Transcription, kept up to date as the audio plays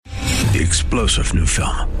The explosive new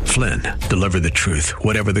film, Flynn, deliver the truth,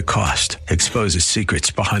 whatever the cost, exposes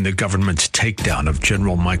secrets behind the government's takedown of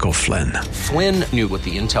General Michael Flynn. Flynn knew what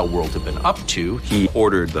the intel world had been up to. He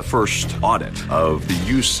ordered the first audit of the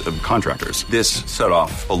use of contractors. This set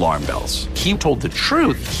off alarm bells. He told the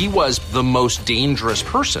truth. He was the most dangerous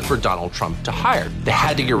person for Donald Trump to hire. They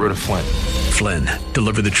had to get rid of Flynn. Flynn,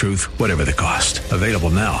 deliver the truth, whatever the cost. Available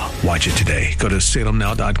now. Watch it today. Go to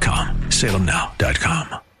salemnow.com.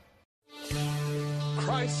 salemnow.com.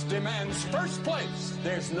 Christ demands first place.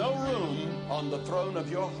 There's no room on the throne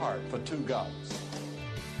of your heart for two gods.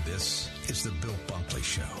 This is the Bill Bunkley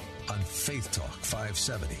Show on Faith Talk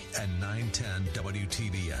 570 and 910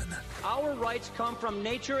 WTBN. Our rights come from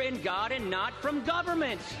nature and God and not from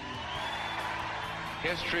government.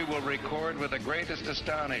 History will record with the greatest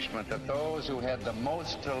astonishment that those who had the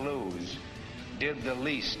most to lose did the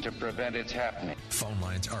least to prevent its happening. Phone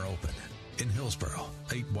lines are open. In Hillsborough,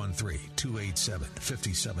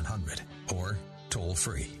 813-287-5700 or toll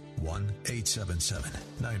free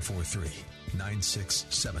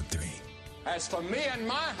 1-877-943-9673. As for me and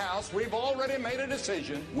my house, we've already made a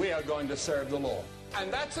decision. We are going to serve the Lord.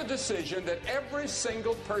 And that's a decision that every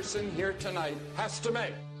single person here tonight has to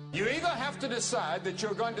make. You either have to decide that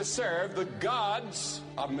you're going to serve the gods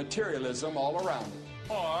of materialism all around you,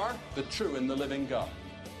 or the true and the living God.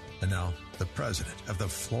 And now, the president of the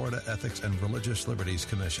Florida Ethics and Religious Liberties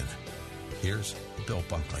Commission. Here's Bill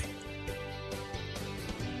Bunkley.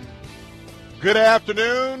 Good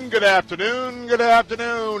afternoon, good afternoon, good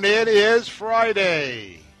afternoon. It is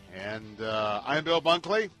Friday, and I'm Bill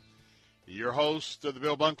Bunkley, your host of the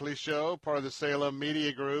Bill Bunkley Show, part of the Salem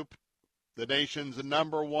Media Group, the nation's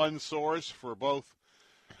number one source for both,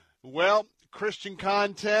 well, Christian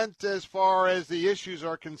content as far as the issues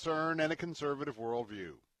are concerned and a conservative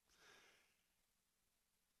worldview.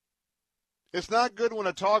 It's not good when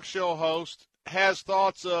a talk show host has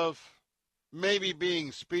thoughts of maybe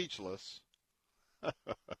being speechless.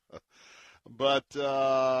 But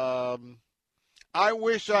I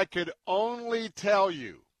wish I could only tell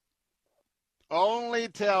you of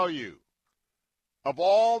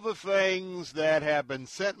all the things that have been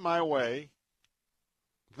sent my way,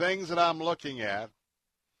 things that I'm looking at,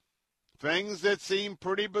 things that seem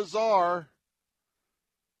pretty bizarre,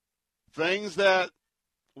 things that,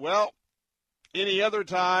 well, any other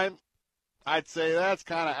time, I'd say that's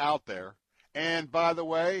kind of out there. And by the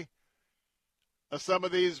way, some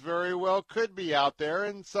of these very well could be out there,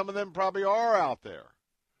 and some of them probably are out there.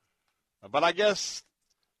 But I guess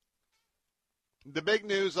the big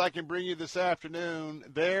news I can bring you this afternoon,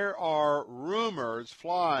 there are rumors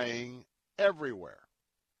flying everywhere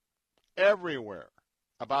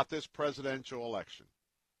about this presidential election.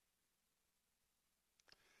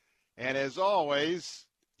 And as always,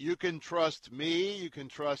 you can trust me, you can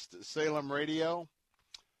trust Salem Radio,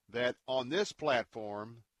 that on this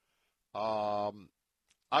platform, I'm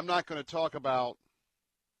not going to talk about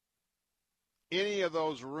any of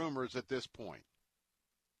those rumors at this point.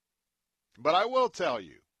 But I will tell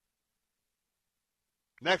you,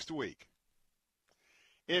 next week,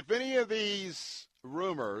 if any of these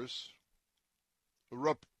rumors,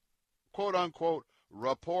 quote-unquote,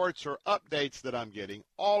 reports or updates that I'm getting,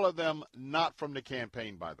 all of them not from the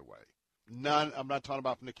campaign, by the way. None, I'm not talking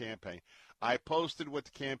about from the campaign. I posted what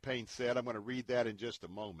the campaign said. I'm going to read that in just a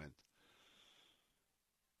moment.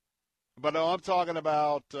 But no, I'm talking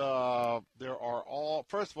about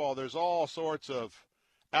first of all, there's all sorts of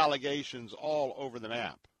allegations all over the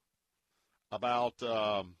map about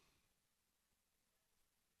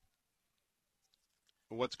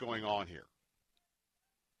what's going on here.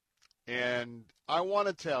 And I want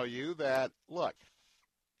to tell you that, look,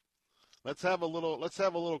 let's have a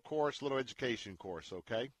little course, little education course,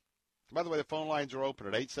 okay? By the way, the phone lines are open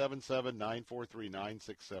at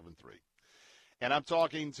 877-943-9673. And I'm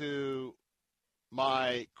talking to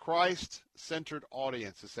my Christ-centered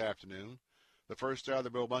audience this afternoon. The first hour of the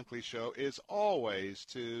Bill Bunkley Show is always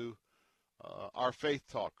to our Faith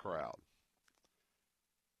Talk crowd.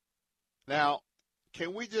 Now,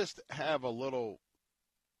 can we just have a little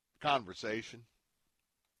conversation?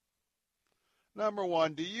 Number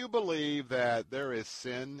one, do you believe that there is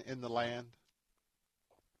sin in the land?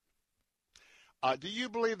 Do you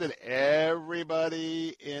believe that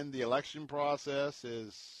everybody in the election process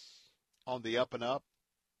is on the up and up?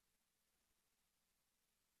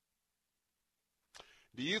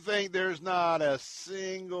 Do you think there's not a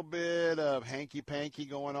single bit of hanky-panky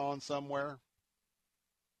going on somewhere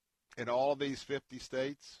in all of these 50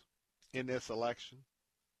 states in this election?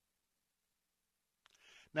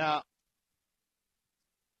 Now,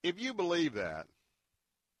 if you believe that,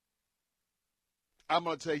 I'm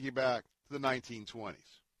going to take you back to the 1920s.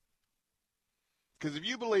 Because if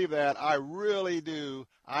you believe that, I really do.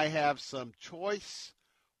 I have some choice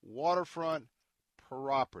waterfront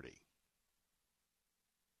property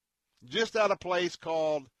just at a place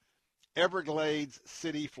called Everglades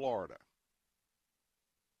City, Florida,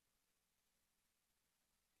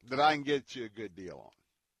 that I can get you a good deal on.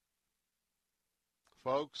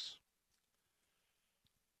 Folks,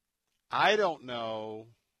 I don't know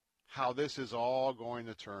how this is all going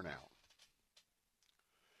to turn out.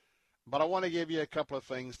 But I want to give you a couple of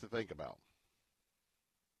things to think about,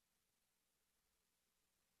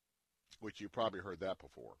 which you probably heard that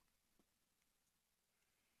before.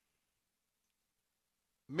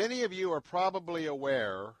 Many of you are probably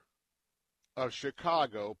aware of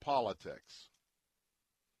Chicago politics,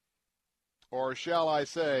 or shall I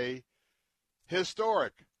say,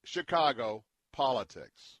 historic Chicago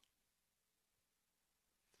politics.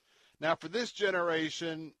 Now, for this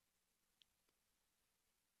generation,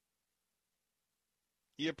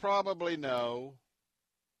 you probably know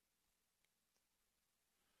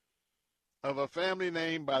of a family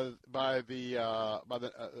name a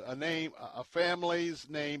family's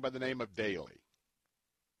name by the name of Daley.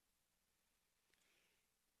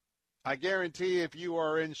 I guarantee if you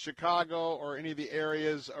are in Chicago or any of the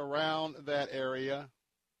areas around that area,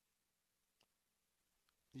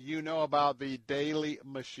 you know about the Daley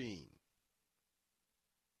machine.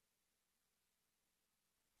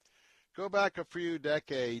 Go back a few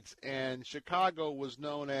decades, and Chicago was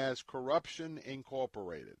known as Corruption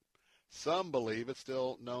Incorporated. Some believe it's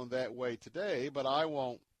still known that way today, but I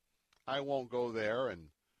won't go there and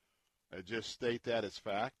just state that as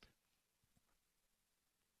fact.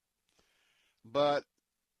 But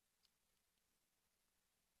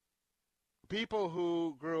people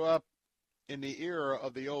who grew up in the era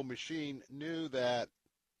of the old machine knew that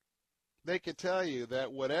they could tell you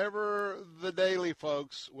that whatever the Daley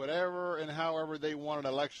folks, whatever and however they wanted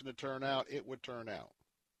an election to turn out, it would turn out.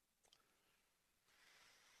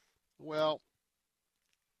 Well,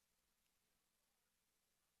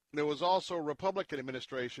 there was also a Republican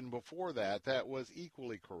administration before that was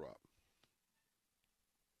equally corrupt.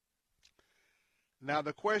 Now,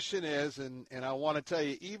 the question is, and I want to tell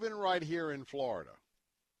you, even right here in Florida,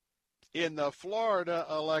 in the Florida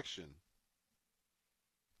election,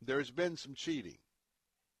 there's been some cheating.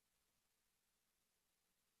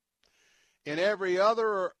 In every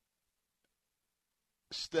other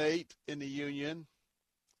state in the union,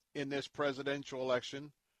 in this presidential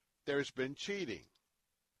election, there's been cheating.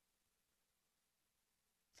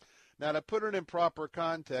 Now, to put it in proper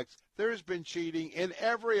context, there's been cheating in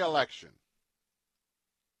every election.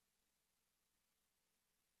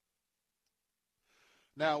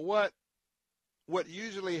 Now, what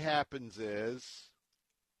usually happens is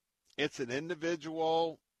it's an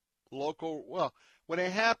individual, local, well, when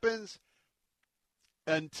it happens,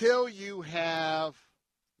 until you have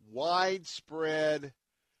widespread,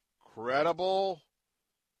 credible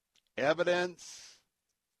evidence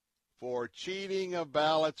for cheating of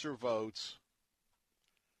ballots or votes,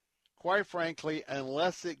 quite frankly,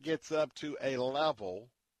 unless it gets up to a level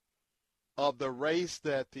of the race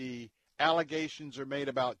that the allegations are made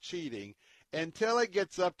about cheating, until it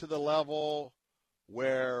gets up to the level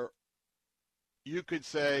where you could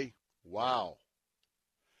say, wow,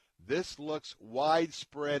 this looks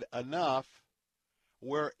widespread enough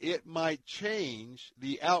where it might change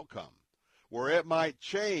the outcome, where it might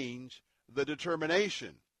change the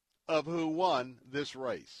determination of who won this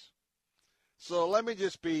race. So let me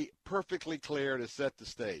just be perfectly clear to set the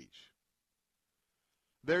stage.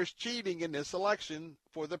 There's cheating in this election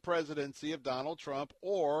for the presidency of Donald Trump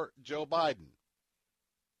or Joe Biden.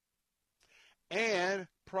 And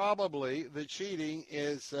probably the cheating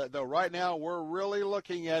is, though right now we're really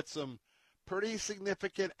looking at some pretty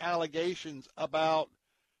significant allegations about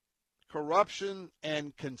corruption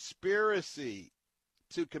and conspiracy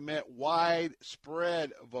to commit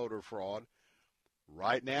widespread voter fraud.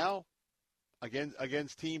 Right now,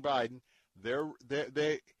 against Team Biden,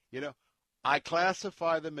 they I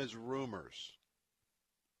classify them as rumors.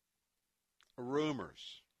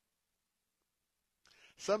 Rumors.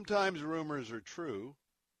 Sometimes rumors are true,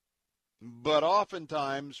 but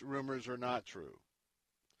oftentimes rumors are not true.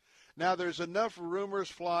 Now, there's enough rumors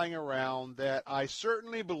flying around that I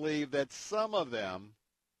certainly believe that some of them,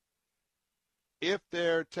 if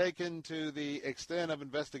they're taken to the extent of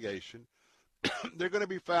investigation, they're going to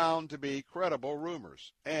be found to be credible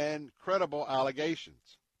rumors and credible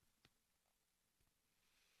allegations.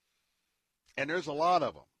 And there's a lot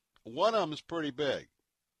of them. One of them is pretty big,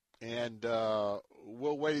 and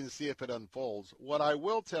we'll wait and see if it unfolds. What I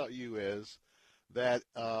will tell you is that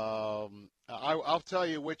I'll tell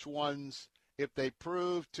you which ones, if they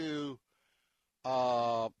prove to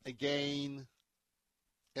gain,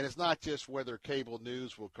 and it's not just whether cable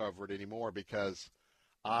news will cover it anymore, because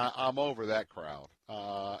I'm over that crowd.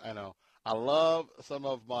 I know I love some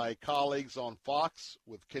of my colleagues on Fox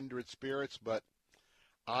with Kindred Spirits, but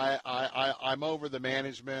I'm over the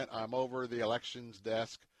management. I'm over the elections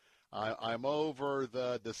desk. I'm over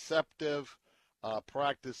the deceptive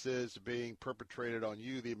practices being perpetrated on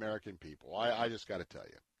you, the American people. I just got to tell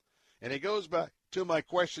you. And it goes back to my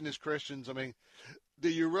question as Christians. I mean, do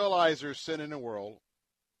you realize there's sin in the world?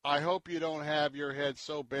 I hope you don't have your head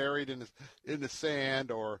so buried in the sand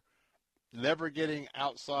or never getting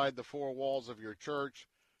outside the four walls of your church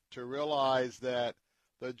to realize that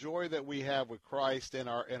the joy that we have with Christ in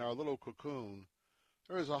our little cocoon,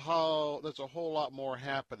 there's a whole lot more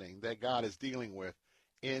happening that God is dealing with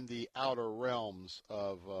in the outer realms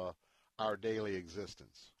of our daily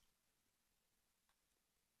existence.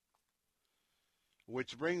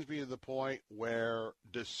 Which brings me to the point where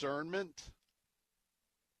discernment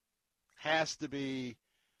has to be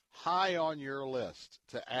high on your list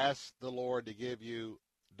to ask the Lord to give you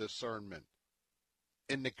discernment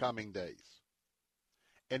in the coming days.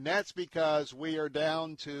 And that's because we are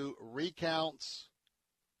down to recounts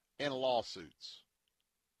and lawsuits.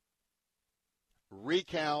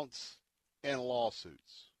 Recounts and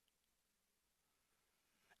lawsuits.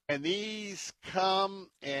 And these come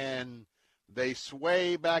and they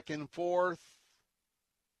sway back and forth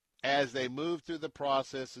as they move through the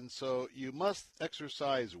process, and so you must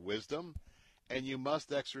exercise wisdom and you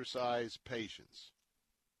must exercise patience.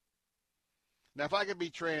 Now, if I could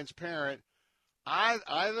be transparent, I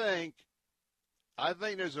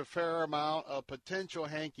think there's a fair amount of potential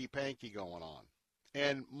hanky-panky going on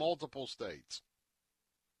in multiple states.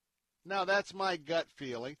 Now, that's my gut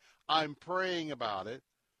feeling. I'm praying about it.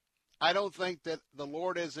 I don't think that the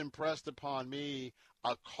Lord has impressed upon me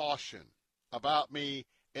a caution about me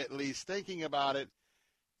at least thinking about it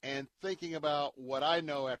and thinking about what I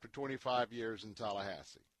know after 25 years in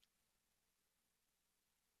Tallahassee.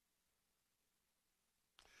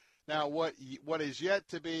 Now, what is yet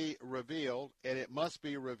to be revealed, and it must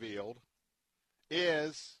be revealed,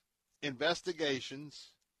 is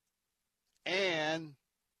investigations and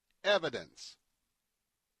evidence.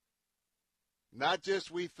 Not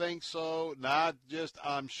just we think so, not just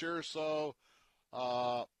I'm sure so.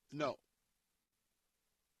 No.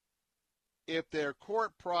 If their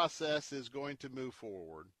court process is going to move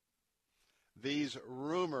forward, these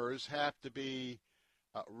rumors have to be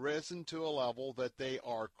risen to a level that they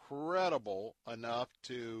are credible enough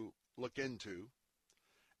to look into,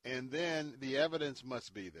 and then the evidence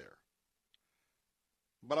must be there.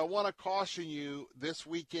 But I want to caution you this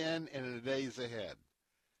weekend and in the days ahead.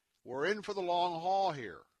 We're in for the long haul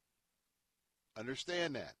here.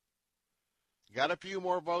 Understand that. Got a few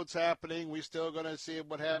more votes happening. We're still going to see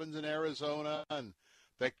what happens in Arizona, and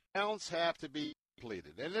the counts have to be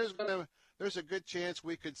completed. And there's a good chance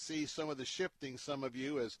we could see some of the shifting, some of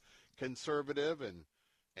you as conservative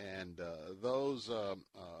and those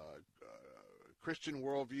Christian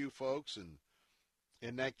worldview folks and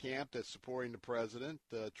in that camp that's supporting the president,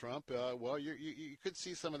 Trump. Well, you could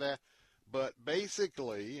see some of that. But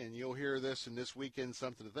basically, and you'll hear this in this weekend,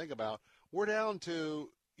 something to think about, we're down to,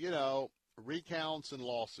 recounts and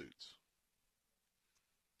lawsuits.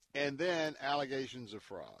 And then allegations of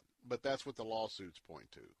fraud. But that's what the lawsuits point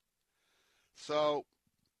to. So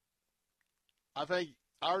I think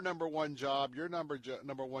our number one job, your number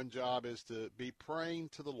one job is to be praying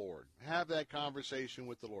to the Lord. Have that conversation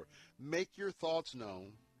with the Lord. Make your thoughts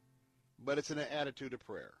known, but it's in an attitude of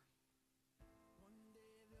prayer.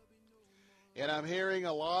 And I'm hearing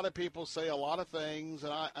a lot of people say a lot of things,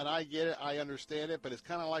 and I get it, I understand it, but it's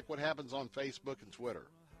kind of like what happens on Facebook and Twitter.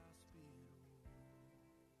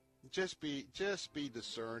 Just be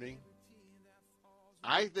discerning.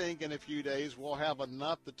 I think in a few days we'll have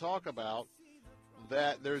enough to talk about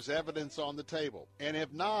that there's evidence on the table. And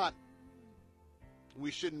if not,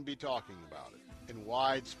 we shouldn't be talking about it in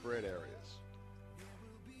widespread areas.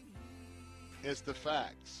 It's the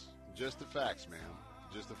facts. Just the facts, ma'am.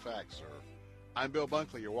 Just the facts, sir. I'm Bill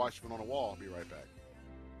Bunkley, your watchman on the wall. I'll be right back.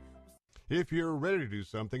 If you're ready to do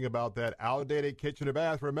something about that outdated kitchen or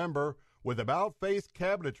bath, remember, with About Face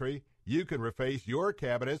Cabinetry, you can reface your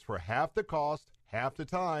cabinets for half the cost, half the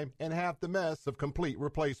time, and half the mess of complete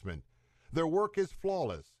replacement. Their work is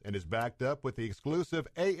flawless and is backed up with the exclusive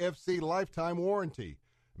AFC lifetime warranty.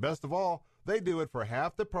 Best of all, they do it for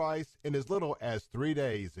half the price in as little as 3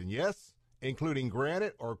 days, and yes, including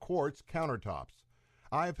granite or quartz countertops.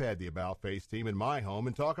 I've had the About Face team in my home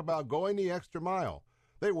and talk about going the extra mile.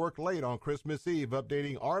 They worked late on Christmas Eve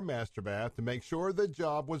updating our master bath to make sure the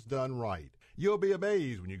job was done right. You'll be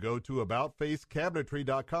amazed when you go to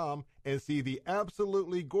AboutFaceCabinetry.com and see the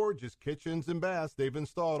absolutely gorgeous kitchens and baths they've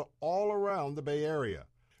installed all around the Bay Area.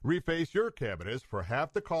 Reface your cabinets for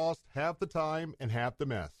half the cost, half the time, and half the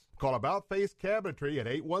mess. Call About Face Cabinetry at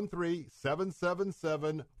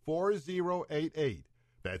 813-777-4088.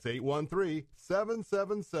 That's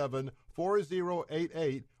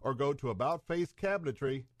 813-777-4088, or go to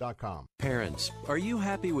AboutFaceCabinetry.com. Parents, are you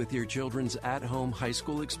happy with your children's at-home high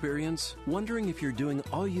school experience? Wondering if you're doing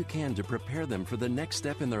all you can to prepare them for the next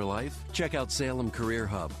step in their life? Check out Salem Career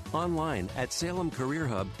Hub online at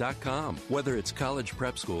salemcareerhub.com. Whether it's college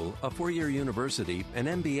prep school, a four-year university, an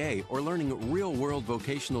MBA, or learning real-world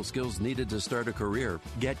vocational skills needed to start a career,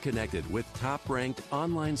 get connected with top-ranked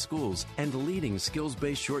online schools and leading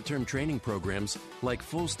skills-based short-term training programs like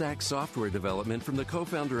full-stack software development from the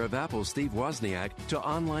co-founder of Apple, Steve Wozniak, to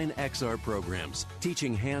online XR programs,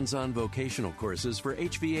 teaching hands-on vocational courses for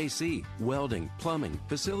HVAC, welding, plumbing,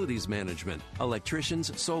 facilities management,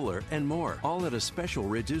 electricians, solar, and more, all at a special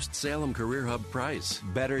reduced Salem Career Hub price.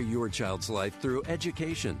 Better your child's life through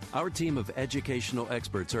education. Our team of educational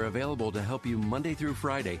experts are available to help you Monday through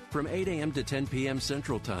Friday from 8 a.m. to 10 p.m.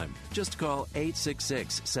 Central Time. Just call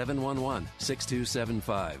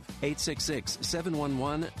 866-711-6275,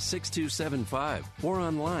 866-711-6275, or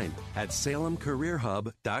online at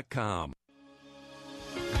salemcareerhub.com.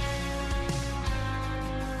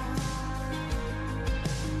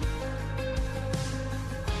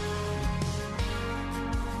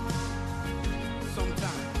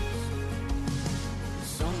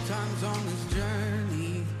 Sometimes on this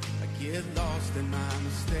journey, I get lost in my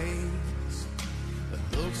mistakes.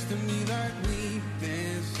 It looks to me like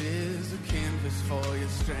weakness is a canvas for your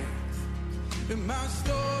strength. And my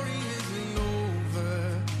story isn't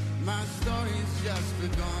over, my story's just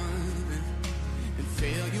begun. And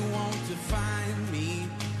failure won't define me,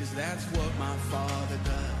 'cause that's what my Father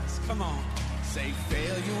does. Come on, say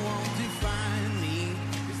failure won't define me,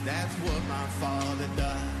 'cause that's what my Father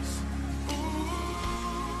does.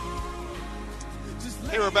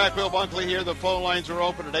 Hey, we're back. Bill Bunkley here. The phone lines are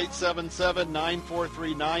open at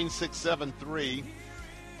 877-943-9673.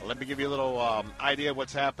 Let me give you a little idea of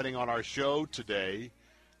what's happening on our show today.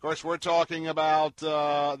 Of course, we're talking about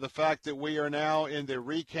the fact that we are now in the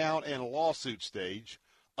recount and lawsuit stage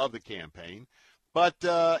of the campaign. But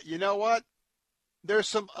you know what? There's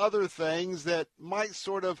some other things that might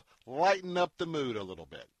sort of lighten up the mood a little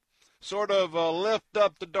bit. Sort of lift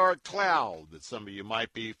up the dark cloud that some of you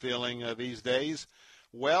might be feeling these days.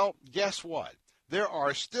 Well, guess what? There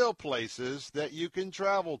are still places that you can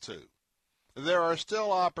travel to. There are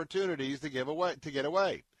still opportunities to get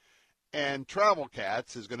away. And Travel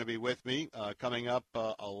Cats is going to be with me coming up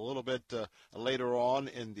a little bit later on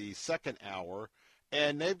in the second hour.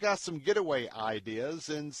 And they've got some getaway ideas.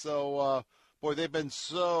 And so, boy, they've been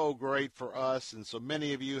so great for us. And so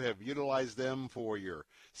many of you have utilized them for your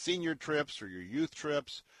senior trips or your youth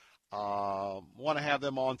trips. Want to have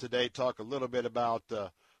them on today, talk a little bit about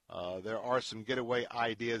there are some getaway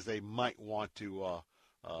ideas they might want to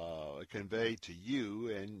convey to you,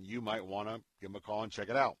 and you might want to give them a call and check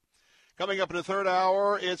it out. Coming up in the third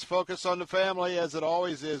hour, it's Focus on the Family, as it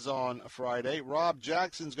always is on Friday. Rob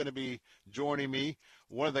Jackson's going to be joining me,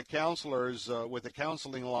 one of the counselors with the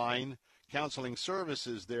counseling line, counseling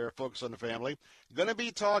services there, Focus on the Family. Going to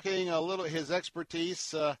be talking a little, his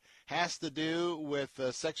expertise has to do with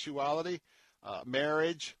sexuality,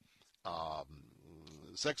 marriage,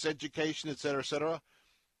 sex education, et cetera, et cetera.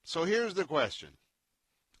 So here's the question.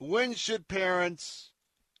 When should parents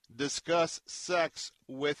discuss sex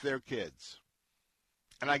with their kids?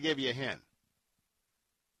 And I give you a hint.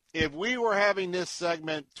 If we were having this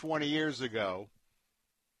segment 20 years ago,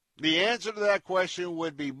 the answer to that question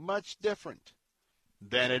would be much different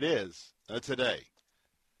than it is today.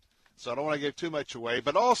 So I don't want to give too much away.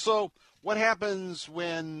 But also, what happens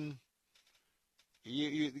when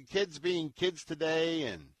you kids being kids today,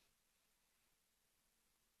 and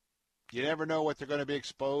you never know what they're going to be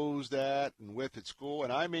exposed at and with at school,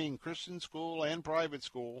 and I mean Christian school and private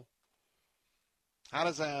school. How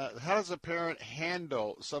does a parent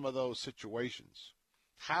handle some of those situations?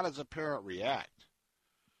 How does a parent react?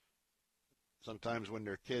 Sometimes when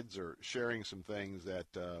their kids are sharing some things that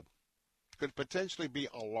could potentially be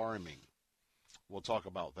alarming. We'll talk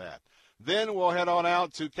about that. Then we'll head on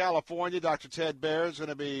out to California. Dr. Ted Baer is going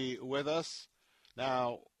to be with us.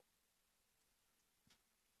 Now,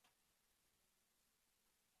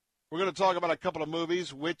 we're going to talk about a couple of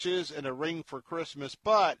movies, Witches and A Ring for Christmas,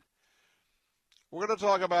 but We're going to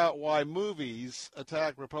talk about why movies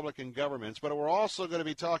attack Republican governments, but we're also going to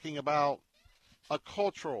be talking about a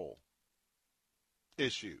cultural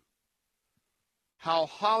issue, how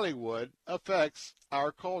Hollywood affects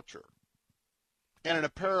our culture. And in a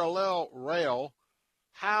parallel rail,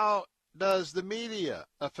 how does the media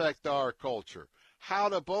affect our culture? How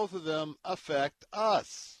do both of them affect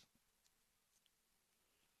us?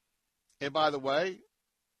 And by the way,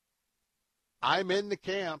 I'm in the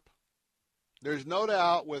camp. There's no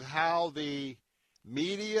doubt with how the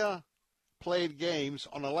media played games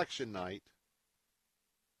on election night.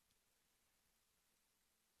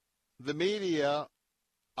 The media,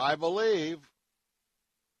 I believe,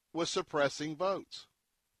 was suppressing votes.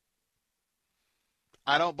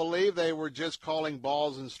 I don't believe they were just calling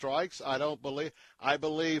balls and strikes. I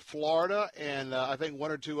believe Florida and I think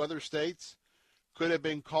one or two other states could have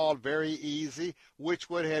been called very easy,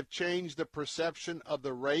 which would have changed the perception of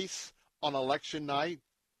the race on election night.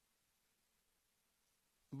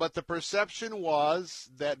 But the perception was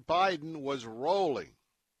that Biden was rolling,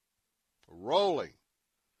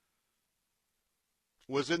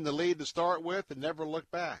 was in the lead to start with and never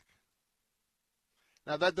looked back.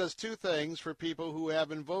 Now, that does two things for people who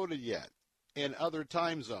haven't voted yet in other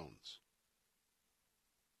time zones.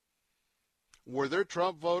 Were there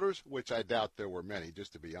Trump voters? Which I doubt there were many,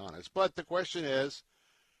 just to be honest. But the question is,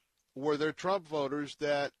 were there Trump voters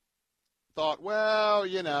that thought, well,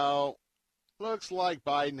 you know, looks like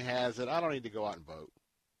Biden has it. I don't need to go out and vote.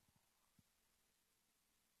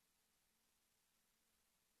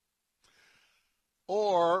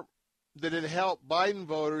 Or did it help Biden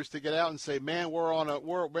voters to get out and say, man,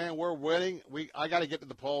 we're winning. I got to get to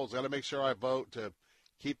the polls. I got to make sure I vote to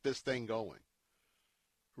keep this thing going.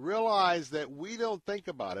 Realize that we don't think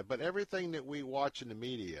about it, but everything that we watch in the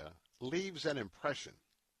media leaves an impression.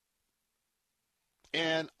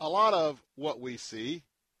 And a lot of what we see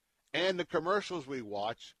and the commercials we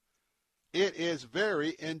watch, it is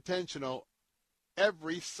very intentional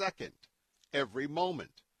every second, every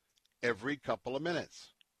moment, every couple of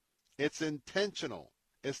minutes. It's intentional.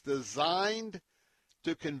 It's designed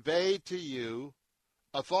to convey to you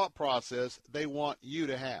a thought process they want you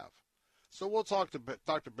to have. So we'll talk to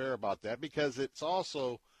Dr. Bear about that because it's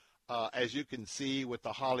also, as you can see with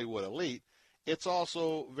the Hollywood elite, it's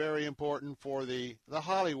also very important for the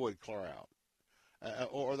Hollywood crowd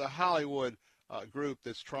or the Hollywood group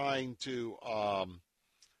that's trying to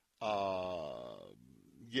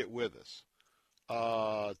get with us,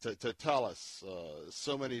 to tell us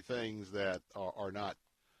so many things that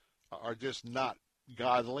are just not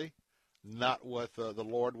godly. Not what the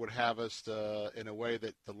Lord would have us to, in a way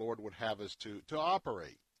that the Lord would have us to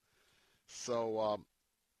operate. So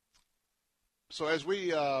as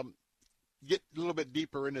we get a little bit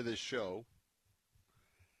deeper into this show,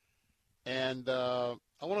 and I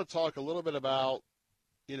want to talk a little bit about,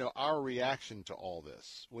 you know, our reaction to all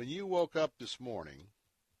this. When you woke up this morning,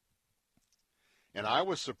 and I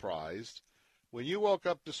was surprised, when you woke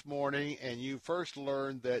up this morning and you first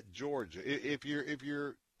learned that Georgia, if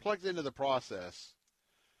you're plugged into the process,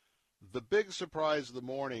 the big surprise of the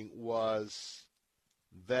morning was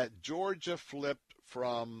that Georgia flipped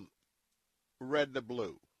from red to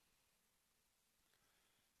blue.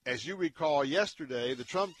 As you recall, yesterday, the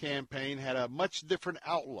Trump campaign had a much different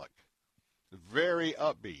outlook, very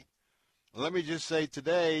upbeat. Let me just say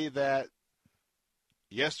today that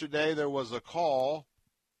yesterday there was a call.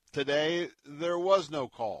 Today there was no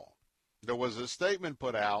call. There was a statement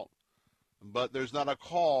put out, but there's not a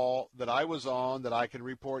call that I was on that I can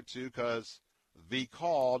report to because the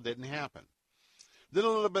call didn't happen. Then a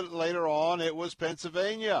little bit later on, it was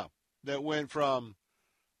Pennsylvania that went from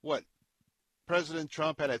what President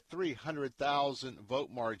Trump had a 300,000 vote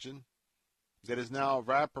margin that is now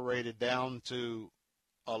evaporated down to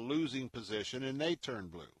a losing position, and they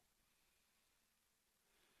turned blue.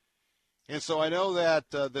 And so I know that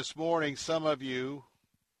this morning some of you,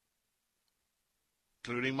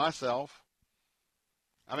 including myself,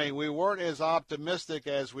 I mean, we weren't as optimistic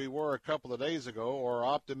as we were a couple of days ago or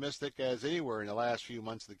optimistic as anywhere in the last few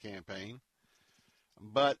months of the campaign,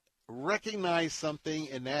 but recognize something,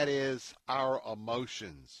 and that is our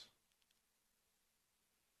emotions.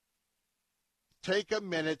 Take a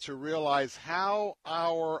minute to realize how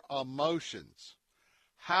our emotions,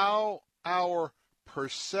 how our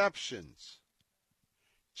perceptions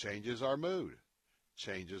changes our mood,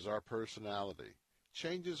 changes our personality,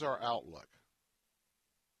 changes our outlook.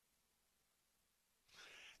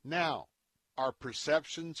 Now, are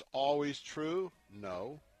perceptions always true?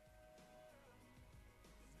 No.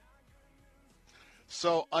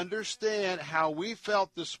 So understand how we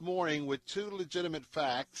felt this morning with two legitimate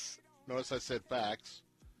facts. Notice I said facts.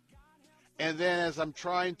 And then as I'm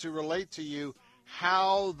trying to relate to you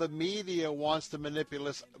how the media wants to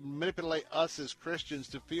manipulate us as Christians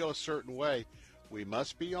to feel a certain way, we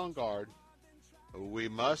must be on guard. We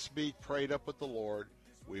must be prayed up with the Lord.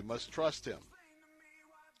 We must trust him.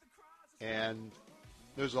 And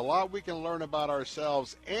there's a lot we can learn about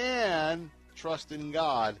ourselves and trust in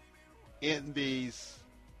God in these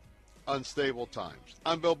unstable times.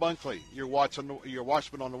 I'm Bill Bunkley. You're Watchman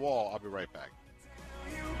on the Wall. I'll be right back.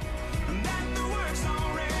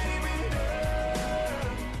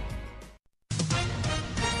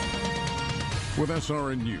 With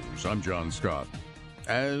SRN News, I'm John Scott.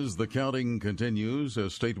 As the counting continues, a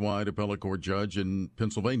statewide appellate court judge in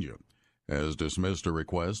Pennsylvania has dismissed a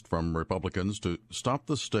request from Republicans to stop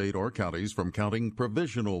the state or counties from counting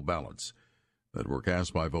provisional ballots that were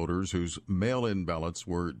cast by voters whose mail-in ballots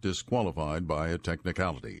were disqualified by a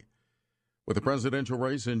technicality. With the presidential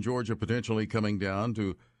race in Georgia potentially coming down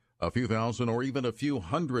to a few thousand or even a few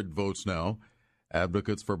hundred votes now,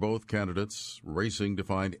 advocates for both candidates racing to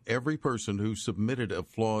find every person who submitted a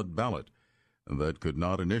flawed ballot that could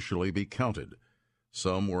not initially be counted.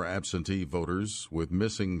 Some were absentee voters with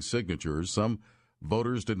missing signatures. Some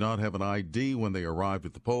voters did not have an ID when they arrived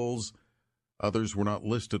at the polls. Others were not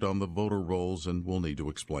listed on the voter rolls and will need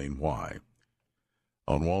to explain why.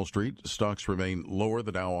 On Wall Street, stocks remain lower,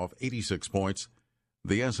 the Dow off 86 points.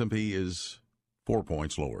 The S&P is 4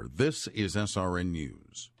 points lower. This is SRN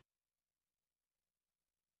News.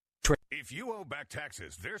 If you owe back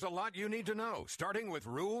taxes, there's a lot you need to know, starting with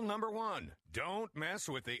rule number 1. Don't mess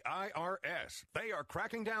with the IRS. They are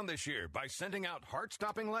cracking down this year by sending out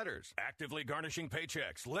heart-stopping letters, actively garnishing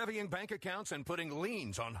paychecks, levying bank accounts, and putting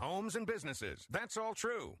liens on homes and businesses. That's all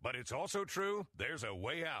true, but it's also true there's a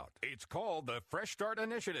way out. It's called the Fresh Start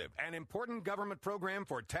Initiative, an important government program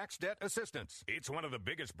for tax debt assistance. It's one of the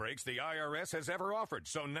biggest breaks the IRS has ever offered,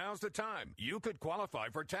 so now's the time. You could qualify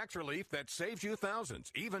for tax relief that saves you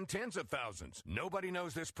thousands, even tens of thousands. Nobody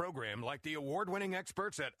knows this program like the award-winning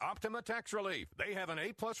experts at Optima Tax Relief. They have an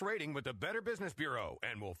A+ rating with the Better Business Bureau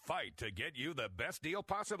and will fight to get you the best deal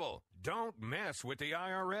possible. Don't mess with the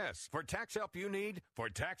IRS. For tax help you need, for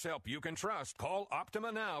tax help you can trust, call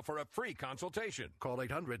Optima now for a free consultation. Call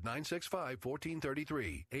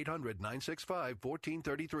 800-965-1433.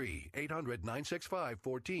 800-965-1433.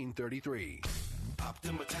 800-965-1433.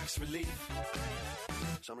 Optima Tax Relief.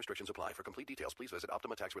 Some restrictions apply. For complete details, please visit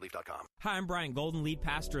OptimaTaxRelief.com. Hi, I'm Brian Golden, lead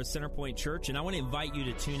pastor of Centerpoint Church, and I want to invite you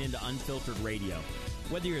to tune into Unfiltered Radio.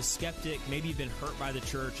 Whether you're a skeptic, maybe you've been hurt by the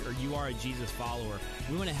church, or you are a Jesus follower,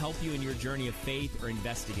 we want to help you in your journey of faith or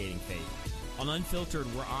investigating faith. On Unfiltered,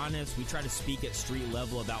 we're honest. We try to speak at street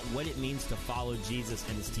level about what it means to follow Jesus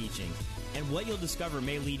and his teachings. And what you'll discover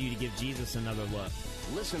may lead you to give Jesus another look.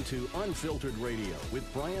 Listen to Unfiltered Radio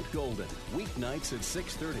with Bryant Golden, weeknights at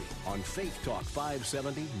 6:30 on Faith Talk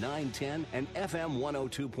 570, 910, and FM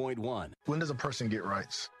 102.1. When does a person get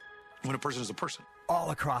rights? When a person is a person.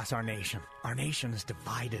 All across our nation is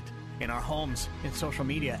divided. In our homes, in social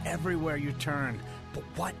media, everywhere you turn. But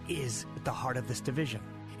what is at the heart of this division?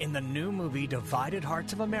 In the new movie Divided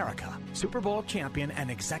Hearts of America, Super Bowl champion and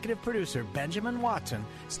executive producer Benjamin Watson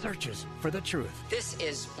searches for the truth. This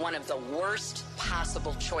is one of the worst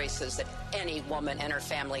possible choices that any woman and her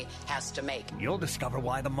family has to make. You'll discover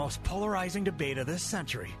why the most polarizing debate of this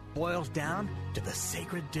century boils down to the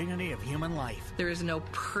sacred dignity of human life. There is no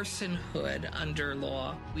personhood under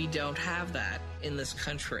law. We don't have that in this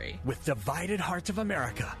country. With Divided Hearts of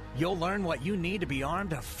America, you'll learn what you need to be armed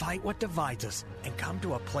to fight what divides us and come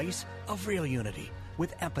to a place of real unity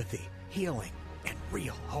with empathy, healing, and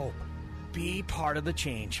real hope. Be part of the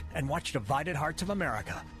change and watch Divided Hearts of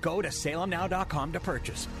America. Go to salemnow.com to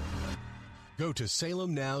purchase. Go to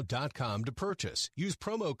salemnow.com to purchase. Use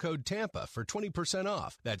promo code TAMPA for 20%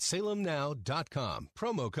 off. That's salemnow.com.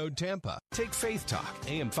 Promo code TAMPA. Take Faith Talk,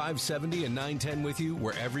 AM 570 and 910 with you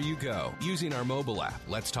wherever you go. Using our mobile app,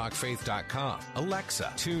 letstalkfaith.com,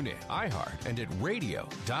 Alexa, TuneIn, iHeart, and at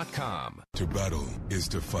radio.com. To battle is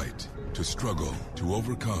to fight, to struggle, to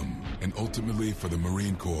overcome, and ultimately for the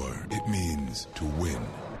Marine Corps, it means to win.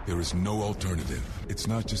 There is no alternative. It's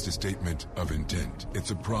not just a statement of intent. It's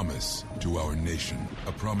a promise to our nation.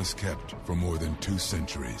 A promise kept for more than 2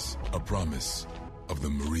 centuries. A promise of the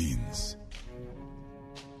Marines.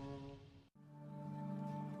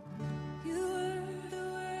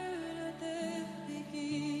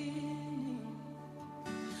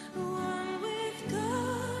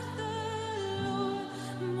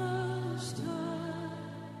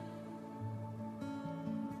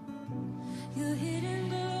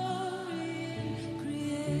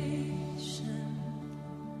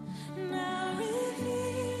 Now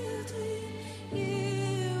revealed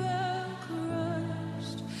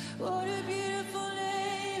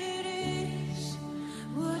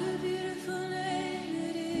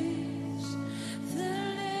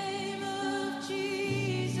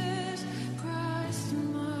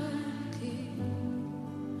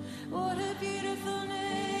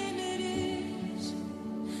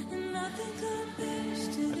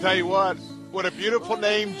Tell you what a beautiful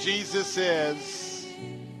name Jesus is.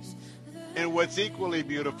 And what's equally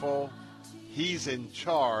beautiful, he's in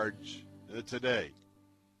charge today.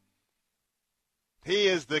 He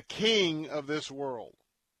is the king of this world.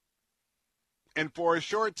 And for a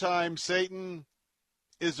short time, Satan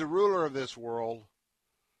is the ruler of this world.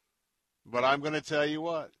 But I'm going to tell you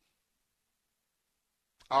what.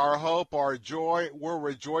 Our hope, our joy, we're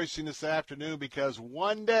rejoicing this afternoon because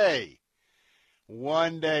one day,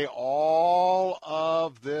 all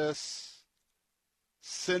of this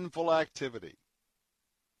sinful activity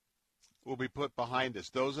will be put behind us.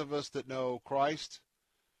 Those of us that know Christ,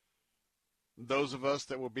 those of us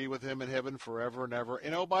that will be with him in heaven forever and ever.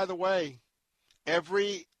 And oh, by the way,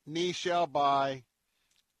 every knee shall bow,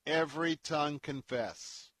 every tongue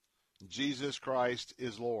confess Jesus Christ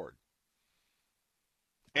is Lord.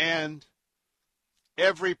 And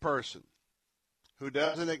every person who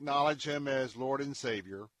doesn't acknowledge him as Lord and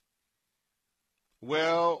Savior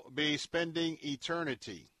will be spending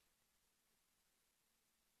eternity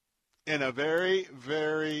in a very,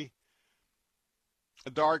 very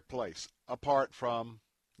dark place apart from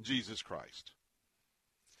Jesus Christ.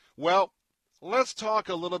 Well, let's talk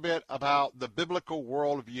a little bit about the biblical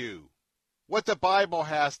worldview, what the Bible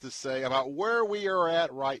has to say about where we are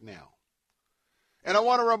at right now. And I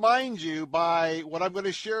want to remind you by what I'm going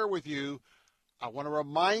to share with you, I want to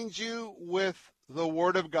remind you with the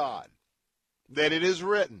Word of God that it is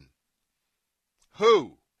written,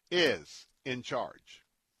 who is in charge?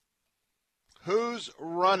 Who's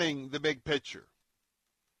running the big picture?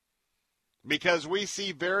 Because we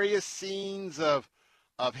see various scenes of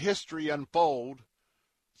history unfold.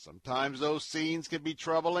 Sometimes those scenes can be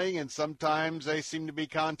troubling, and sometimes they seem to be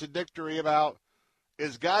contradictory about,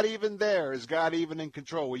 is God even there? Is God even in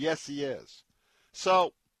control? Well, yes, he is.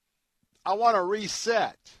 So I want to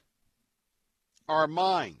reset our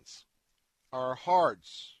minds, our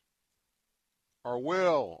hearts, our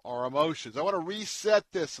will, our emotions. I want to reset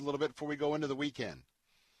this a little bit before we go into the weekend.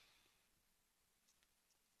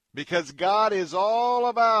 Because God is all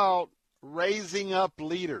about raising up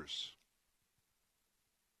leaders.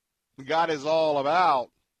 God is all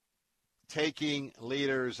about taking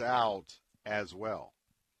leaders out as well.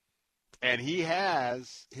 And he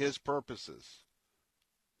has his purposes.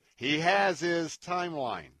 He has his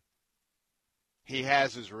timeline. He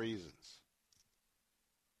has his reasons.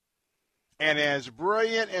 And as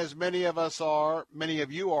brilliant as many of us are, many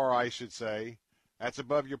of you are, I should say, that's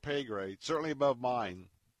above your pay grade, certainly above mine.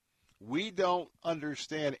 We don't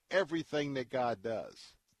understand everything that God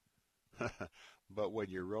does. But when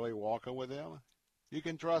you're really walking with him, you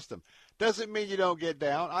can trust him. Doesn't mean you don't get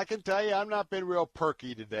down. I can tell you I've not been real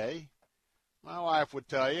perky today. My wife would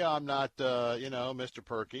tell you I'm not, Mr.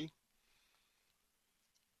 Perky.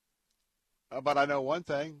 But I know one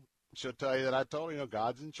thing. She'll tell you that I told her,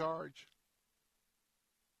 God's in charge.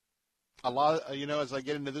 A lot, as I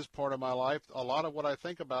get into this part of my life, a lot of what I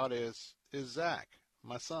think about is Zach,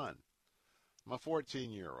 my son, my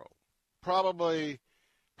 14-year-old. Probably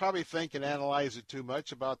think and analyze it too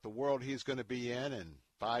much about the world he's going to be in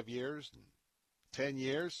 5 years and 10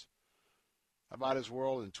 years, about his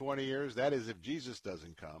world in 20 years. That is if Jesus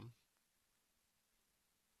doesn't come.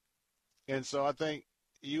 And so I think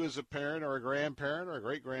you as a parent or a grandparent or a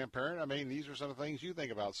great-grandparent, these are some of the things you think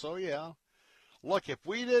about. So, yeah, look, if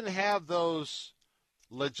we didn't have those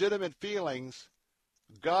legitimate feelings,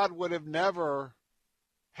 God would have never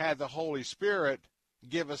had the Holy Spirit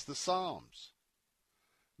give us the Psalms.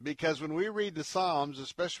 Because when we read the Psalms,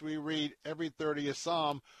 especially we read every 30th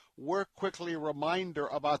Psalm, we're quickly a reminder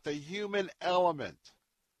about the human element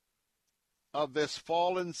of this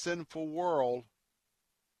fallen, sinful world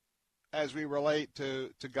as we relate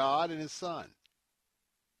to God and his Son.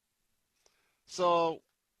 So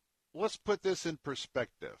let's put this in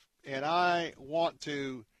perspective. And I want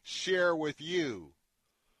to share with you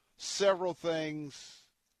several things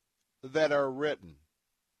that are written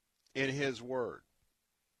in his Word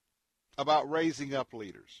about raising up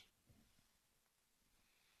leaders.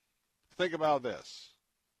 Think about this.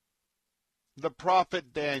 The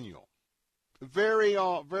prophet Daniel, very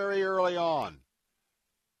early on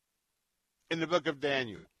in the book of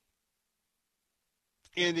Daniel,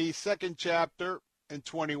 in the 2nd chapter and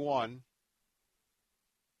 21,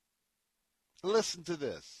 listen to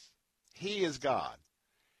this. He is God.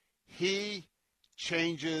 He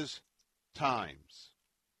changes times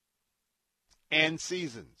and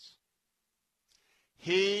seasons.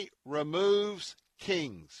 He removes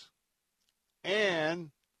kings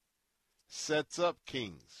and sets up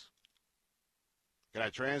kings. Can I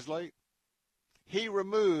translate? He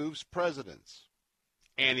removes presidents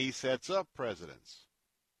and he sets up presidents.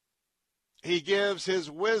 He gives his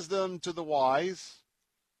wisdom to the wise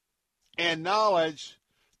and knowledge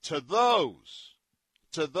to those,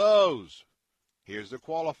 here's the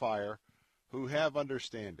qualifier, who have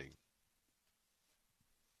understanding.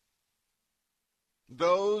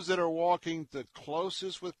 Those that are walking the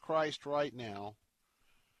closest with Christ right now,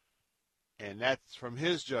 and that's from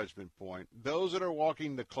his judgment point, those that are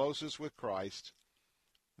walking the closest with Christ,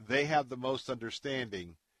 they have the most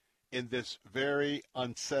understanding in this very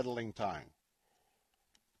unsettling time.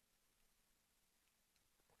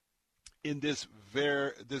 In this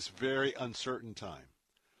very uncertain time.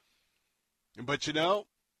 But you know,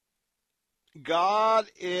 God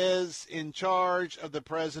is in charge of the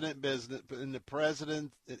president business, in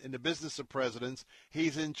the business of presidents.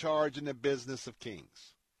 He's in charge in the business of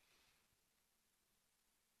kings.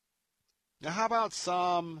 Now, how about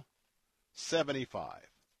Psalm 75,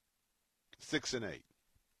 6 and 8?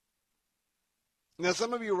 Now,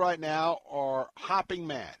 some of you right now are hopping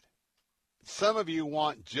mad. Some of you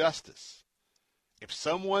want justice. If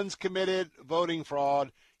someone's committed voting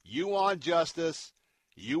fraud, you want justice,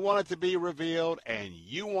 you want it to be revealed, and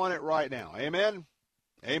you want it right now. Amen?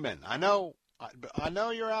 Amen. I know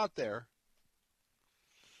you're out there.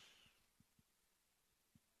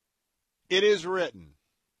 It is written,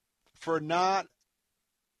 for not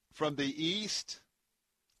from the east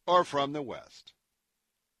or from the west,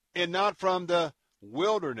 and not from the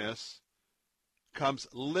wilderness comes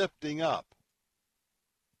lifting up,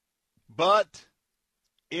 but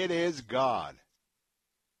it is God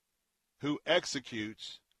who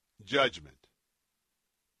executes judgment.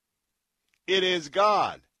 It is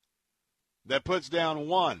God that puts down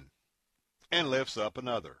one and lifts up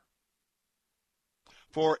another.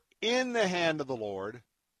 For in the hand of the Lord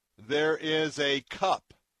there is a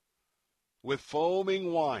cup with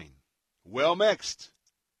foaming wine, well mixed,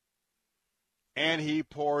 and he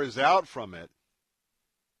pours out from it,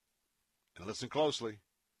 and listen closely,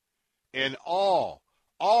 and all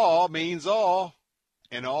means all,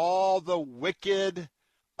 and all the wicked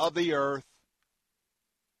of the earth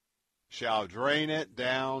shall drain it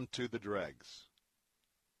down to the dregs.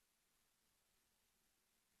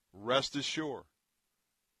 Rest assured,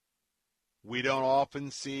 we don't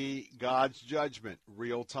often see God's judgment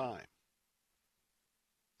real time,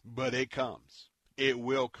 but it comes. It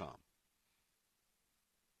will come.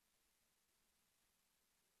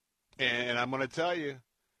 And I'm going to tell you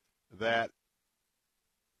that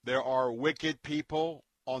there are wicked people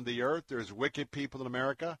on the earth. There's wicked people in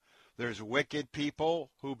America. There's wicked people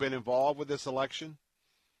who've been involved with this election.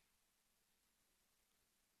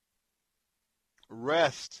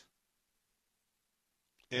 Rest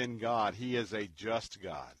in God. He is a just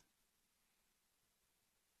God.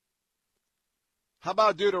 How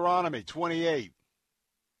about Deuteronomy 28?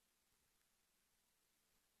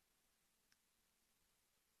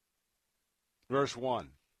 Verse 1.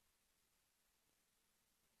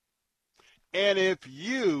 And if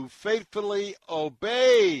you faithfully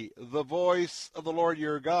obey the voice of the Lord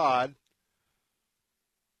your God,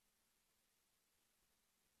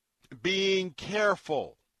 being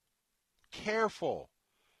careful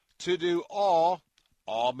to do all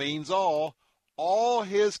means all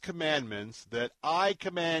his commandments that I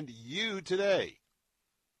command you today,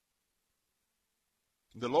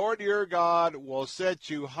 the Lord your God will set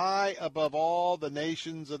you high above all the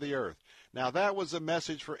nations of the earth. Now that was a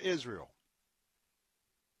message for Israel.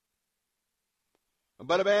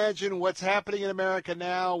 But imagine what's happening in America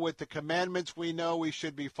now with the commandments we know we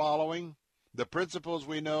should be following, the principles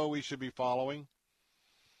we know we should be following.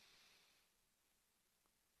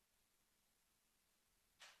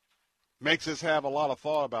 Makes us have a lot of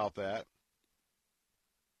thought about that.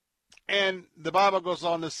 And the Bible goes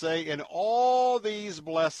on to say, in all these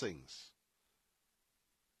blessings,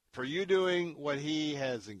 for you doing what he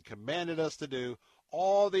has commanded us to do,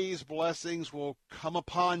 all these blessings will come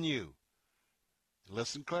upon you.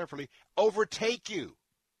 Listen carefully. Overtake you.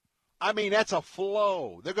 I mean, that's a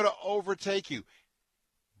flow. They're going to overtake you.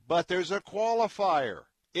 But there's a qualifier.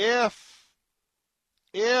 If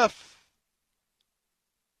the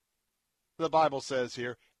Bible says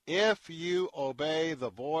here, if you obey the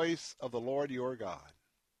voice of the Lord your God,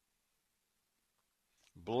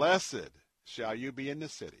 blessed shall you be in the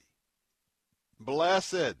city.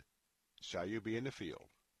 Blessed shall you be in the field.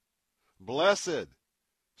 Blessed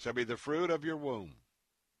shall be the fruit of your womb,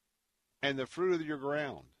 and the fruit of your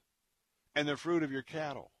ground, and the fruit of your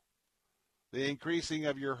cattle, the increasing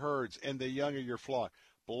of your herds, and the young of your flock.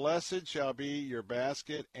 Blessed shall be your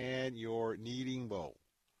basket and your kneading bowl.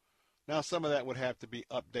 Now, some of that would have to be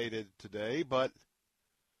updated today, but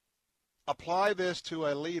apply this to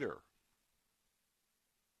a leader.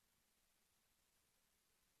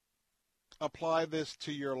 apply this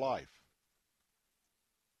to your life.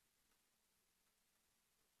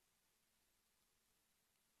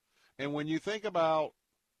 And when you think about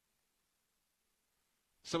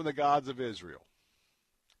some of the gods of Israel,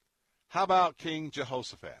 how about King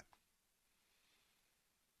Jehoshaphat?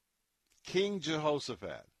 King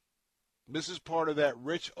Jehoshaphat. This is part of that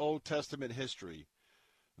rich Old Testament history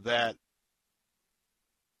that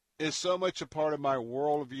is so much a part of my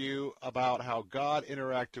worldview about how God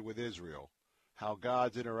interacted with Israel, how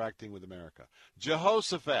God's interacting with America.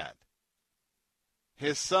 Jehoshaphat,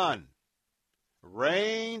 his son,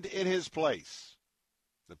 reigned in his place,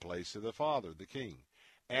 the place of the father, the king,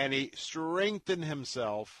 and he strengthened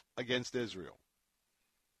himself against Israel.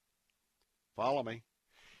 Follow me.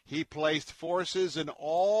 He placed forces in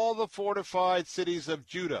all the fortified cities of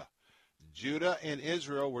Judah. Judah and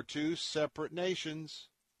Israel were two separate nations.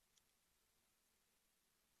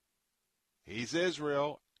 He's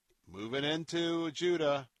Israel, moving into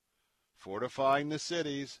Judah, fortifying the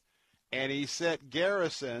cities, and he set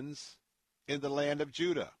garrisons in the land of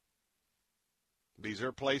Judah. These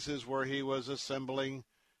are places where he was assembling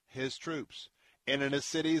his troops. And in the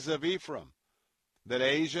cities of Ephraim, that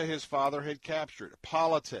Asia, his father, had captured.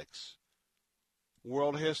 Politics,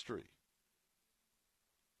 world history.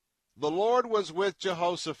 The Lord was with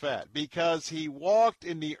Jehoshaphat because he walked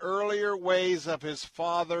in the earlier ways of his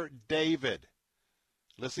father David.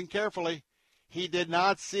 Listen carefully. He did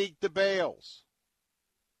not seek the Baals,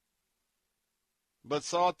 but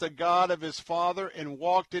sought the God of his father and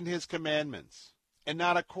walked in his commandments, and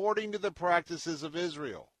not according to the practices of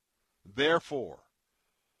Israel. Therefore,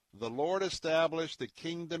 the Lord established the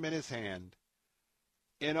kingdom in his hand,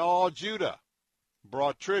 and all Judah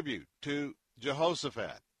brought tribute to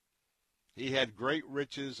Jehoshaphat. He had great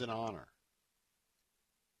riches and honor.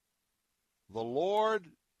 The Lord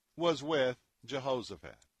was with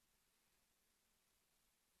Jehoshaphat.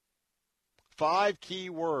 5 key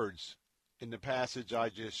words in the passage I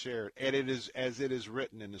just shared, and it is as it is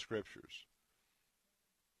written in the Scriptures.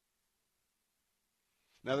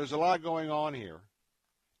 Now, there's a lot going on here,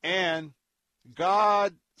 and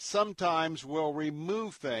God sometimes will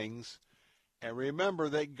remove things. And remember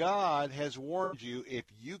that God has warned you, if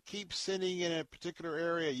you keep sinning in a particular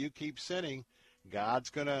area, you keep sinning,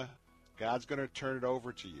 God's gonna turn it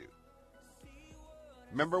over to you.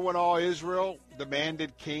 Remember when all Israel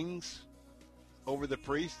demanded kings over the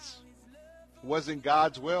priests? It wasn't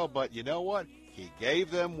God's will, but you know what? He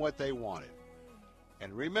gave them what they wanted.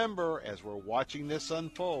 And remember, as we're watching this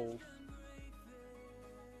unfold,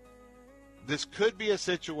 this could be a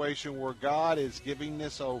situation where God is giving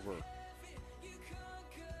this over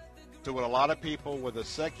to what a lot of people with a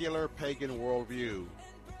secular pagan worldview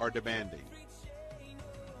are demanding.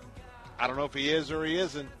 I don't know if he is or he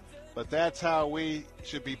isn't, but that's how we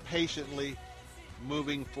should be patiently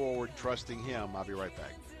moving forward, trusting him. I'll be right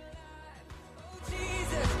back.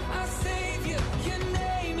 Jesus, our Savior, your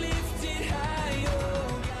name lifted high,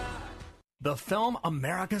 oh God. The film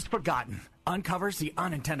America's Forgotten uncovers the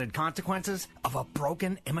unintended consequences of a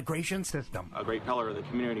broken immigration system. A great pillar of the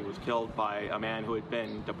community was killed by a man who had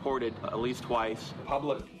been deported at least twice. The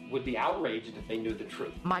public would be outraged if they knew the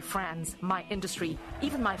truth. My friends, my industry,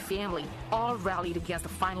 even my family all rallied against the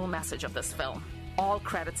final message of this film. All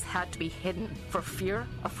credits had to be hidden for fear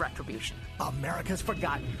of retribution. America's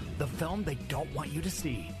Forgotten, the film they don't want you to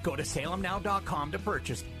see. Go to salemnow.com to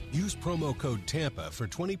purchase. Use promo code TAMPA for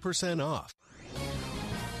 20% off.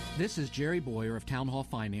 This is Jerry Boyer of Town Hall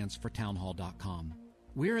Finance for townhall.com.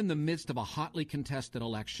 We're in the midst of a hotly contested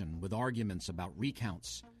election with arguments about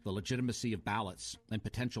recounts, the legitimacy of ballots, and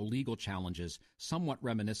potential legal challenges somewhat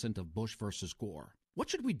reminiscent of Bush versus Gore. What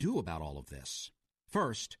should we do about all of this?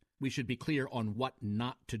 First, we should be clear on what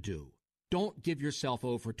not to do. Don't give yourself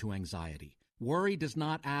over to anxiety. Worry does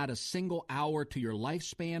not add a single hour to your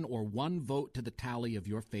lifespan or one vote to the tally of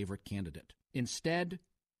your favorite candidate. Instead,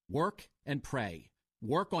 work and pray.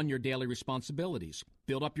 Work on your daily responsibilities.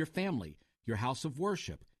 Build up your family, your house of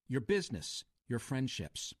worship, your business, your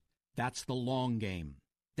friendships. That's the long game.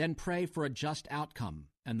 Then pray for a just outcome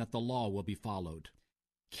and that the law will be followed.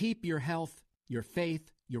 Keep your health, your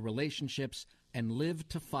faith, your relationships, and live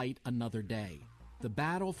to fight another day. The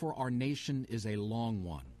battle for our nation is a long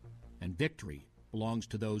one, and victory belongs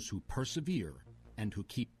to those who persevere and who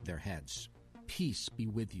keep their heads. Peace be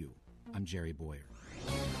with you. I'm Jerry Boyer.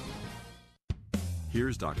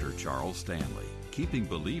 Here's Dr. Charles Stanley, keeping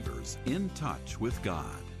believers in touch with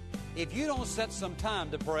God. If you don't set some time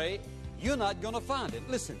to pray, you're not going to find it.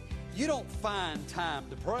 Listen, you don't find time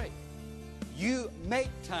to pray. You make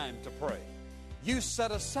time to pray. You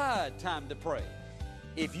set aside time to pray.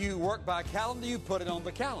 If you work by calendar, you put it on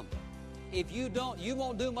the calendar. if you don't, you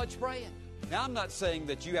won't do much praying. Now, I'm not saying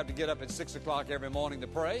that you have to get up at 6 o'clock every morning to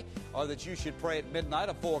pray, or that you should pray at midnight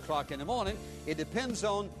or 4 o'clock in the morning. It depends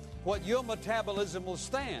on what your metabolism will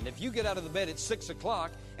stand. If you get out of the bed at 6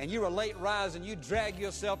 o'clock and you're a late rise and you drag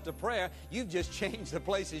yourself to prayer, you've just changed the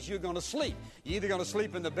places you're going to sleep. You're either going to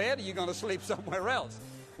sleep in the bed or you're going to sleep somewhere else.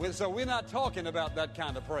 So we're not talking about that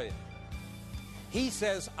kind of prayer. He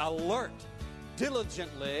says, alert,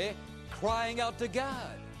 diligently crying out to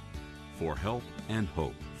God. For help and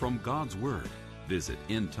hope from God's Word, visit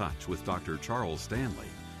In Touch with Dr. Charles Stanley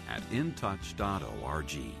at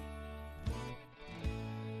intouch.org.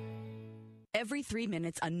 Every 3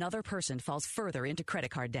 minutes, another person falls further into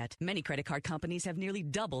credit card debt. Many credit card companies have nearly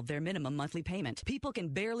doubled their minimum monthly payment. People can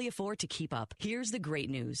barely afford to keep up. Here's the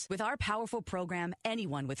great news. With our powerful program,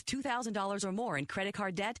 anyone with $2,000 or more in credit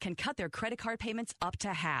card debt can cut their credit card payments up to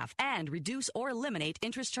half and reduce or eliminate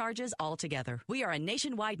interest charges altogether. We are a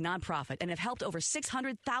nationwide nonprofit and have helped over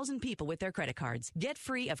 600,000 people with their credit cards. Get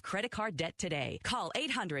free of credit card debt today. Call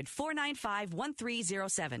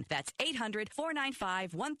 800-495-1307. That's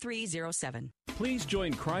 800-495-1307. Please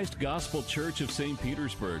join Christ Gospel Church of St.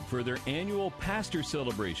 Petersburg for their annual pastor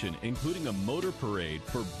celebration, including a motor parade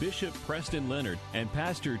for Bishop Preston Leonard and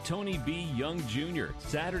Pastor Tony B. Young Jr.,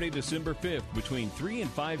 Saturday, December 5th between 3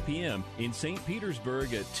 and 5 p.m. in St.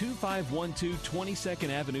 Petersburg at 2512 22nd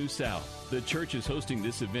Avenue South. The church is hosting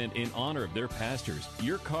this event in honor of their pastors.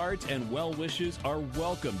 Your cards and well wishes are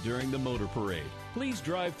welcome during the motor parade. Please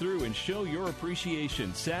drive through and show your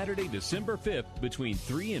appreciation Saturday, December 5th between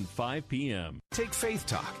 3 and 5 p.m. Take Faith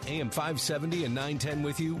Talk, AM 570 and 910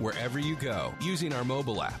 with you wherever you go using our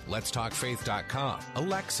mobile app, letstalkfaith.com,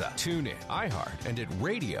 Alexa, TuneIn, iHeart, and at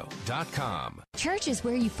radio.com. Church is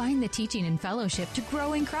where you find the teaching and fellowship to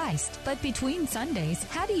grow in Christ. But between Sundays,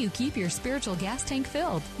 how do you keep your spiritual gas tank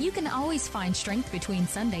filled? You can always find strength between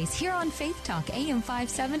Sundays here on Faith Talk, AM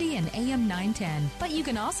 570 and AM 910. But you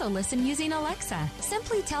can also listen using Alexa.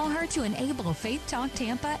 Simply tell her to enable Faith Talk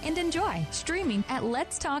Tampa and enjoy. Streaming at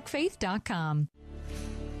letstalkfaith.com.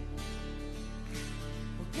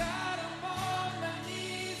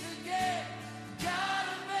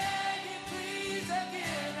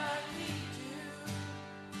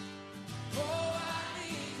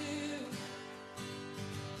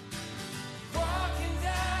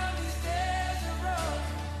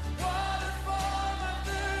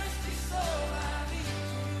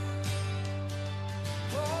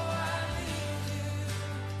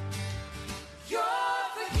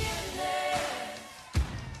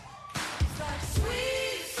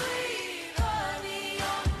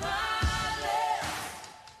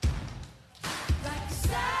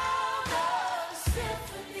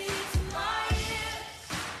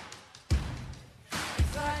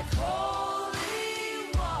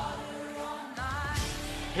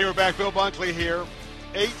 Hey, we're back. Bill Bunkley here.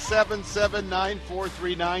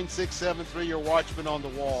 877-943-9673, your watchman on the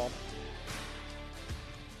wall.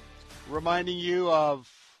 Reminding you of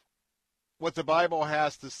what the Bible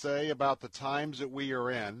has to say about the times that we are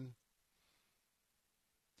in.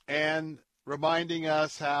 And reminding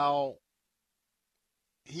us how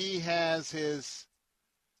he has his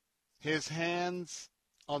hands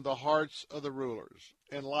on the hearts of the rulers.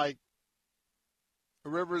 And like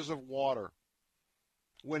rivers of water,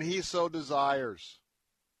 when he so desires,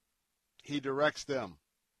 he directs them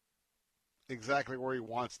exactly where he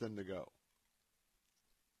wants them to go.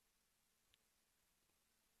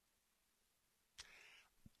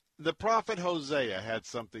 The prophet Hosea had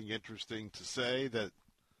something interesting to say that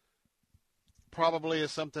probably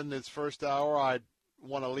is something this first hour I'd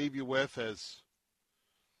want to leave you with, as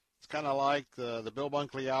it's kind of like the Bill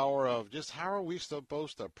Bunkley hour of just how are we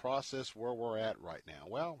supposed to process where we're at right now?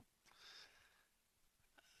 Well,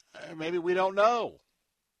 maybe we don't know.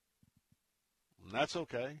 That's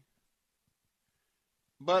okay.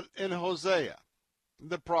 But in Hosea,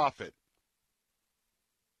 the prophet,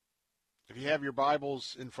 if you have your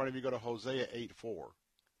Bibles in front of you, go to Hosea 8:4.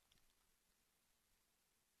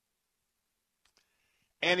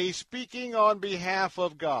 And he's speaking on behalf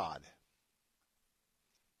of God.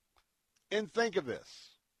 And think of this.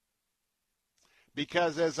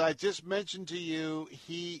 Because as I just mentioned to you,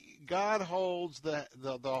 God holds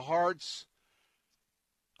the hearts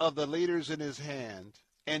of the leaders in his hand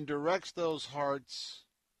and directs those hearts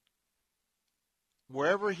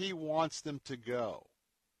wherever he wants them to go.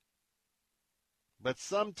 But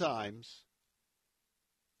sometimes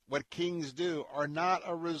what kings do are not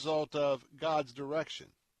a result of God's direction.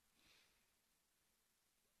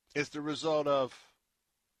 It's the result of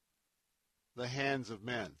the hands of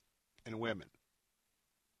men and women.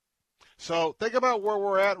 So think about where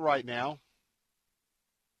we're at right now.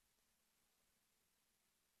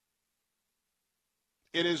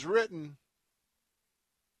 It is written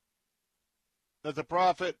that the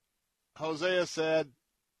prophet Hosea said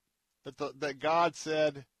that God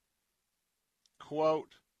said,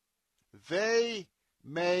 quote, they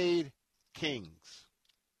made kings,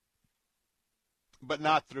 but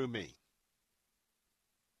not through me.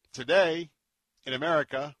 Today, in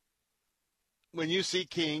America, when you see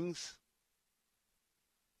kings,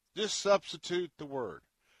 just substitute the word.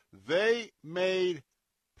 They made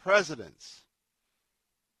presidents,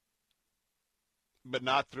 but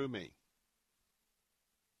not through me.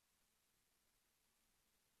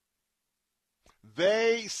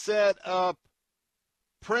 They set up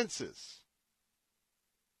princes,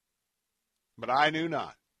 but I knew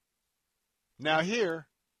not. Now here,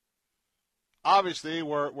 obviously,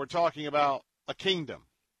 we're talking about a kingdom.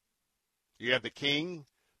 You have the king,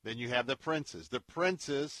 then you have the princes. The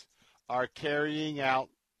princes are carrying out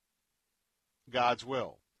God's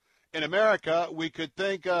will. In America, we could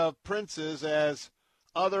think of princes as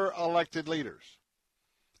other elected leaders,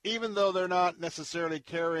 even though they're not necessarily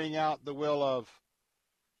carrying out the will of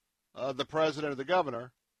the president or the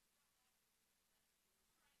governor.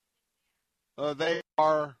 They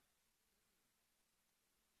are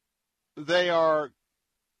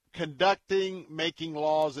conducting, making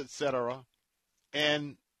laws, etc.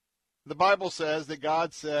 And the Bible says that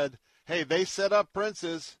God said, hey, they set up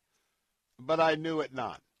princes, but I knew it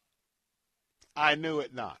not. I knew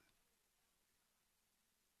it not.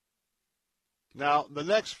 Now, the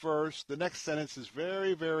next verse, the next sentence is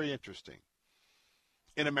very, very interesting.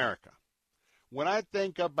 In America, when I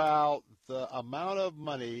think about the amount of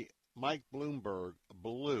money Mike Bloomberg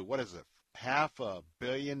blew, what is it, $500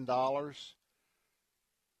 million?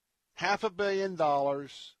 $500 million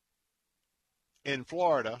in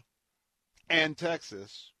Florida and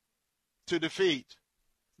Texas to defeat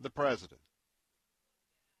the president.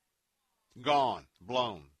 Gone,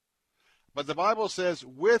 blown. But the Bible says,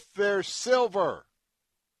 with their silver,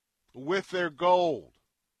 with their gold.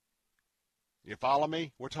 You follow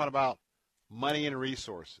me? We're talking about money and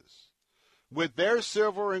resources. With their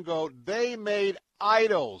silver and gold, they made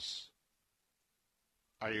idols.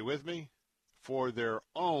 Are you with me? For their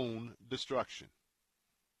own destruction.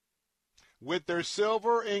 With their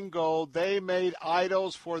silver and gold, they made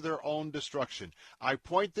idols for their own destruction. I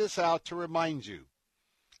point this out to remind you.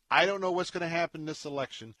 I don't know what's going to happen in this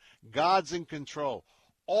election. God's in control.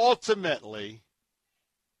 Ultimately,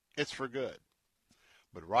 it's for good.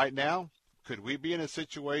 But right now, could we be in a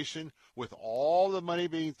situation with all the money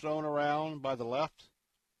being thrown around by the left?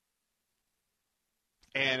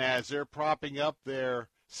 And as they're propping up their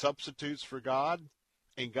substitutes for God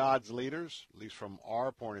and God's leaders, at least from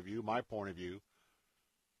our point of view, my point of view,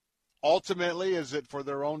 ultimately, is it for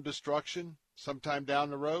their own destruction sometime down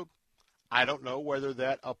the road? I don't know whether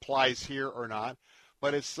that applies here or not,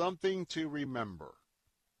 but it's something to remember,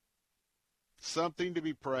 something to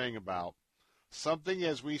be praying about, something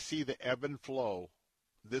as we see the ebb and flow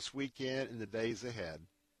this weekend and the days ahead.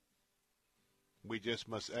 We just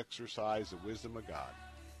must exercise the wisdom of God,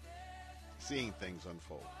 seeing things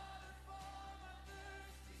unfold.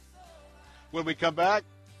 When we come back,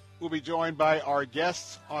 we'll be joined by our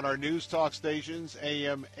guests on our news talk stations,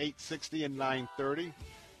 AM 860 and 930,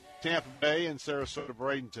 Tampa Bay and Sarasota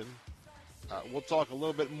Bradenton. We'll talk a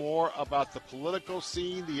little bit more about the political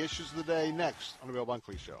scene, the issues of the day, next on the Bill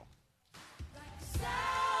Bunkley Show.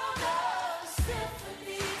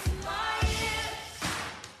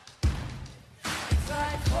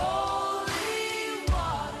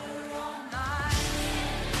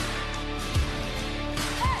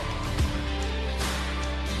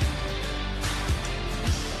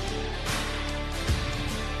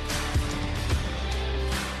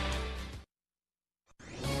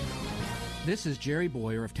 This is Jerry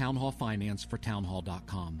Boyer of Town Hall Finance for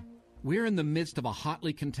townhall.com. We're in the midst of a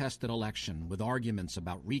hotly contested election with arguments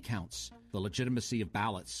about recounts, the legitimacy of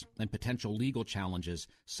ballots, and potential legal challenges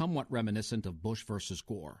somewhat reminiscent of Bush versus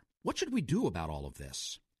Gore. What should we do about all of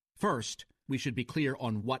this? First, we should be clear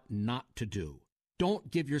on what not to do.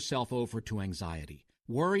 Don't give yourself over to anxiety.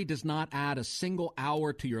 Worry does not add a single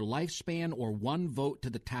hour to your lifespan or one vote to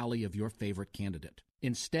the tally of your favorite candidate.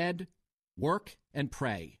 Instead, work and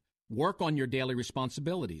pray. Work on your daily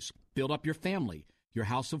responsibilities. Build up your family, your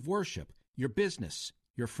house of worship, your business,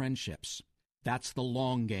 your friendships. That's the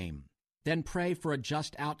long game. Then pray for a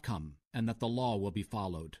just outcome and that the law will be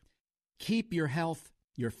followed. Keep your health,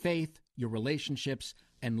 your faith, your relationships,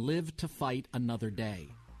 and live to fight another day.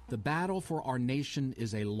 The battle for our nation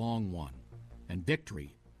is a long one, and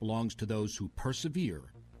victory belongs to those who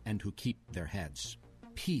persevere and who keep their heads.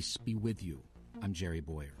 Peace be with you. I'm Jerry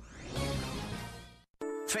Boyer.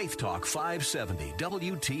 Faith Talk 570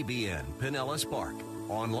 WTBN Pinellas Park.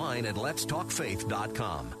 Online at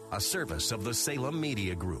letstalkfaith.com, a service of the Salem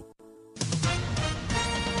Media Group.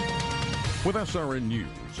 With SRN News,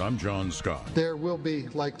 I'm John Scott. There will be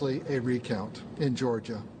likely a recount in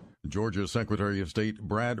Georgia. Georgia Secretary of State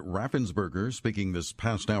Brad Raffensperger speaking this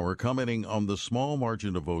past hour, commenting on the small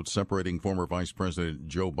margin of votes separating former Vice President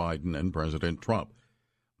Joe Biden and President Trump.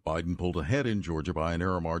 Biden pulled ahead in Georgia by a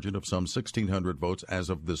narrow margin of some 1,600 votes as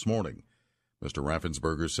of this morning. Mr.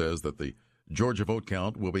 Raffensperger says that the Georgia vote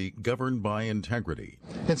count will be governed by integrity.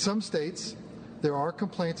 In some states, there are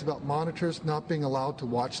complaints about monitors not being allowed to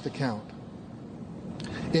watch the count.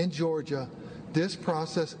 In Georgia, this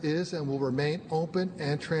process is and will remain open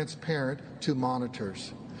and transparent to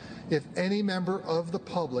monitors. If any member of the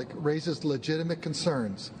public raises legitimate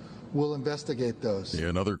concerns, we'll investigate those.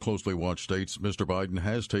 In other closely watched states, Mr. Biden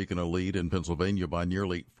has taken a lead in Pennsylvania by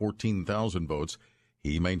nearly 14,000 votes.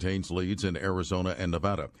 He maintains leads in Arizona and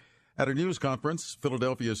Nevada. At a news conference,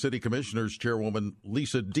 Philadelphia City Commissioners Chairwoman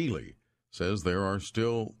Lisa Deeley says there are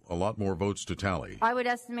still a lot more votes to tally. I would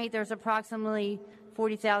estimate there's approximately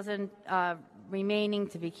 40,000 remaining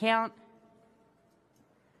to be counted.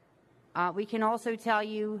 We can also tell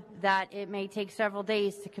you that it may take several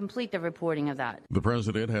days to complete the reporting of that. The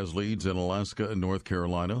president has leads in Alaska and North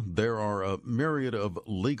Carolina. There are a myriad of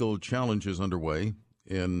legal challenges underway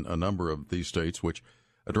in a number of these states which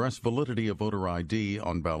address validity of voter ID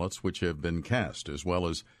on ballots which have been cast, as well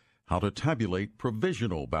as how to tabulate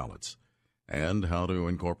provisional ballots and how to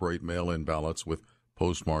incorporate mail-in ballots with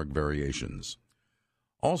postmark variations.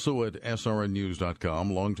 Also at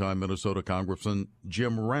srnnews.com, longtime Minnesota Congressman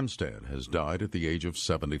Jim Ramstad has died at the age of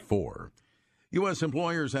 74. U.S.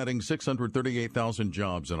 employers adding 638,000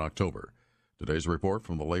 jobs in October. Today's report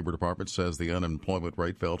from the Labor Department says the unemployment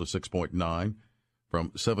rate fell to 6.9%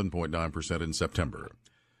 from 7.9% in September.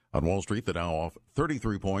 On Wall Street, the Dow off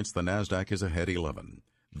 33 points. The Nasdaq is ahead 11.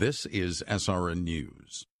 This is SRN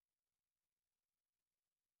News.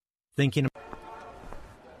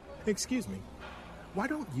 Excuse me. Why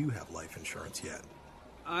don't you have life insurance yet?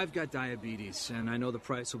 I've got diabetes, and I know the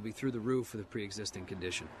price will be through the roof with a pre-existing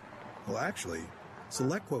condition. Well, actually,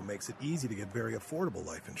 SelectQuote makes it easy to get very affordable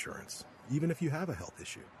life insurance, even if you have a health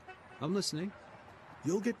issue. I'm listening.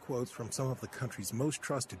 You'll get quotes from some of the country's most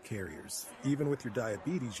trusted carriers. Even with your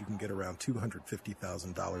diabetes, you can get around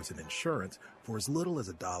 $250,000 in insurance for as little as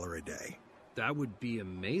 $1 a day. That would be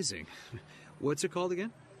amazing. What's it called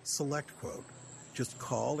again? SelectQuote. Just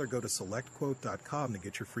call or go to SelectQuote.com to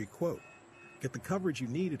get your free quote. Get the coverage you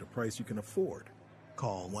need at a price you can afford.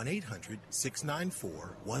 Call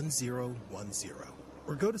 1-800-694-1010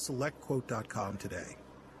 or go to SelectQuote.com today.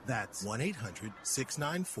 That's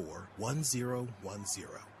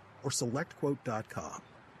 1-800-694-1010 or SelectQuote.com.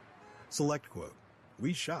 SelectQuote.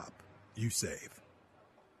 We shop. You save.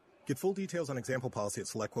 Get full details on example policy at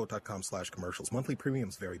SelectQuote.com/commercials. Monthly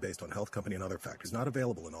premiums vary based on health, company, and other factors. Not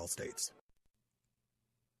available in all states.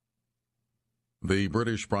 The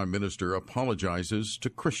British Prime Minister apologizes to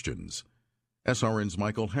Christians. SRN's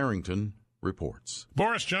Michael Harrington reports.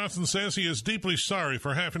 Boris Johnson says he is deeply sorry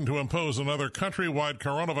for having to impose another countrywide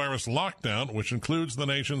coronavirus lockdown, which includes the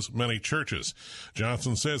nation's many churches.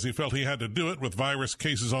 Johnson says he felt he had to do it with virus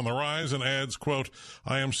cases on the rise and adds, quote,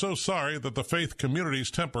 "I am so sorry that the faith communities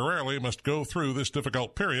temporarily must go through this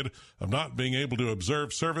difficult period of not being able to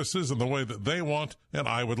observe services in the way that they want and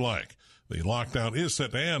I would like." The lockdown is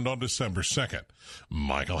set to end on December 2nd.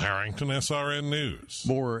 Michael Harrington, SRN News.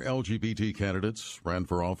 More LGBT candidates ran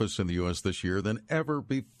for office in the U.S. this year than ever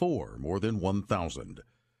before, more than 1,000.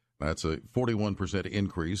 That's a 41%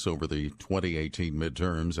 increase over the 2018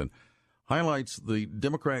 midterms and highlights the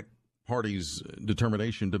Democrat Party's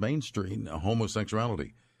determination to mainstream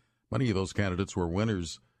homosexuality. Many of those candidates were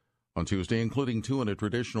winners on Tuesday, including two in a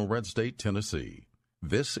traditional red state, Tennessee.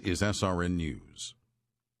 This is SRN News.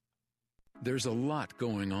 There's a lot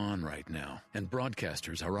going on right now, and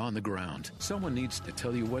broadcasters are on the ground. Someone needs to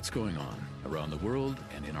tell you what's going on around the world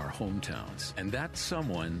and in our hometowns. And that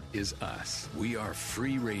someone is us. We are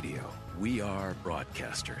free radio. We are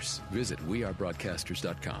broadcasters. Visit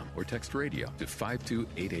wearebroadcasters.com or text radio to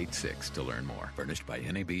 52886 to learn more. Furnished by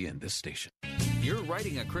NAB and this station. You're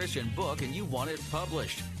writing a Christian book and you want it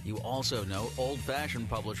published. You also know old-fashioned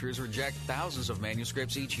publishers reject thousands of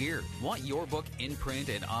manuscripts each year. Want your book in print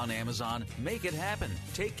and on Amazon? Make it happen.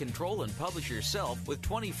 Take control and publish yourself with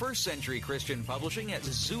 21st Century Christian Publishing at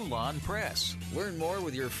Zulon Press. Learn more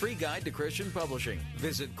with your free guide to Christian publishing.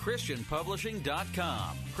 Visit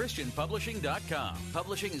ChristianPublishing.com. ChristianPublishing.com.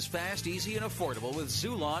 Publishing is fast, easy, and affordable with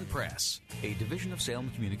Zulon Press. A division of Salem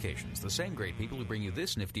Communications, the same great people who bring you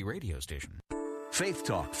this nifty radio station. Faith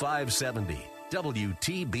Talk 570,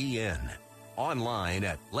 WTBN. Online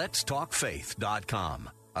at letstalkfaith.com,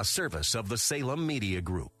 a service of the Salem Media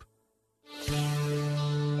Group.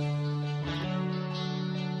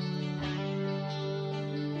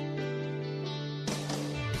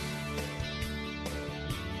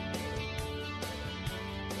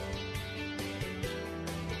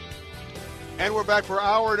 And we're back for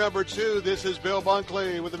hour number 2. This is Bill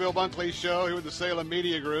Bunkley with the Bill Bunkley Show here with the Salem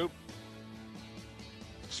Media Group.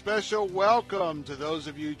 Special welcome to those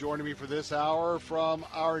of you joining me for this hour from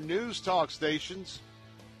our News Talk stations.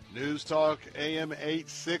 News Talk AM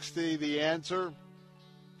 860, The Answer,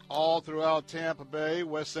 all throughout Tampa Bay,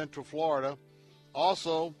 West Central Florida.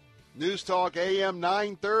 Also, News Talk AM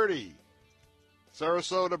 930,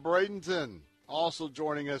 Sarasota, Bradenton, also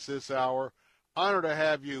joining us this hour. Honor to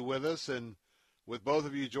have you with us, and with both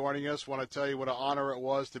of you joining us, want to tell you what an honor it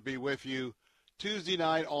was to be with you Tuesday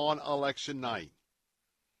night on election night.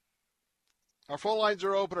 Our phone lines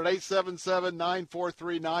are open at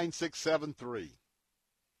 877-943-9673.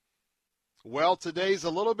 Well, today's a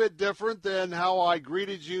little bit different than how I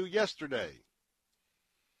greeted you yesterday.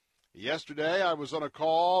 Yesterday, I was on a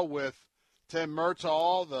call with Tim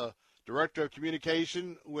Murtaugh, the Director of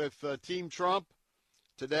Communication with Team Trump.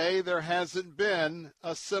 Today, there hasn't been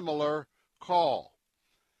a similar call.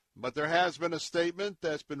 But there has been a statement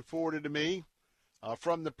that's been forwarded to me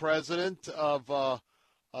from the president of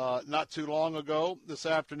not too long ago this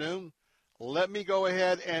afternoon. Let me go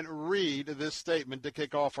ahead and read this statement to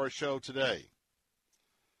kick off our show today.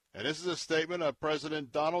 And this is a statement of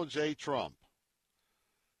President Donald J. Trump.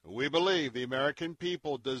 We believe the American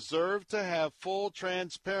people deserve to have full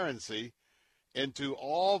transparency into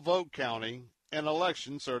all vote counting and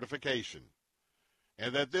election certification,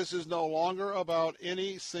 and that this is no longer about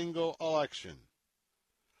any single election.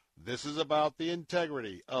 This is about the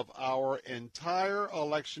integrity of our entire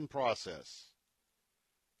election process.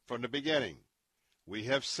 From the beginning, we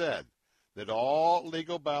have said that all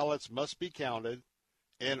legal ballots must be counted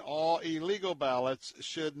and all illegal ballots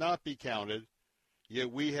should not be counted,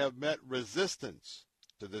 yet we have met resistance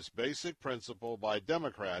to this basic principle by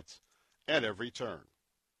Democrats at every turn.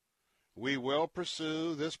 We will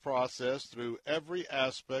pursue this process through every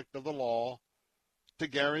aspect of the law to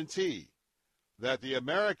guarantee that the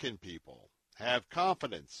American people have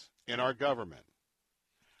confidence in our government.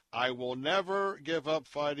 I will never give up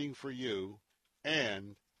fighting for you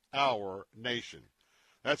and our nation.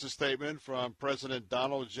 That's a statement from President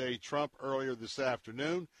Donald J. Trump earlier this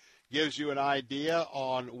afternoon. Gives you an idea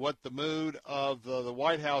on what the mood of the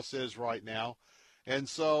White House is right now. And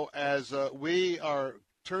so as we are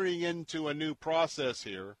turning into a new process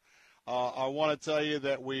here, I want to tell you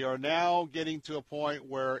that we are now getting to a point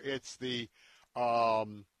where it's the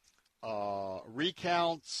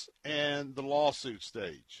recounts and the lawsuit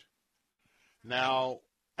stage. Now,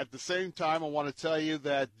 at the same time, I want to tell you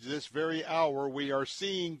that this very hour we are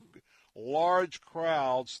seeing large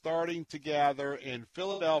crowds starting to gather in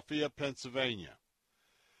Philadelphia, Pennsylvania.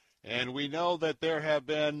 And we know that there have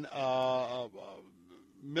been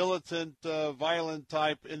militant,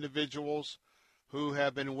 violent-type individuals who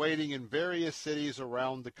have been waiting in various cities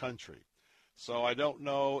around the country. So I don't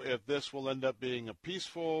know if this will end up being a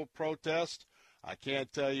peaceful protest. I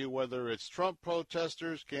can't tell you whether it's Trump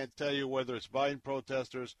protesters, can't tell you whether it's Biden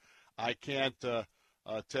protesters. I can't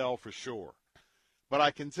tell for sure. But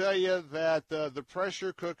I can tell you that the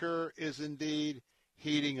pressure cooker is indeed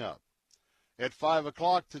heating up. At 5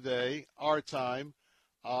 o'clock today, our time,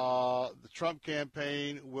 the Trump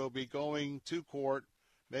campaign will be going to court,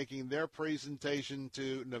 making their presentation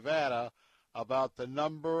to Nevada about the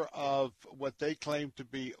number of what they claim to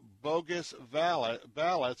be bogus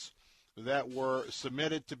ballots that were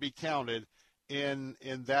submitted to be counted in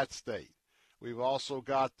that state. We've also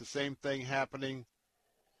got the same thing happening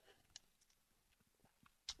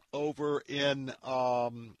over in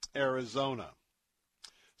Arizona.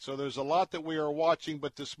 So there's a lot that we are watching,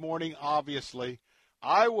 but this morning, obviously,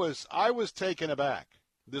 I was taken aback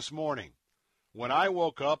this morning when I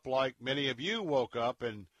woke up, like many of you woke up,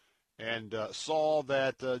 and saw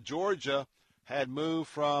that Georgia had moved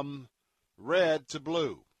from red to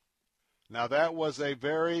blue. Now, that was a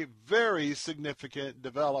very, very significant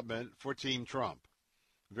development for Team Trump.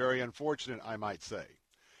 Very unfortunate, I might say.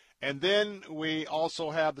 And then we also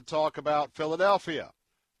have the talk about Philadelphia.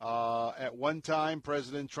 At one time,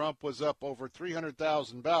 President Trump was up over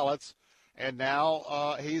 300,000 ballots, and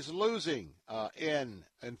now he's losing in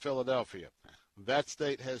Philadelphia. That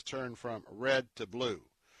state has turned from red to blue.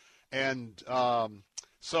 And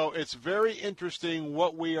so it's very interesting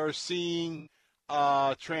what we are seeing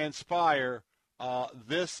transpire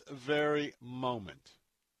this very moment.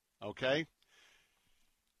 Okay?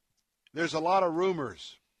 There's a lot of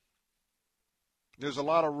rumors. There's a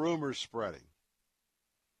lot of rumors spreading.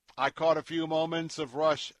 I caught a few moments of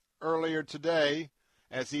Rush earlier today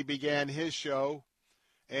as he began his show,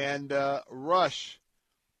 and Rush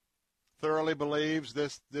thoroughly believes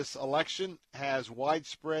this election has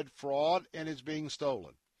widespread fraud and is being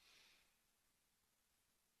stolen.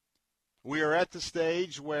 We are at the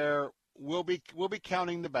stage where we'll be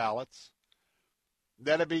counting the ballots.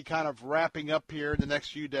 That'll be kind of wrapping up here in the next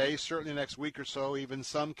few days, certainly the next week or so. Even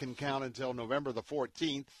some can count until November the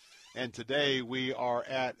 14th. And today we are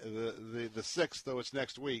at the 6th, though it's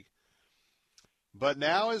next week. But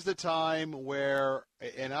now is the time where,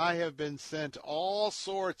 and I have been sent all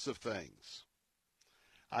sorts of things.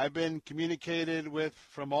 I've been communicated with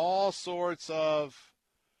from all sorts of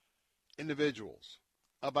individuals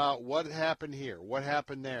about what happened here, what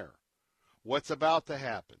happened there, what's about to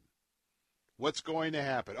happen. What's going to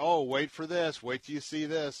happen? Oh, wait for this. Wait till you see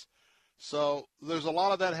this. So there's a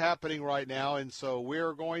lot of that happening right now, and so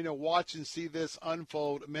we're going to watch and see this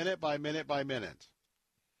unfold minute by minute by minute.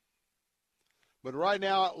 But right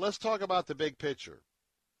now, let's talk about the big picture.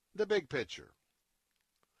 The big picture.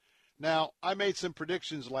 Now, I made some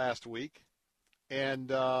predictions last week,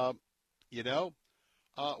 and, one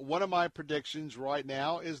of my predictions right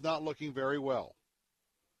now is not looking very well.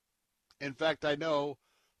 In fact, I know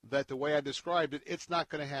that the way I described it, it's not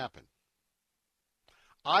going to happen.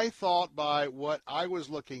 I thought by what I was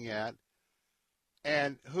looking at,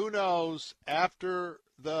 and who knows, after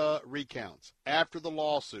the recounts, after the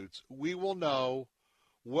lawsuits, we will know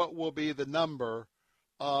what will be the number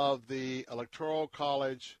of the Electoral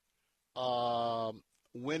College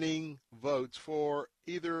winning votes for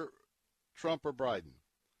either Trump or Biden.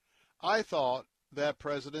 I thought that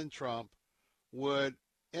President Trump would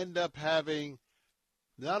end up having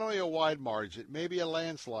not only a wide margin, maybe a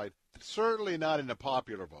landslide, certainly not in a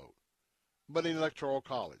popular vote, but in Electoral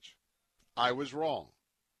College. I was wrong.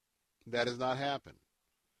 That has not happened.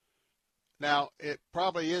 Now, it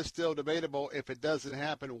probably is still debatable if it doesn't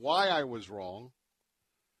happen why I was wrong,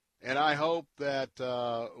 and I hope that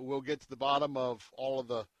we'll get to the bottom of all of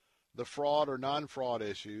the fraud or non-fraud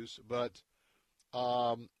issues, but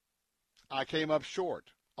I came up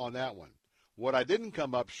short on that one. What I didn't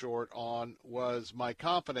come up short on was my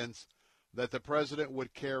confidence that the president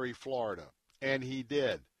would carry Florida. And he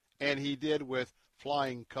did. And he did with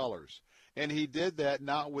flying colors. And he did that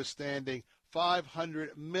notwithstanding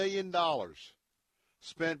 $500 million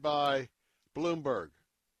spent by Bloomberg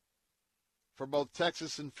for both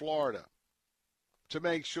Texas and Florida to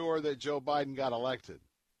make sure that Joe Biden got elected.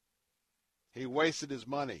 He wasted his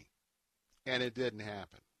money, and it didn't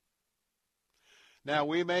happen. Now,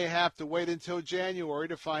 we may have to wait until January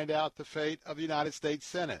to find out the fate of the United States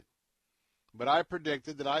Senate. But I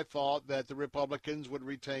predicted that I thought that the Republicans would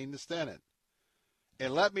retain the Senate.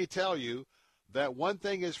 And let me tell you that one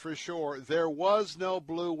thing is for sure, there was no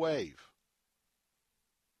blue wave.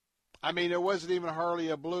 I mean, there wasn't even hardly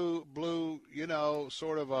a blue,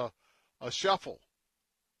 sort of a shuffle.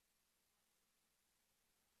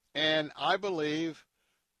 And I believe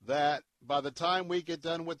that by the time we get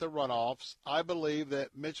done with the runoffs, I believe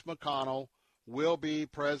that Mitch McConnell will be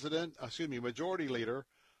majority leader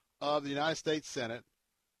of the United States Senate.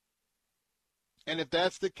 And if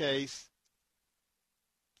that's the case,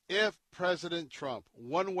 if President Trump,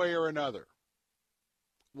 one way or another,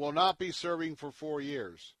 will not be serving for 4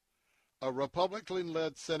 years, a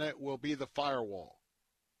Republican-led Senate will be the firewall.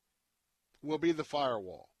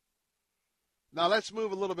 Now let's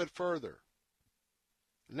move a little bit further.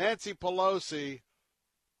 Nancy Pelosi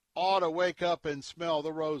ought to wake up and smell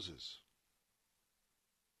the roses.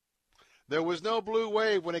 There was no blue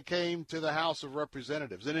wave when it came to the House of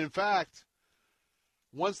Representatives. And in fact,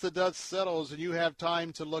 once the dust settles and you have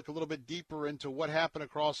time to look a little bit deeper into what happened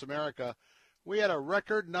across America, we had a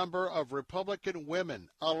record number of Republican women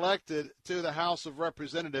elected to the House of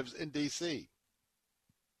Representatives in D.C.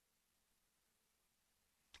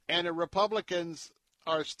 And the Republicans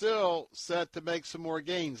are still set to make some more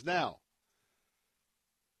gains. Now,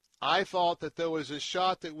 I thought that there was a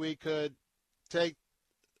shot that we could take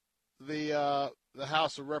the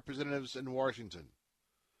House of Representatives in Washington.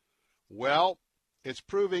 Well, it's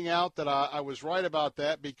proving out that I was right about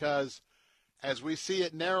that, because as we see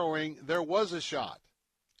it narrowing, there was a shot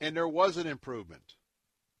and there was an improvement.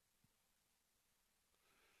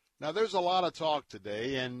 Now, there's a lot of talk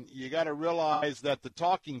today, and you got to realize that the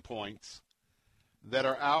talking points that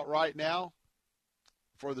are out right now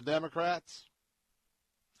for the Democrats,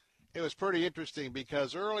 it was pretty interesting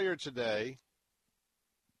because earlier today,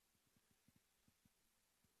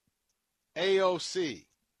 AOC.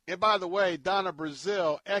 And by the way, Donna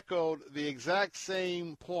Brazile echoed the exact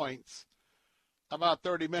same points about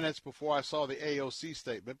 30 minutes before I saw the AOC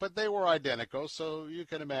statement, but they were identical, so you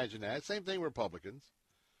can imagine that. Same thing, Republicans.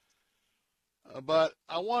 But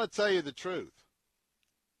I want to tell you the truth.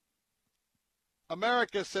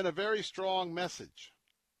 America sent a very strong message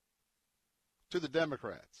to the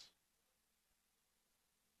Democrats.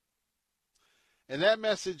 And that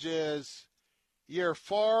message is, your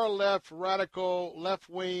far left, radical,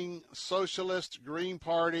 left-wing, socialist, Green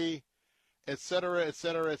Party, etc.,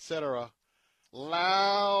 etc., etc.,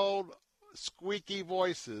 loud, squeaky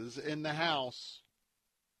voices in the House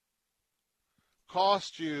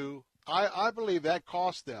cost you, I believe that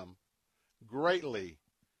cost them greatly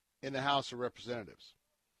in the House of Representatives.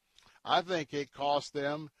 I think it cost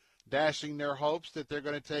them dashing their hopes that they're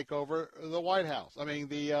going to take over the White House. I mean,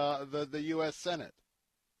 the U.S. Senate.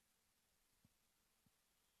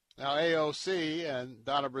 Now, AOC and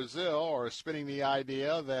Donna Brazile are spinning the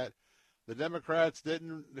idea that the Democrats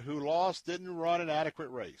who lost didn't run an adequate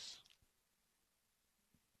race.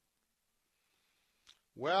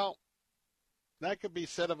 Well, that could be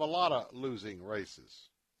said of a lot of losing races.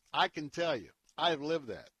 I can tell you, I've lived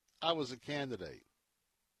that. I was a candidate.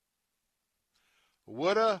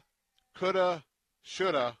 Woulda, coulda,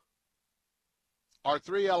 shoulda are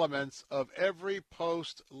three elements of every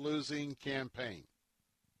post-losing campaign.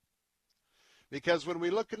 Because when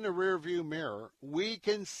we look in the rearview mirror, we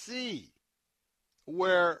can see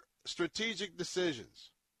where strategic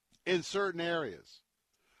decisions in certain areas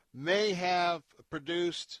may have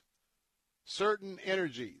produced certain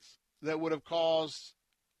energies that would have caused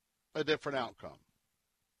a different outcome.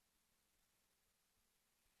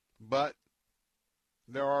 But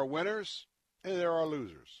there are winners and there are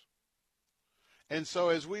losers. And so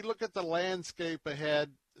as we look at the landscape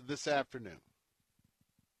ahead this afternoon,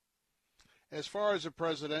 as far as the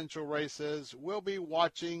presidential race is, we'll be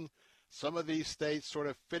watching some of these states sort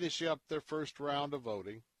of finish up their first round of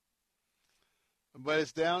voting. But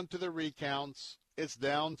it's down to the recounts. It's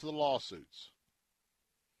down to the lawsuits.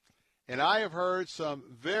 And I have heard some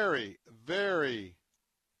very, very,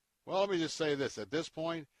 well, let me just say this. At this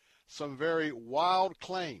point, some very wild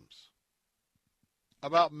claims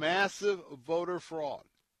about massive voter fraud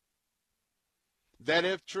that,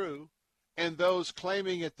 if true, and those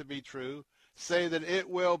claiming it to be true, say that it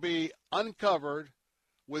will be uncovered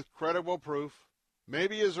with credible proof,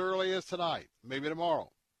 maybe as early as tonight, maybe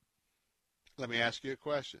tomorrow. Let me ask you a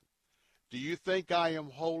question. Do you think I am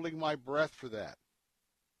holding my breath for that?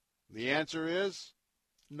 The answer is,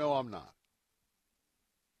 no, I'm not.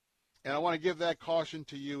 And I want to give that caution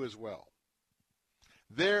to you as well.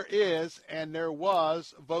 There is and there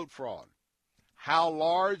was vote fraud. How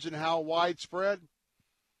large and how widespread?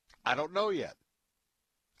 I don't know yet.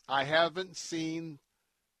 I haven't seen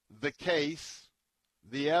the case,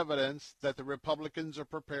 the evidence that the Republicans are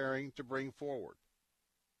preparing to bring forward.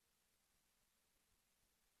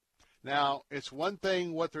 Now, it's one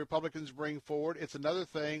thing what the Republicans bring forward. It's another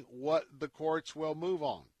thing what the courts will move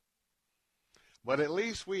on. But at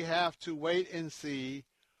least we have to wait and see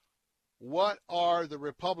what are the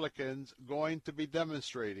Republicans going to be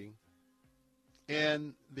demonstrating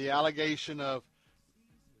in the allegation of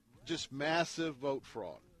just massive vote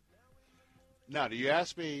fraud. Now, do you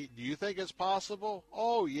ask me, do you think it's possible?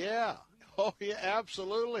 Oh, yeah. Oh, yeah,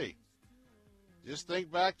 absolutely. Just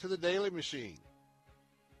think back to the Daily Machine.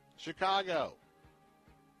 Chicago.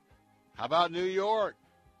 How about New York?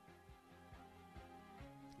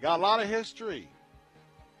 Got a lot of history.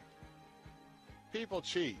 People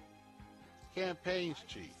cheat. Campaigns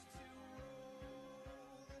cheat.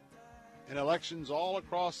 In elections all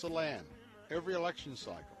across the land, every election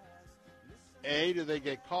cycle. A, do they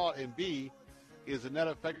get caught? And B, is the net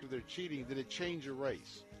effect of their cheating, did it change a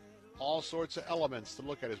race? All sorts of elements to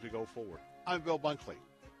look at as we go forward. I'm Bill Bunkley.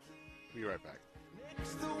 Be right back.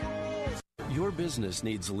 Your business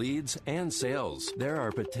needs leads and sales. There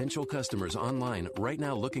are potential customers online right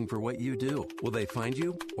now looking for what you do. Will they find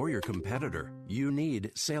you or your competitor? You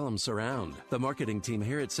need Salem Surround. The marketing team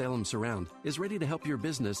here at Salem Surround is ready to help your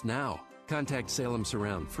business now. Contact Salem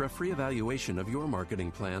Surround for a free evaluation of your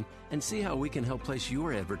marketing plan and see how we can help place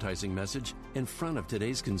your advertising message in front of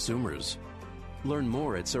today's consumers. Learn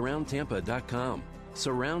more at SurroundTampa.com.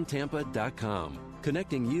 SurroundTampa.com,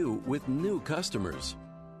 connecting you with new customers.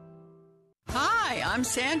 Hi, Hi, I'm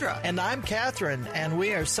Sandra. And I'm Catherine, and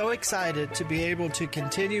we are so excited to be able to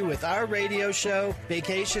continue with our radio show,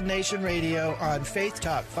 Vacation Nation Radio, on Faith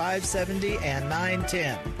Talk 570 and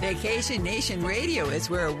 910. Vacation Nation Radio is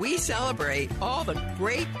where we celebrate all the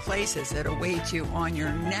great places that await you on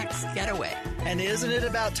your next getaway. And isn't it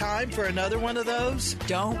about time for another one of those?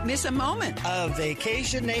 Don't miss a moment of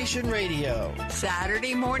Vacation Nation Radio.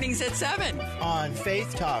 Saturday mornings at 7 on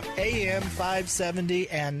Faith Talk AM 570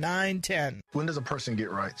 and 910. When does a person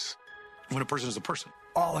get rights? When a person is a person.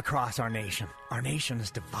 All across our nation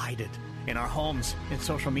is divided. In our homes, in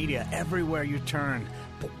social media, everywhere you turn.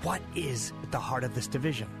 But what is at the heart of this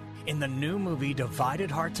division? In the new movie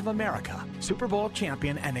Divided Hearts of America, Super Bowl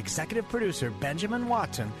champion and executive producer Benjamin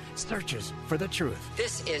Watson searches for the truth.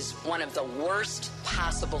 This is one of the worst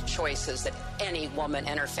possible choices that any woman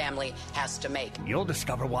and her family has to make. You'll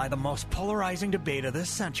discover why the most polarizing debate of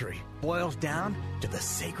this century boils down to the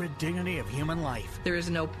sacred dignity of human life. There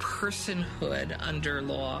is no personhood under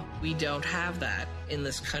law. We don't have that in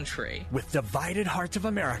this country. With Divided Hearts of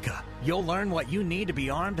America, you'll learn what you need to be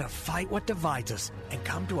armed to fight what divides us and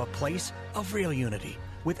come to a place of real unity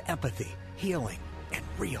with empathy, healing, and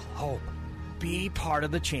real hope. Be part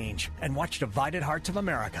of the change and watch Divided Hearts of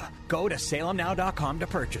America. Go to salemnow.com to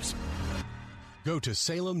purchase. Go to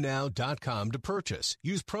salemnow.com to purchase.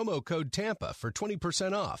 Use promo code TAMPA for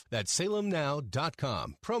 20% off. That's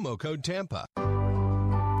salemnow.com. Promo code TAMPA.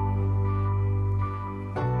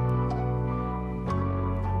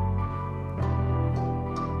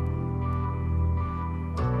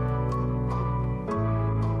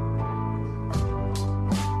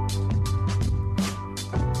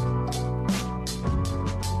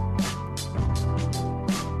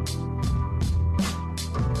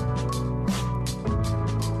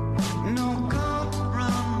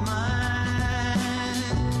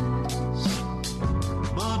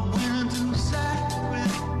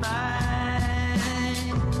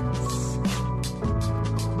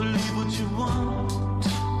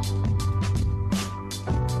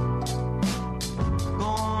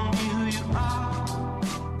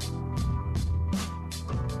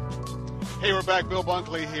 Hey, we're back. Bill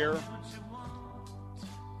Bunkley here.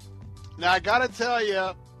 Now, I got to tell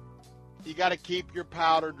you, you got to keep your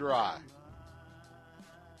powder dry.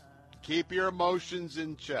 Keep your emotions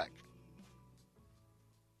in check.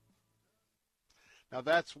 Now,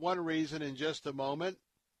 that's one reason in just a moment.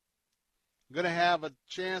 I'm going to have a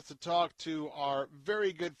chance to talk to our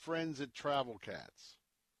very good friends at Travel Cats.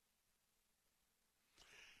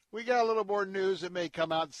 We got a little more news that may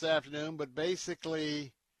come out this afternoon, but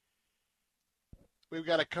basically we've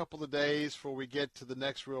got a couple of days before we get to the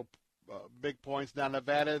next real big points. Now,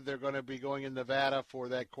 Nevada, they're going to be going in Nevada for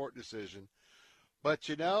that court decision. But,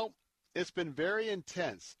 you know, it's been very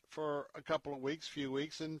intense for a couple of weeks, few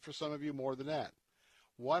weeks, and for some of you more than that.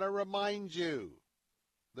 Want to remind you,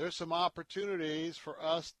 there's some opportunities for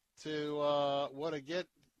us to want to get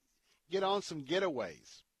on some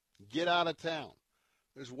getaways, get out of town.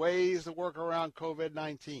 There's ways to work around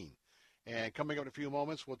COVID-19. And coming up in a few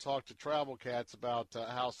moments, we'll talk to Travel Cats about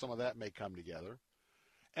how some of that may come together.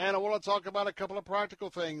 And I want to talk about a couple of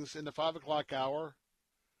practical things in the 5 o'clock hour.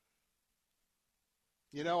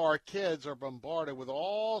 You know, our kids are bombarded with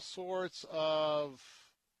all sorts of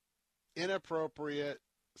inappropriate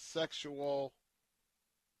sexual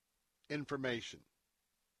information.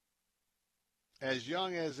 As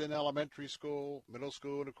young as in elementary school, middle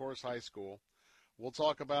school, and, of course, high school. We'll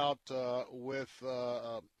talk about with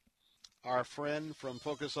our friend from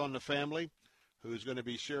Focus on the Family, who's going to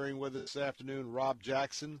be sharing with us this afternoon, Rob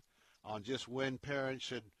Jackson, on just when parents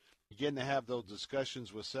should begin to have those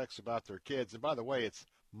discussions with sex about their kids. And by the way, it's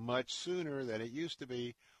much sooner than it used to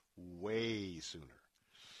be, way sooner.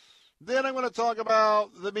 Then I'm going to talk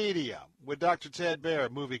about the media with Dr. Ted Baer,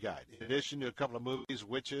 Movie Guide, in addition to a couple of movies,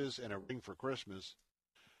 Witches and A Ring for Christmas.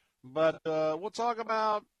 But we'll talk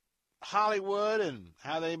about Hollywood and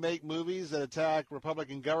how they make movies that attack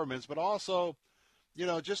Republican governments, but also, you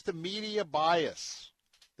know, just the media bias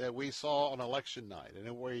that we saw on election night,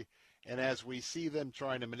 and as we see them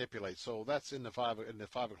trying to manipulate. So that's in the 5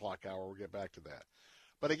 o'clock hour. We'll get back to that.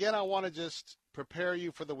 But again, I want to just prepare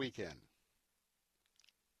you for the weekend.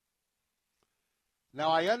 Now,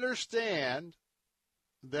 I understand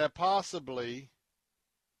that possibly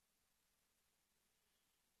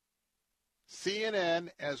CNN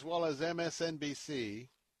as well as MSNBC,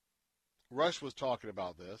 Rush was talking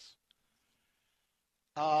about this,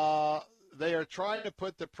 they are trying to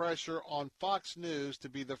put the pressure on Fox News to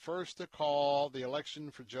be the first to call the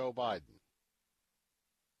election for Joe Biden.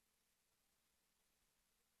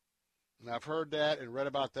 And I've heard that and read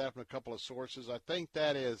about that from a couple of sources. I think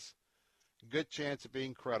that is good chance of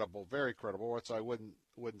being credible, very credible, or else I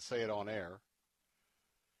wouldn't say it on air.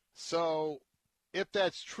 So if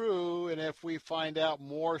that's true, and if we find out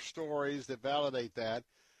more stories that validate that,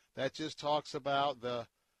 that just talks about the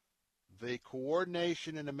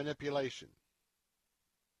coordination and the manipulation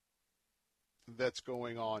that's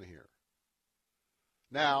going on here.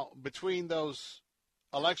 Now, between those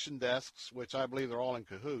election desks, which I believe they're all in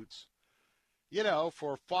cahoots, you know,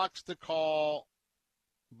 for Fox to call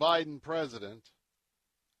Biden president,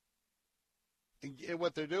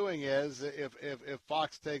 what they're doing is, if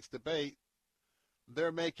Fox takes the bait,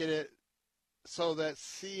 they're making it so that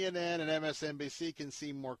CNN and MSNBC can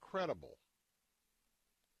seem more credible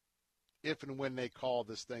if and when they call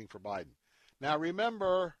this thing for Biden. Now,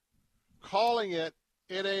 remember, calling it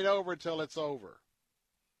ain't over till it's over.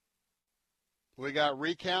 We got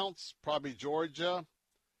recounts, probably Georgia,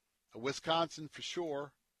 Wisconsin for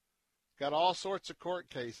sure. Got all sorts of court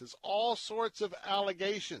cases, all sorts of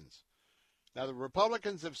allegations. Now, the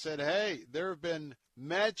Republicans have said, hey, there have been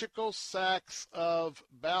magical sacks of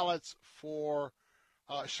ballots for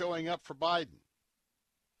showing up for Biden.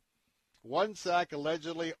 One sack,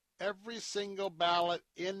 allegedly, every single ballot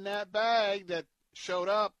in that bag that showed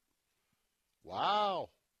up. Wow.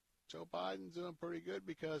 Joe Biden's doing pretty good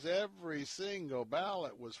because every single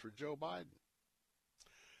ballot was for Joe Biden.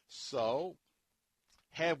 So,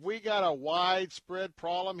 have we got a widespread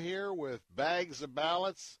problem here with bags of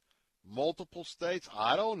ballots, multiple states?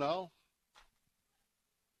 I don't know.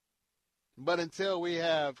 But until we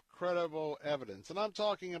have credible evidence, and I'm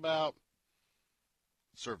talking about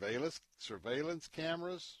surveillance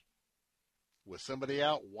cameras with somebody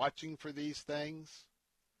out watching for these things,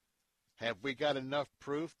 have we got enough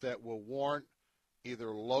proof that will warrant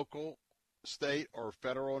either local, state, or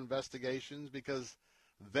federal investigations? Because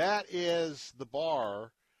that is the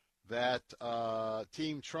bar that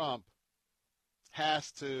Team Trump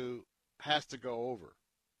has to go over.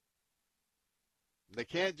 They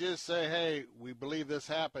can't just say, "Hey, we believe this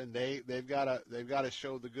happened." They've got to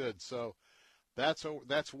show the goods. So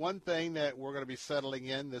that's one thing that we're going to be settling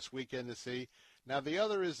in this weekend to see. Now the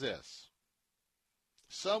other is this.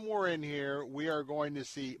 Somewhere in here, we are going to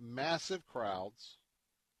see massive crowds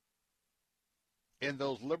in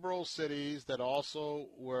those liberal cities that also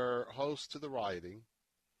were host to the rioting.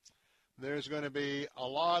 There's going to be a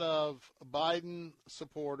lot of Biden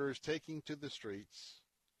supporters taking to the streets,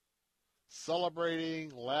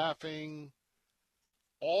 celebrating, laughing,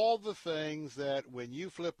 all the things that when you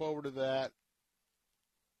flip over to that,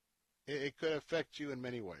 it could affect you in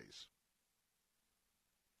many ways.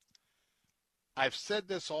 I've said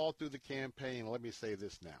this all through the campaign. Let me say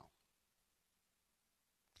this now.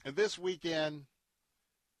 And this weekend,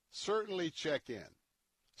 certainly check in.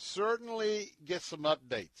 Certainly get some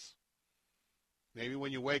updates. Maybe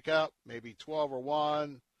when you wake up, maybe 12 or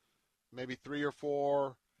 1, maybe 3 or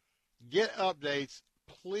 4. Get updates.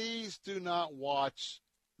 Please do not watch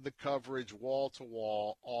the coverage wall to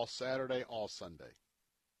wall all Saturday, all Sunday.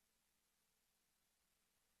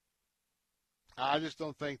 I just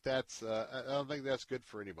don't think that's good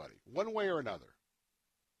for anybody, one way or another.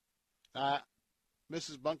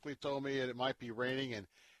 Mrs. Bunkley told me it might be raining, and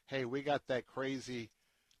hey, we got that crazy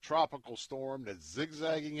tropical storm that's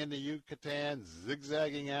zigzagging into Yucatan,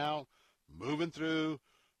 zigzagging out, moving through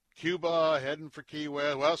Cuba, heading for Key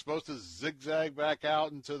West. Well, it's supposed to zigzag back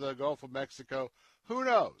out into the Gulf of Mexico. Who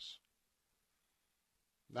knows?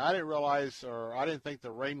 Now, I didn't think the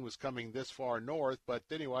rain was coming this far north, but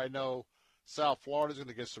anyway, I know South Florida's going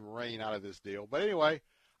to get some rain out of this deal. But anyway,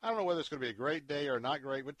 I don't know whether it's going to be a great day or not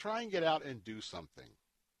great, but try and get out and do something.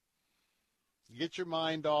 Get your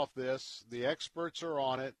mind off this. The experts are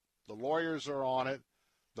on it. The lawyers are on it.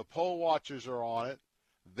 The poll watchers are on it.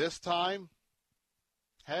 This time,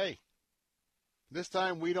 we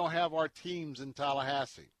don't have our teams in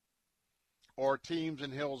Tallahassee or teams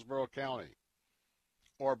in Hillsborough County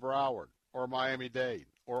or Broward or Miami-Dade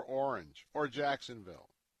or Orange or Jacksonville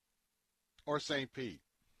or St. Pete.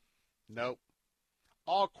 Nope.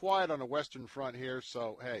 All quiet on the Western Front here,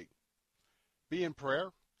 so, hey, be in prayer,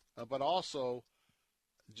 but also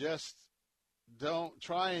just don't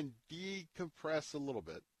try and decompress a little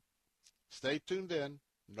bit. Stay tuned in,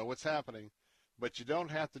 know what's happening, but you don't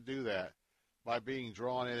have to do that by being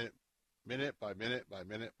drawn in it minute by minute by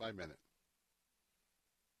minute by minute.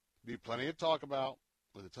 Be plenty to talk about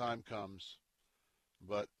when the time comes,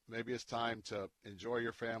 but maybe it's time to enjoy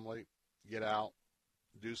your family, get out,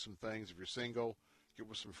 do some things. If you're single, get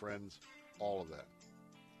with some friends, all of that.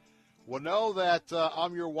 Well, know that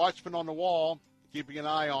I'm your watchman on the wall, keeping an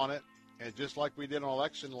eye on it. And just like we did on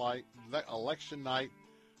election night,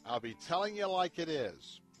 I'll be telling you like it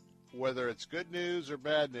is. whether it's good news or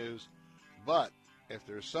bad news. But if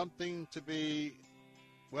there's something to be,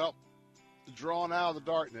 well, drawn out of the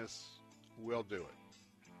darkness, we'll do it.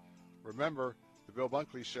 Remember, the Bill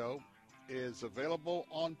Bunkley Show is available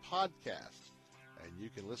on podcast, and you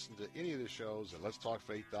can listen to any of the shows at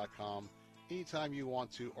letstalkfaith.com anytime you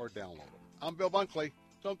want to or download them. I'm Bill Bunkley.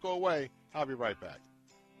 Don't go away. I'll be right back.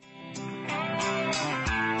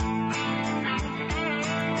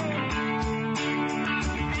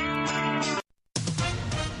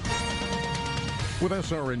 With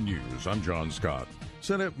SRN News, I'm John Scott.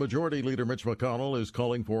 Senate Majority Leader Mitch McConnell is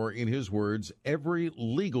calling for, in his words, every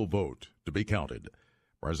legal vote to be counted.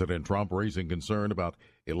 President Trump raising concern about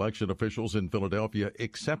election officials in Philadelphia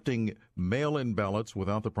accepting mail-in ballots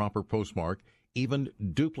without the proper postmark, even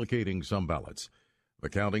duplicating some ballots. The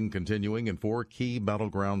counting continuing in 4 key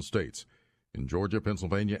battleground states. In Georgia,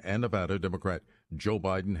 Pennsylvania, and Nevada, Democrat Joe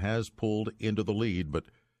Biden has pulled into the lead, but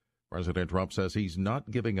President Trump says he's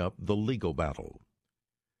not giving up the legal battle.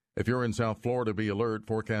 If you're in South Florida, be alert.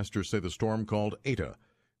 Forecasters say the storm called Eta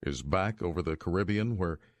is back over the Caribbean,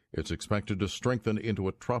 where it's expected to strengthen into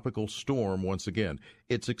a tropical storm once again.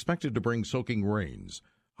 It's expected to bring soaking rains,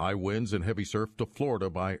 high winds, and heavy surf to Florida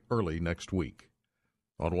by early next week.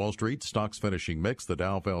 On Wall Street, stocks finishing mixed. The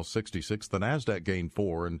Dow fell 66, the Nasdaq gained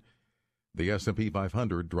 4, and the S&P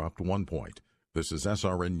 500 dropped 1 point. This is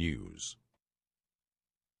SRN News.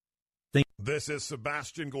 This is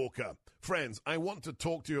Sebastian Gorka. Friends, I want to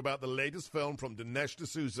talk to you about the latest film from Dinesh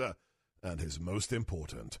D'Souza and his most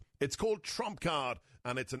important. It's called Trump Card,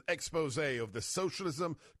 and it's an expose of the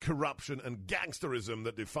socialism, corruption, and gangsterism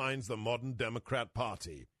that defines the modern Democrat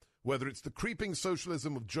Party. Whether it's the creeping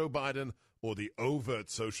socialism of Joe Biden or the overt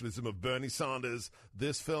socialism of Bernie Sanders,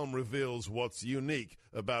 this film reveals what's unique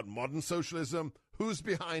about modern socialism, who's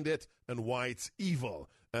behind it, and why it's evil,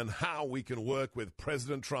 and how we can work with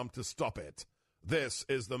President Trump to stop it. This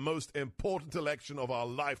is the most important election of our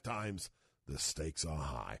lifetimes. The stakes are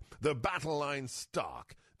high, the battle line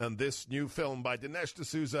stark, and this new film by Dinesh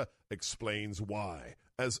D'Souza explains why,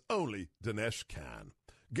 as only Dinesh can.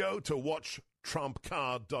 Go to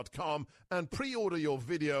watchtrumpcard.com and pre-order your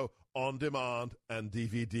video on demand and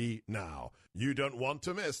DVD now. You don't want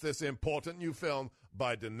to miss this important new film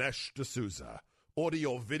by Dinesh D'Souza. Order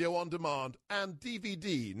your video on demand and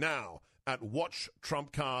DVD now at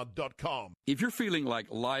watchtrumpcard.com. If you're feeling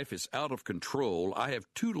like life is out of control, I have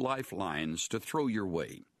 2 lifelines to throw your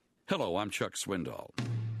way. Hello, I'm Chuck Swindoll.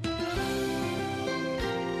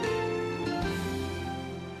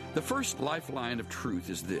 The first lifeline of truth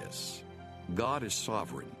is this: God is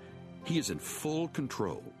sovereign. He is in full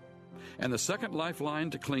control. And the second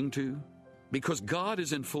lifeline to cling to: because God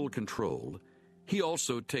is in full control, He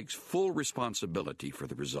also takes full responsibility for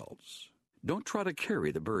the results. Don't try to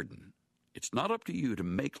carry the burden. It's not up to you to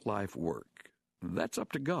make life work. That's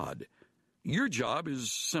up to God. Your job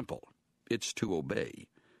is simple. It's to obey.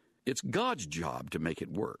 It's God's job to make it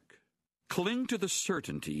work. Cling to the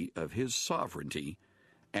certainty of His sovereignty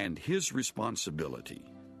and His responsibility,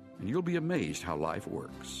 and you'll be amazed how life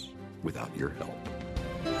works without your help.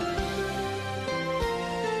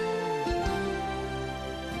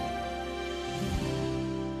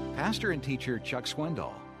 Pastor and teacher Chuck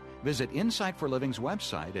Swindoll. Visit Insight for Living's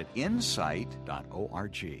website at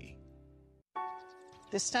insight.org.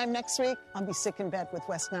 This time next week, I'll be sick in bed with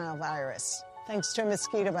West Nile virus, thanks to a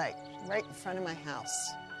mosquito bite right in front of my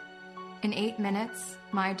house. In 8 minutes,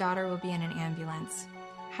 my daughter will be in an ambulance,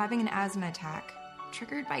 having an asthma attack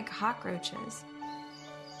triggered by cockroaches.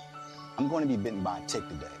 I'm going to be bitten by a tick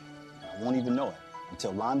today. I won't even know it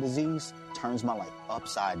until Lyme disease turns my life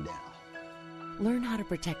upside down. Learn how to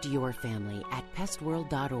protect your family at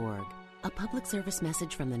pestworld.org. A public service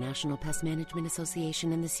message from the National Pest Management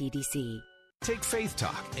Association and the CDC. Take Faith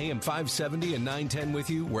Talk, AM 570 and 910 with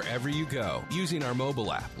you wherever you go using our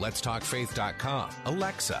mobile app, letstalkfaith.com,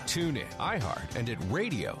 Alexa, TuneIn, iHeart, and at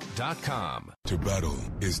radio.com. To battle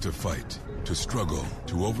is to fight, to struggle,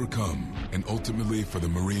 to overcome, and ultimately for the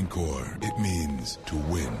Marine Corps, it means to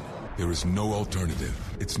win. There is no alternative.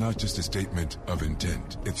 It's not just a statement of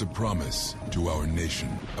intent. It's a promise to our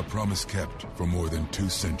nation, a promise kept for more than 2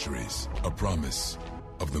 centuries, a promise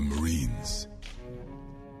of the Marines.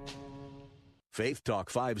 Faith Talk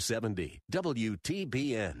 570,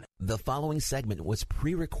 WTBN. The following segment was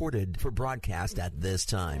pre-recorded for broadcast at this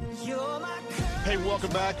time. Hey,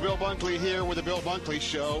 welcome back. Bill Bunkley here with the Bill Bunkley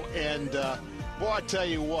Show. And, boy, I tell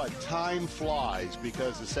you what, time flies,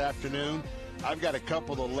 because this afternoon I've got a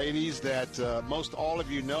couple of ladies that most all of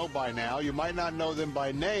you know by now. You might not know them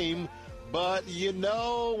by name, but you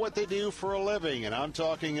know what they do for a living. And I'm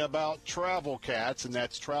talking about Travel Cats, and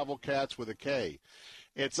that's Travel Cats with a K.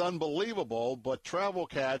 It's unbelievable, but Travel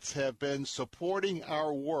Cats have been supporting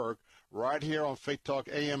our work right here on Faith Talk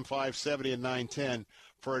AM 570 and 910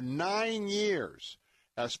 for 9 years,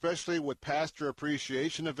 especially with pastor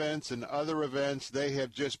appreciation events and other events. They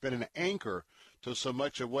have just been an anchor to so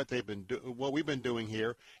much of what we've been doing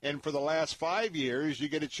here. And for the last 5 years, you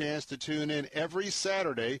get a chance to tune in every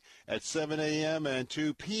Saturday at 7 a.m. and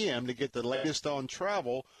 2 p.m. to get the latest on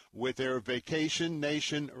travel with their Vacation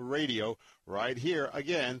Nation Radio right here,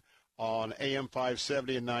 again, on AM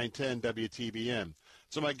 570 and 910 WTBN.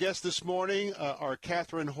 So my guests this morning are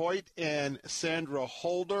Catherine Hoyt and Sandra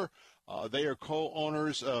Holder. They are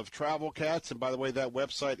co-owners of Travel Cats, and by the way, that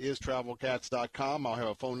website is travelcats.com. I'll have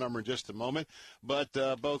a phone number in just a moment. But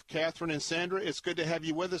both Catherine and Sandra, it's good to have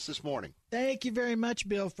you with us this morning. Thank you very much,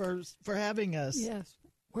 Bill, for having us. Yes,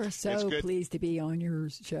 we're so pleased to be on your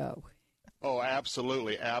show. Oh,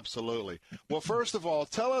 absolutely, absolutely. Well, first of all,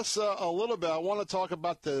 tell us a little bit. I want to talk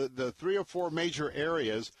about the 3 or 4 major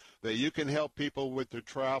areas that you can help people with their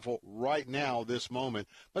travel right now, this moment.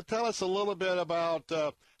 But tell us a little bit about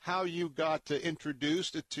how you got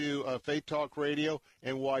introduced to Faith Talk Radio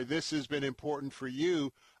and why this has been important for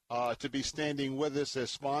you to be standing with us as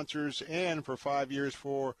sponsors and for 5 years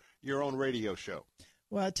for your own radio show.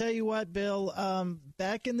 Well, I tell you what, Bill,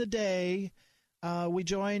 back in the day, we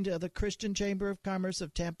joined the Christian Chamber of Commerce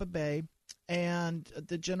of Tampa Bay, and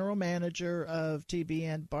the general manager of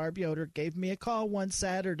TBN, Barb Yoder, gave me a call one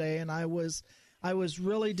Saturday, and I was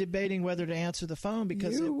really debating whether to answer the phone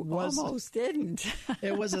because you almost didn't.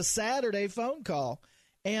 It was a Saturday phone call,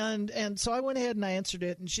 and so I went ahead and I answered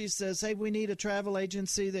it, and she says, "Hey, we need a travel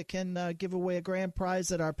agency that can give away a grand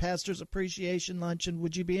prize at our Pastor's Appreciation Luncheon.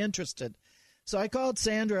 Would you be interested?" So I called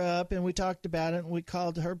Sandra up, and we talked about it, and we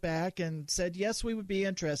called her back and said, yes, we would be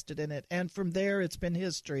interested in it. And from there, it's been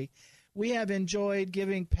history. We have enjoyed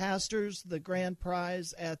giving pastors the grand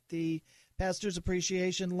prize at the Pastor's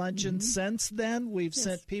Appreciation Luncheon since then. We've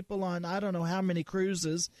sent people on I don't know how many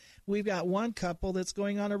cruises. We've got one couple that's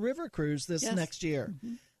going on a river cruise this next year.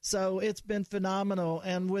 So it's been phenomenal.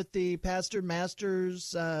 And with the Pastor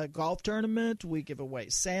Masters golf tournament, we give away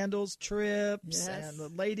sandals trips and the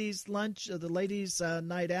ladies' lunch, the ladies'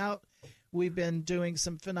 night out. We've been doing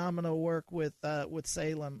some phenomenal work with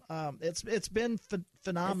Salem. It's been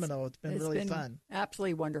phenomenal. It's been really fun.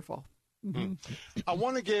 Absolutely wonderful. I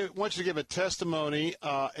want you to give a testimony,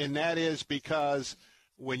 and that is because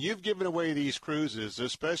when you've given away these cruises,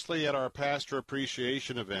 especially at our pastor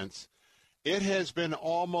appreciation events, it has been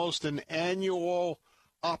almost an annual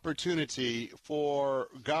opportunity for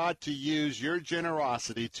God to use your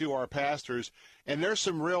generosity to our pastors. And there's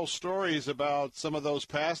some real stories about some of those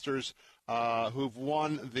pastors who've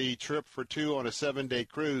won the trip for 2 on a 7-day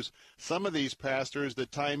cruise. Some of these pastors, the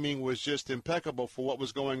timing was just impeccable for what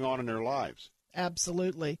was going on in their lives.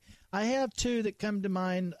 Absolutely. I have 2 that come to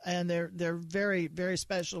mind, and they're very, very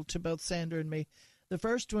special to both Sandra and me. The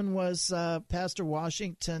first one was Pastor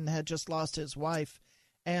Washington had just lost his wife,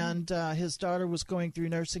 and his daughter was going through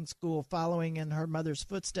nursing school following in her mother's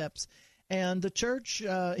footsteps. And the church,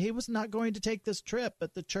 he was not going to take this trip,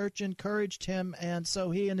 but the church encouraged him, and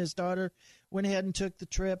so he and his daughter went ahead and took the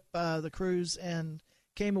trip, the cruise, and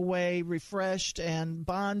came away refreshed and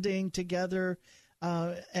bonding together,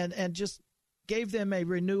 and just gave them a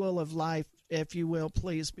renewal of life, if you will,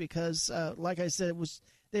 please, because like I said,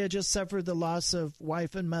 they had just suffered the loss of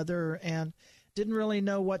wife and mother and didn't really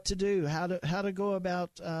know what to do, how to go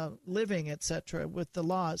about living, etc., with the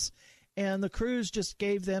loss. And the cruise just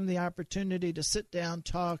gave them the opportunity to sit down,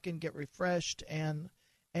 talk, and get refreshed and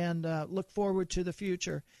look forward to the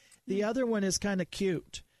future. The other one is kind of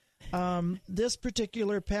cute. This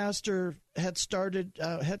particular pastor had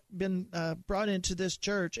been brought into this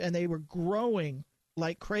church, and they were growing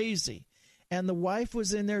like crazy. And the wife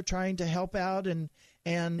was in there trying to help out and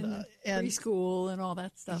preschool and all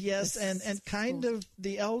that stuff. Yes, and kind of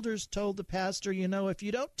the elders told the pastor, if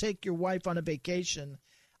you don't take your wife on a vacation,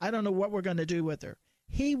 I don't know what we're going to do with her.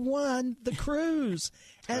 He won the cruise,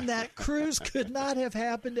 and that cruise could not have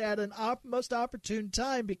happened at an most opportune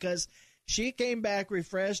time because she came back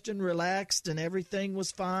refreshed and relaxed, and everything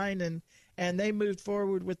was fine, and they moved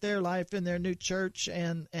forward with their life in their new church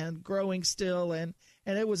and growing still, and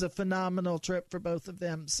it was a phenomenal trip for both of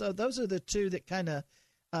them. So those are the 2 that kind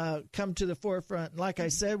of come to the forefront. Like I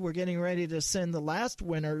said, we're getting ready to send the last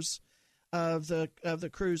winners of the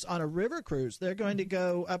cruise on a river cruise. They're going to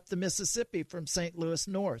go up the Mississippi from St. Louis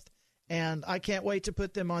north, and I can't wait to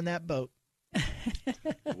put them on that boat.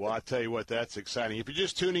 Well, I tell you what, that's exciting. If you're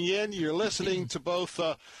just tuning in, you're listening to both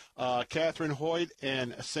Catherine Hoyt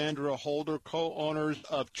and Sandra Holder, co-owners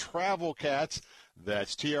of Travel Cats.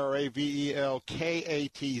 That's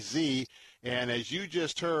TRAVELKATZ. And as you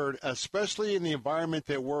just heard, especially in the environment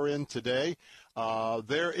that we're in today,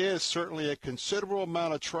 there is certainly a considerable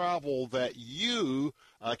amount of travel that you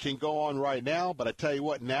can go on right now. But I tell you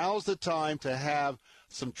what, now's the time to have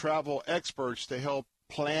some travel experts to help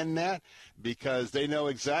plan that, because they know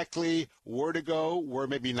exactly where to go, where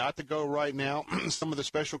maybe not to go right now, some of the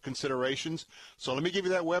special considerations. So let me give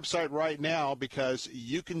you that website right now, because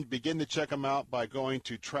you can begin to check them out by going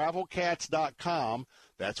to travelcats.com.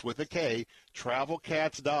 That's with a K,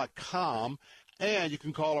 travelcats.com. And you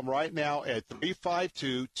can call them right now at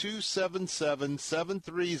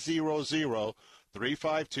 352-277-7300,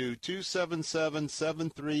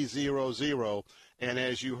 352-277-7300. And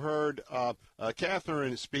as you heard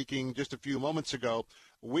Catherine speaking just a few moments ago,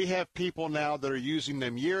 we have people now that are using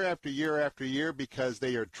them year after year after year because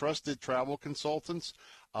they are trusted travel consultants,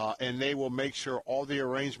 and they will make sure all the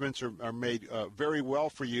arrangements are made very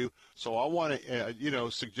well for you. So I want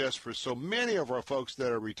to, suggest for so many of our folks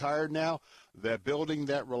that are retired now, that building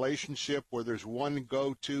that relationship where there's one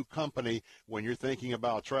go-to company when you're thinking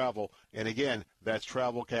about travel. And again, that's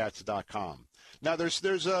travelcats.com. Now, there's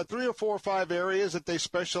 3 or 4 or 5 areas that they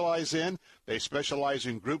specialize in. They specialize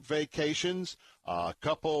in group vacations,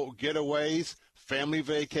 couple getaways, family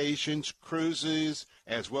vacations, cruises,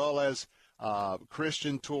 as well as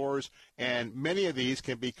Christian tours, and many of these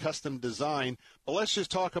can be custom designed. But let's just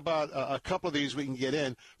talk about a couple of these we can get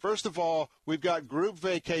in. First of all, we've got group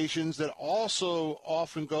vacations that also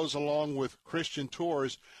often goes along with Christian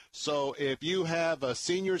tours. So if you have a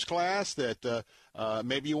seniors class that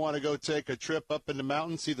maybe you want to go take a trip up in the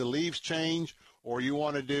mountains, see the leaves change, or you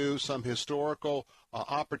want to do some historical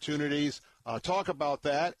opportunities, talk about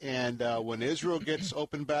that. And when Israel gets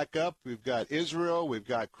opened back up, we've got Israel, we've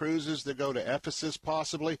got cruises that go to Ephesus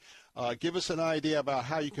possibly. Give us an idea about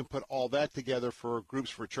how you can put all that together for groups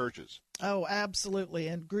for churches. Oh, absolutely.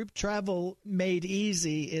 And group travel made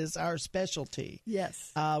easy is our specialty.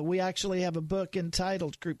 Yes. We actually have a book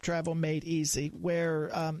entitled Group Travel Made Easy, where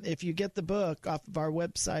if you get the book off of our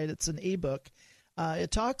website, it's an ebook.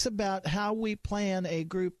 It talks about how we plan a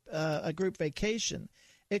group vacation.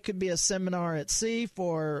 It could be a seminar at sea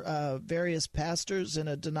for various pastors in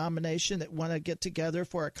a denomination that want to get together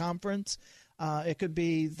for a conference. It could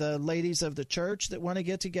be the ladies of the church that want to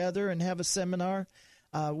get together and have a seminar.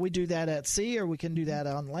 We do that at sea, or we can do that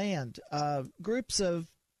on land. Groups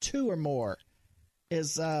of 2 or more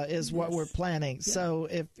is what we're planning. Yeah. So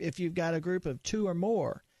if you've got a group of 2 or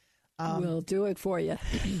more, we'll do it for you.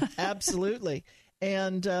 Absolutely.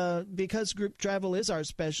 And because group travel is our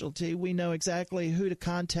specialty, we know exactly who to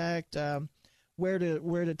contact, where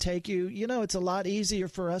to take you. It's a lot easier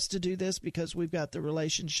for us to do this because we've got the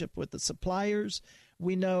relationship with the suppliers.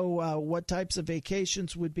 We know what types of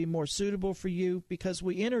vacations would be more suitable for you because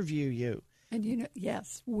we interview you. And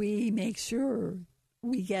yes, we make sure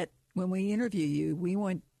when we interview you, we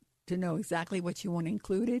want to know exactly what you want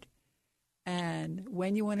included and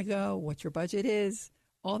when you want to go, what your budget is,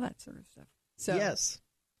 all that sort of stuff. So. Yes.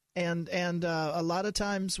 And a lot of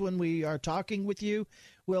times when we are talking with you,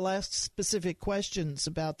 we'll ask specific questions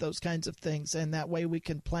about those kinds of things, and that way we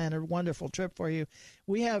can plan a wonderful trip for you.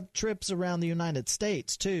 We have trips around the United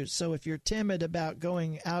States, too, so if you're timid about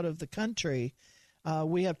going out of the country,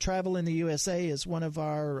 we have Travel in the USA as one of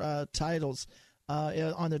our titles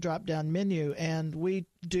on the drop-down menu, and we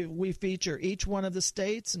feature each one of the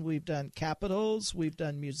states, and we've done capitals, we've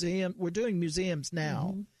done museum. We're doing museums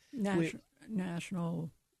now. Mm-hmm.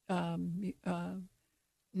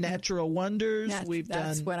 Natural wonders.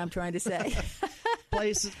 That's what I'm trying to say.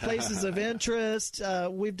 places of interest.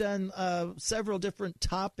 We've done several different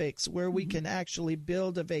topics where we can actually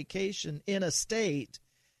build a vacation in a state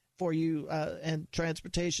for you, and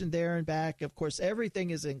transportation there and back. Of course, everything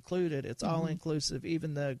is included. It's all inclusive,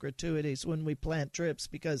 even the gratuities when we plan trips,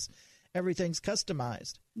 because everything's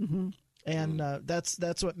customized. Mm-hmm. And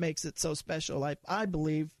that's what makes it so special, I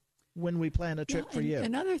believe, when we plan a trip for you.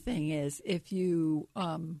 Another thing is, if you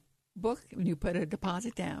book and you put a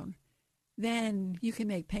deposit down, then you can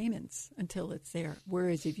make payments until it's there.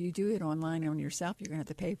 Whereas if you do it online on yourself, you're going to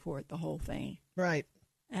have to pay for it, the whole thing. Right.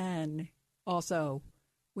 And also,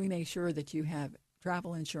 we make sure that you have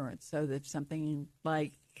travel insurance so that if something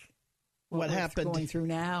like what happened going through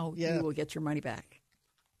now, you will get your money back.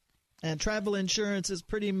 And travel insurance is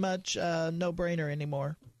pretty much a no-brainer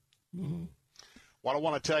anymore. Mm-hmm. Well, I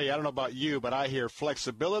want to tell you, I don't know about you, but I hear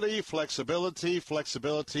flexibility,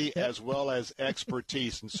 as well as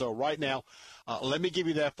expertise. And so right now, let me give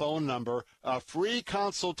you that phone number. Free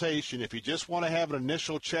consultation. If you just want to have an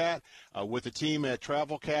initial chat with the team at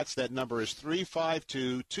Travel Cats, that number is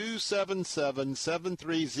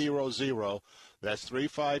 352-277-7300. That's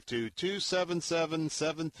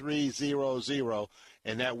 352-277-7300.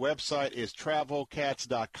 And that website is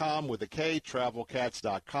travelcats.com with a K,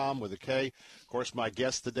 travelcats.com with a K. Of course, my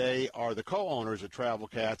guests today are the co-owners of Travel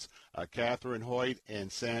Cats, Catherine Hoyt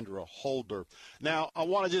and Sandra Holder. Now, I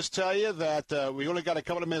want to just tell you that we only got a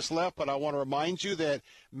couple of minutes left, but I want to remind you that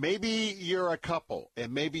maybe you're a couple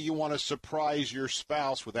and maybe you want to surprise your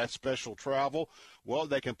spouse with that special travel. Well,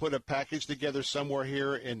 they can put a package together somewhere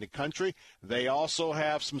here in the country. They also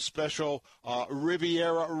have some special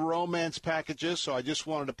Riviera romance packages, so I just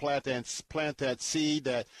wanted to plant that seed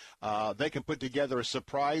that they can put together a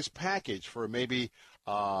surprise package for maybe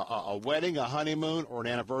a wedding, a honeymoon, or an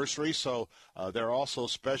anniversary. So they're also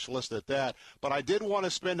specialists at that. But I did want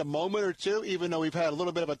to spend a moment or two, even though we've had a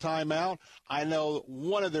little bit of a timeout. I know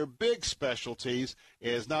one of their big specialties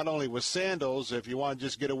is not only with sandals, if you want to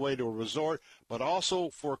just get away to a resort, but also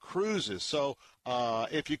for cruises. So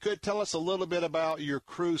if you could tell us a little bit about your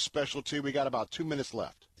cruise specialty. We got about 2 minutes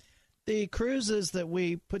left. The cruises that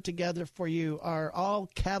we put together for you are all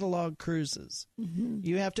catalog cruises. Mm-hmm.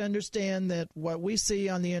 You have to understand that what we see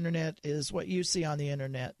on the internet is what you see on the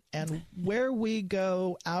internet. And where we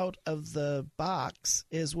go out of the box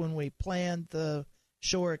is when we plan the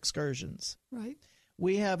shore excursions. Right.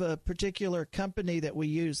 We have a particular company that we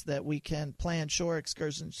use that we can plan shore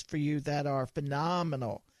excursions for you that are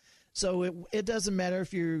phenomenal. So it doesn't matter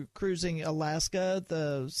if you're cruising Alaska,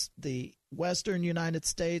 the western United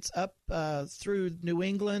States, up through New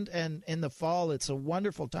England, and in the fall it's a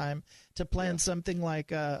wonderful time to plan something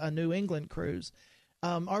like a New England cruise.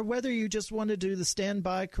 Or whether you just want to do the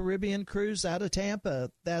standby Caribbean cruise out of Tampa,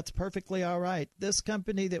 that's perfectly all right. This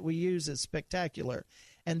company that we use is spectacular,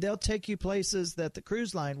 and they'll take you places that the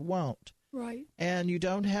cruise line won't. Right. And you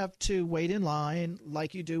don't have to wait in line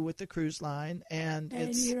like you do with the cruise line. And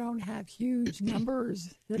you don't have huge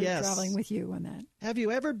numbers that are traveling with you on that. Have you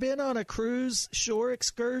ever been on a cruise shore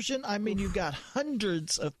excursion? I mean, you've got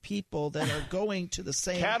hundreds of people that are going to the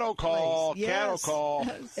same cattle call.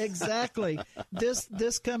 Exactly.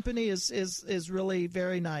 This company is really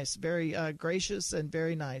very nice, very gracious, and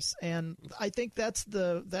very nice. And I think that's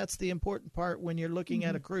the important part when you're looking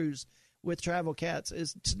at a cruise with Travel Cats,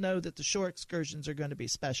 is to know that the shore excursions are going to be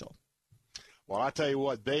special. Well, I tell you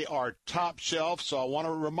what, they are top shelf, so I want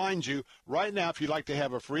to remind you right now, if you'd like to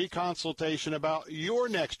have a free consultation about your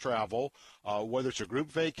next travel, whether it's a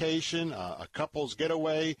group vacation, a couple's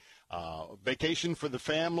getaway, vacation for the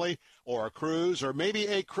family, or a cruise, or maybe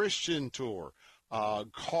a Christian tour,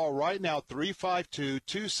 call right now,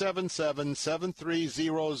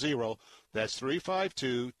 352-277-7300. That's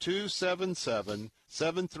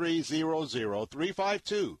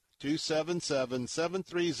 352-277-7300,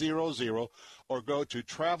 352-277-7300, or go to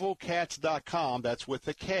travelcats.com. That's with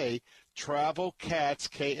a K, travelcats,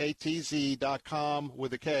 Katz.com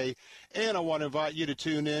with a K. And I want to invite you to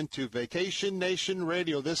tune in to Vacation Nation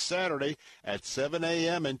Radio this Saturday at 7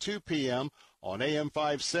 a.m. and 2 p.m. on AM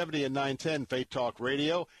 570 and 910 Faith Talk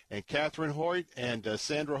Radio. And Catherine Hoyt and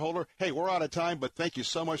Sandra Holder. Hey, we're out of time, but thank you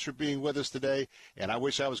so much for being with us today. And I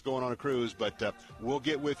wish I was going on a cruise, but we'll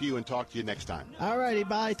get with you and talk to you next time. All righty,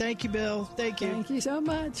 bye. Thank you, Bill. Thank you. Thank you so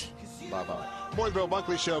much. Bye-bye. More of the Bill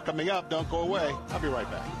Bunkley Show coming up. Don't go away. I'll be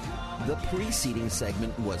right back. The preceding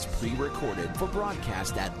segment was pre-recorded for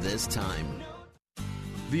broadcast at this time.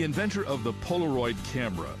 The inventor of the Polaroid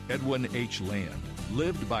camera, Edwin H. Land,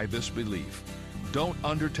 lived by this belief: don't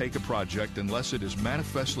undertake a project unless it is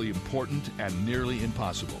manifestly important and nearly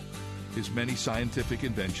impossible. His many scientific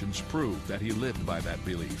inventions prove that he lived by that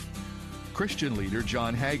belief. Christian leader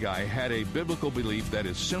John Haggai had a biblical belief that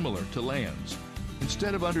is similar to Land's.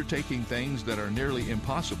 Instead of undertaking things that are nearly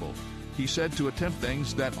impossible, he said to attempt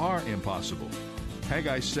things that are impossible.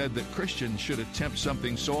 Haggai said that Christians should attempt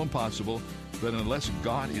something so impossible that unless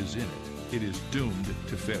God is in it, it is doomed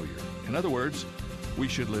to failure. In other words, we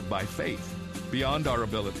should live by faith, beyond our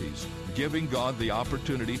abilities, giving God the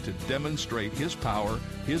opportunity to demonstrate His power,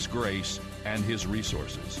 His grace, and His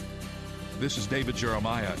resources. This is David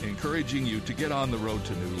Jeremiah encouraging you to get on the road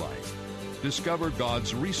to new life. Discover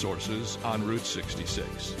God's resources on Route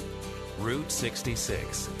 66. Route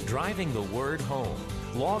 66, driving the word home.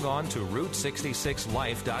 Log on to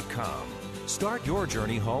Route66Life.com. Start your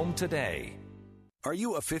journey home today. Are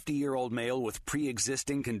you a 50-year-old male with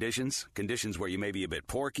pre-existing conditions? Conditions where you may be a bit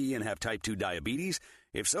porky and have type 2 diabetes?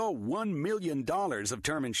 If so, $1 million of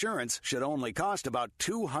term insurance should only cost about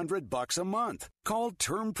 $200 a month. Call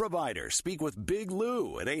Term Provider. Speak with Big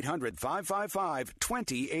Lou at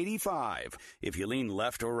 800-555-2085. If you lean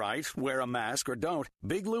left or right, wear a mask or don't,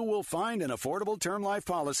 Big Lou will find an affordable term life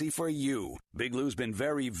policy for you. Big Lou's been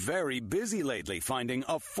very, very busy lately finding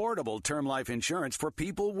affordable term life insurance for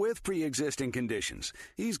people with pre-existing conditions.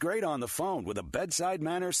 He's great on the phone with a bedside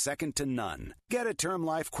manner second to none. Get a term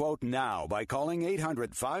life quote now by calling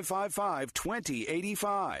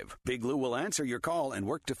 800-555-2085. Big Lou will answer your call and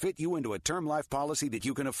work to fit you into a term life policy that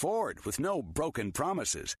you can afford with no broken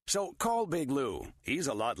promises. So call Big Lou. He's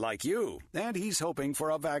a lot like you, and he's hoping for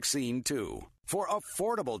a vaccine too. For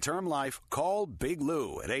affordable term life, call Big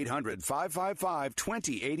Lou at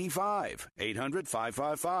 800-555-2085,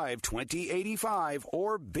 800-555-2085,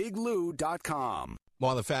 or biglou.com.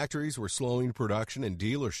 While the factories were slowing production and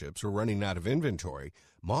dealerships were running out of inventory,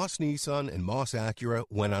 Moss Nissan and Moss Acura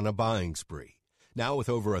went on a buying spree. Now with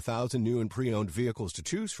over 1,000 new and pre-owned vehicles to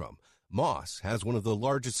choose from, Moss has one of the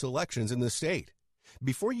largest selections in the state.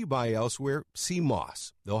 Before you buy elsewhere, see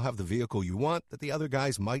Moss. They'll have the vehicle you want that the other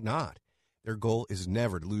guys might not. Their goal is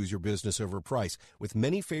never to lose your business over price, with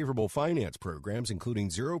many favorable finance programs, including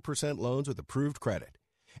 0% loans with approved credit.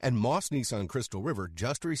 And Moss Nissan Crystal River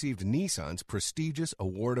just received Nissan's prestigious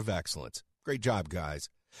Award of Excellence. Great job, guys.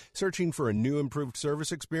 Searching for a new improved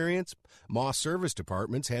service experience? Moss Service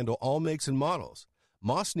Departments handle all makes and models.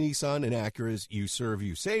 Moss Nissan and Acura's You Serve,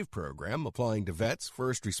 You Save program, applying to vets,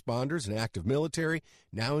 first responders, and active military,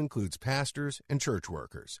 now includes pastors and church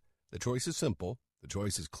workers. The choice is simple. The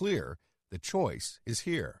choice is clear. The choice is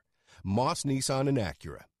here. Moss Nissan and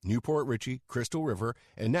Acura, Newport Richey, Crystal River,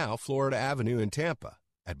 and now Florida Avenue in Tampa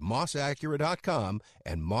at mossacura.com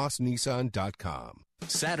and mossnissan.com.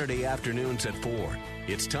 Saturday afternoons at 4.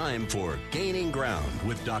 It's time for Gaining Ground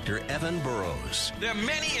with Dr. Evan Burrows. There are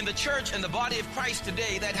many in the church and the body of Christ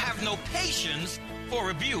today that have no patience for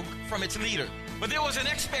rebuke from its leader. But there was an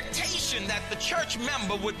expectation that the church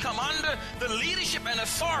member would come under the leadership and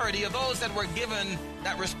authority of those that were given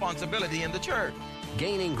that responsibility in the church.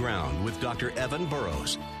 Gaining Ground with Dr. Evan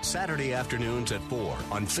Burrows. Saturday afternoons at 4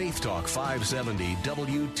 on Faith Talk 570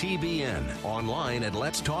 WTBN. Online at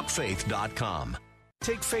letstalkfaith.com.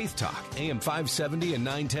 Take Faith Talk, AM 570 and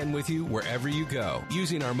 910 with you wherever you go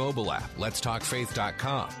using our mobile app,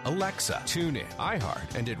 letstalkfaith.com, Alexa, TuneIn,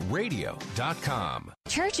 iHeart, and at radio.com.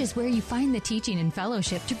 Church is where you find the teaching and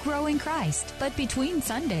fellowship to grow in Christ. But between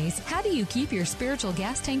Sundays, how do you keep your spiritual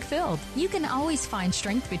gas tank filled? You can always find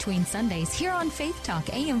strength between Sundays here on Faith Talk,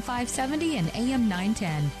 AM 570 and AM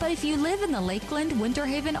 910. But if you live in the Lakeland, Winter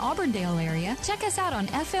Haven, Auburndale area, check us out on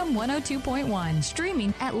FM 102.1,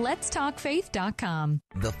 streaming at letstalkfaith.com.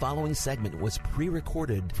 The following segment was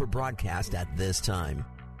pre-recorded for broadcast at this time.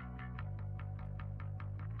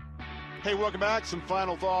 Hey, welcome back. Some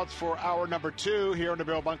final thoughts for hour number 2 here on the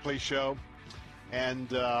Bill Bunkley Show. And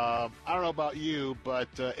I don't know about you, but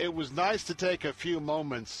it was nice to take a few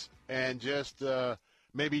moments and just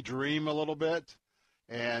maybe dream a little bit.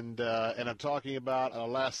 And I'm talking about a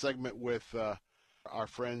last segment with our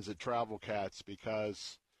friends at Travel Cats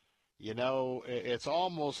because, you know, it's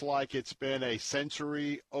almost like it's been a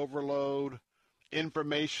sensory overload,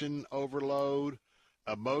 information overload,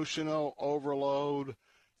 emotional overload.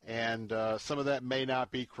 And some of that may not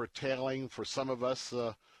be curtailing for some of us,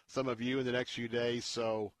 some of you in the next few days.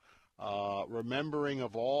 So remembering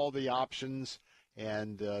of all the options,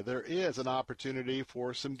 and there is an opportunity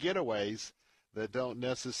for some getaways that don't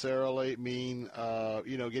necessarily mean,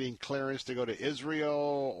 getting clearance to go to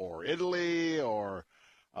Israel or Italy or,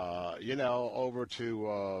 over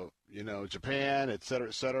to, Japan, et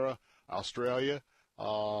cetera, Australia.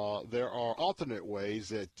 There are alternate ways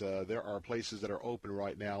that there are places that are open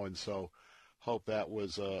right now, and so hope that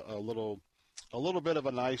was a little bit of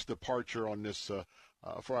a nice departure on this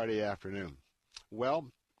Friday afternoon. Well,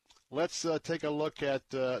 let's take a look at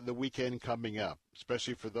the weekend coming up,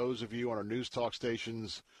 especially for those of you on our news talk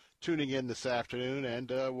stations tuning in this afternoon, and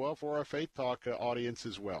for our Faith Talk audience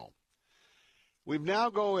as well. We're now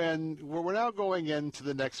going into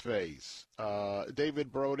the next phase.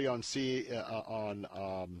 David Brody on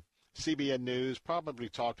CBN News probably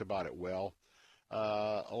talked about it well.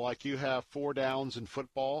 Like you have 4 downs in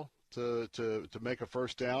football to make a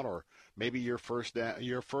first down, or maybe your first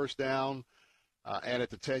down, and at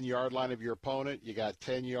the 10-yard line of your opponent, you got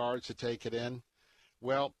 10 yards to take it in.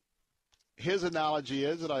 Well, his analogy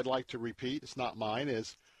is that I'd like to repeat. It's not mine.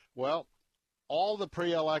 Is all the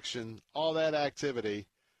pre-election, all that activity,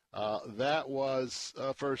 that was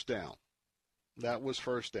first down. That was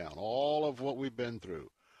first down. All of what we've been through.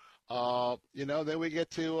 Then we get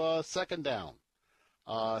to second down.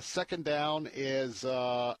 Second down is,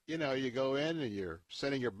 you go in and you're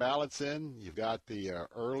sending your ballots in. You've got the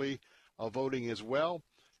early voting as well.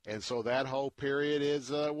 And so that whole period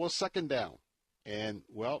is, second down. And,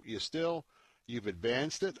 well, you've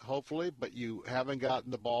advanced it, hopefully, but you haven't gotten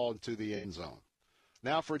the ball into the end zone.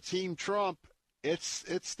 Now for Team Trump, it's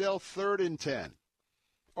still 3rd and 10,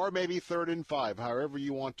 or maybe 3rd and 5, however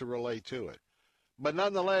you want to relate to it. But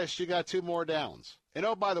nonetheless, you got 2 more downs. And,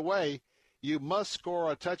 oh, by the way, you must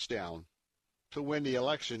score a touchdown to win the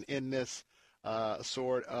election in this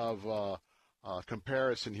sort of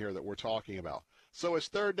comparison here that we're talking about. So it's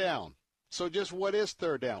 3rd down. So just what is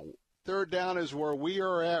 3rd down? 3rd down is where we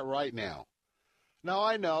are at right now. Now,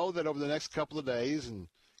 I know that over the next couple of days and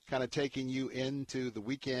kind of taking you into the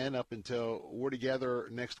weekend up until we're together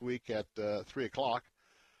next week at 3 o'clock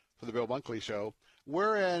for the Bill Bunkley Show,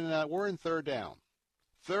 we're in 3rd down.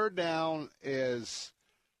 3rd down is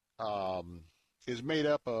made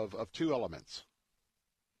up of 2 elements.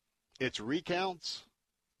 It's recounts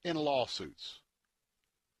and lawsuits.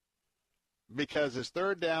 Because it's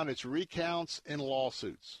 3rd down, it's recounts and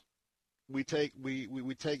lawsuits. We take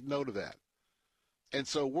note of that. And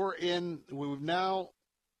so we're now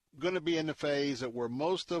going to be in the phase that where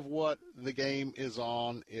most of what the game is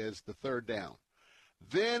on is the 3rd down.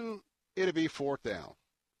 Then it'll be 4th down.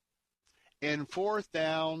 In 4th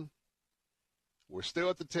down, we're still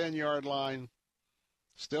at the 10-yard line,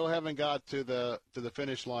 still haven't got to the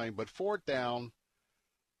finish line, but 4th down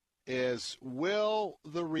is will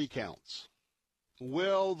the recounts,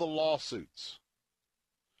 will the lawsuits,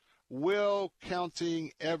 will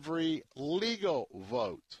counting every legal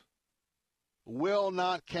vote, will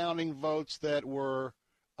not counting votes that were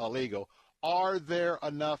illegal, are there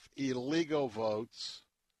enough illegal votes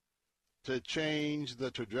to change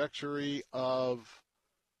the trajectory of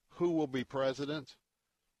who will be president?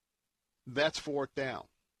 That's 4th down.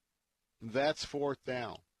 That's 4th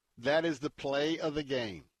down. That is the play of the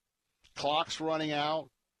game. Clock's running out.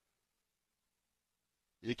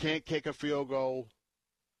 You can't kick a field goal.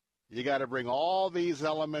 You got to bring all these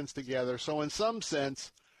elements together. So in some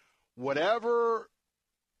sense, whatever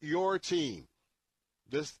your team,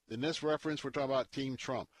 in this reference we're talking about Team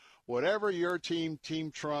Trump, whatever your Team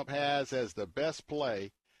Trump has as the best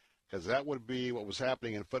play, because that would be what was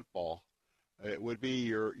happening in football, it would be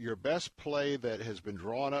your best play that has been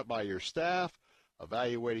drawn up by your staff,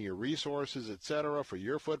 evaluating your resources, etc., for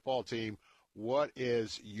your football team. What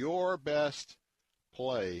is your best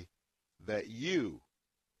play that you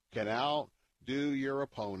can outdo your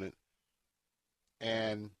opponent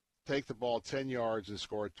and take the ball 10 yards and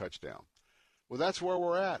score a touchdown? Well, that's where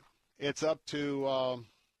we're at. It's up to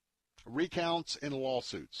recounts and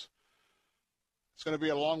lawsuits. It's going to be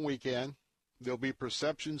a long weekend. There'll be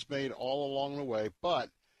perceptions made all along the way, but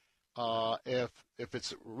if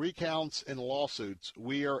it's recounts and lawsuits,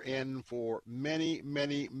 we are in for many,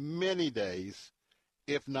 many, many days,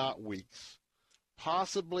 if not weeks,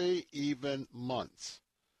 possibly even months,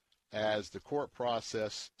 as the court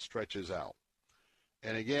process stretches out.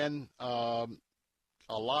 And again, a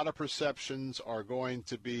lot of perceptions are going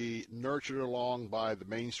to be nurtured along by the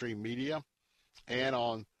mainstream media and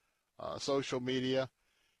on social media.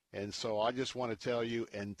 And so I just want to tell you,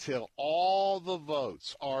 until all the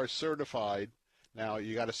votes are certified, now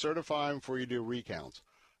you got to certify them before you do recounts.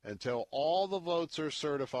 Until all the votes are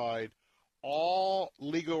certified, all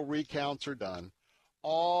legal recounts are done,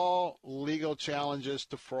 all legal challenges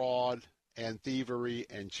to fraud and thievery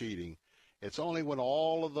and cheating. It's only when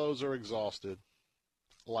all of those are exhausted,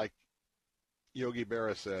 like Yogi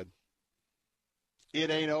Berra said, it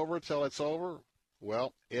ain't over till it's over.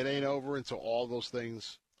 Well, it ain't over until all those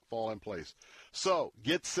things fall in place. So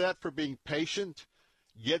get set for being patient.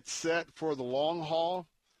 Get set for the long haul,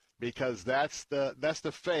 because that's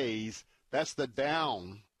the phase, that's the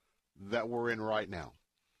down that we're in right now.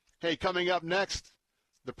 Hey, coming up next,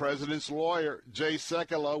 the president's lawyer, Jay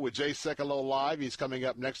Sekulow, with Jay Sekulow Live. He's coming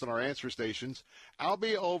up next on our answer stations. I'll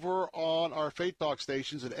be over on our Faith Talk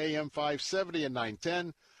stations at AM 570 and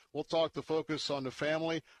 910. We'll talk the focus on the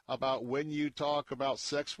family, about when you talk about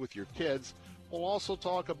sex with your kids. We'll also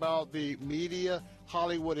talk about the media,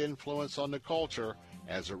 Hollywood influence on the culture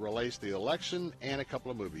as it relates to the election and a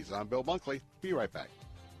couple of movies. I'm Bill Bunkley. Be right back.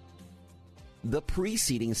 The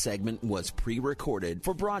preceding segment was pre-recorded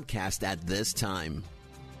for broadcast at this time.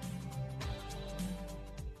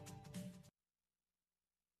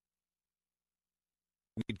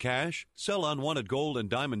 Need cash? Sell unwanted gold and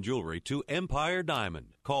diamond jewelry to Empire Diamond.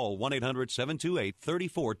 Call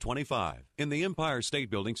 1-800-728-3425. In the Empire State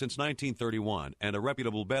Building since 1931 and a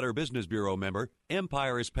reputable Better Business Bureau member,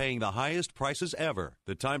 Empire is paying the highest prices ever.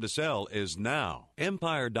 The time to sell is now.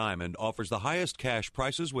 Empire Diamond offers the highest cash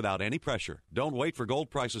prices without any pressure. Don't wait for gold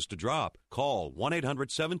prices to drop. Call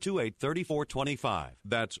 1-800-728-3425.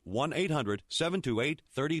 That's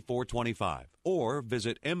 1-800-728-3425. Or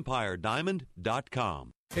visit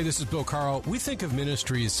EmpireDiamond.com. Hey, this is Bill Carl. We think of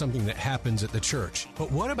ministry as something that happens at the church.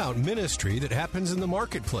 But what about ministry that happens in the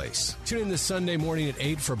marketplace? Tune in this Sunday morning at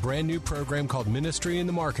 8 for a brand new program called Ministry in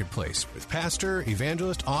the Marketplace with pastor,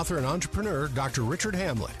 evangelist, author, and entrepreneur Dr. Richard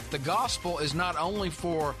Hamlet. The gospel is not only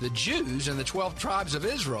for the Jews and the 12 tribes of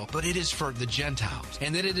Israel, but it is for the Gentiles,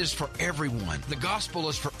 and that it is for everyone. The gospel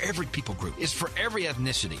is for every people group. It's for every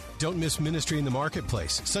ethnicity. Don't miss Ministry in the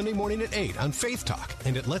Marketplace, Sunday morning at 8 on Faith Talk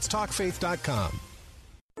and at letstalkfaith.com.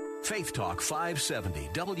 Faith Talk 570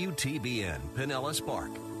 WTBN Pinellas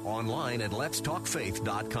Park. Online at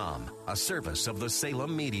letstalkfaith.com, a service of the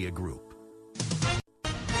Salem Media Group.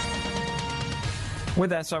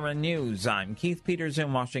 With SRN News, I'm Keith Peters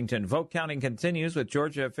in Washington. Vote counting continues with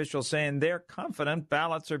Georgia officials saying they're confident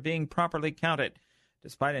ballots are being properly counted.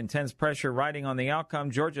 Despite intense pressure riding on the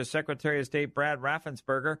outcome, Georgia Secretary of State Brad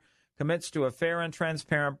Raffensperger commits to a fair and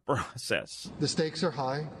transparent process. The stakes are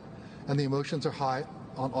high and the emotions are high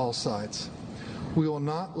on all sides. We will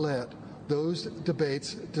not let those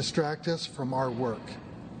debates distract us from our work.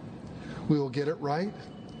 We will get it right,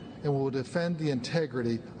 and we will defend the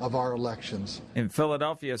integrity of our elections. In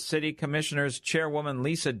Philadelphia, City Commissioners Chairwoman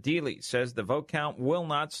Lisa Deeley says the vote count will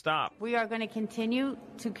not stop. We are going to continue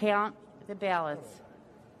to count the ballots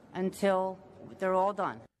until they're all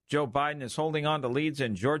done. Joe Biden is holding on to leads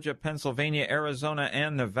in Georgia, Pennsylvania, Arizona,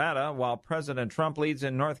 and Nevada, while President Trump leads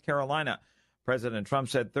in North Carolina. President Trump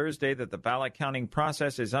said Thursday that the ballot counting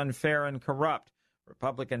process is unfair and corrupt.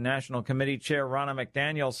 Republican National Committee Chair Ronna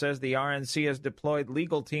McDaniel says the RNC has deployed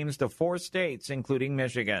legal teams to 4 states, including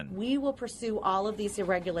Michigan. We will pursue all of these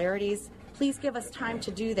irregularities. Please give us time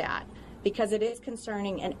to do that, because it is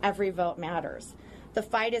concerning and every vote matters. The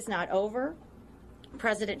fight is not over.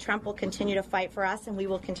 President Trump will continue to fight for us, and we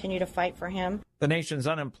will continue to fight for him. The nation's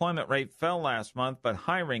unemployment rate fell last month, but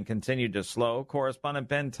hiring continued to slow. Correspondent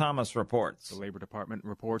Ben Thomas reports. The Labor Department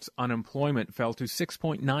reports unemployment fell to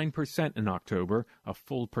 6.9% in October, a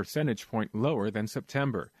full percentage point lower than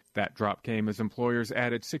September. That drop came as employers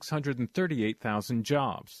added 638,000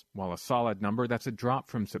 jobs. While a solid number, that's a drop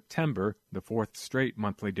from September, the 4th straight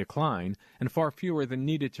monthly decline, and far fewer than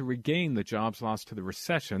needed to regain the jobs lost to the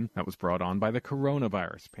recession that was brought on by the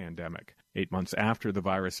coronavirus pandemic. 8 months after the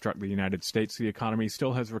virus struck the United States, the economy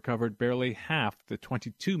still has recovered barely half the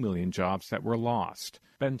 22 million jobs that were lost.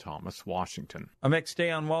 Ben Thomas, Washington. A mixed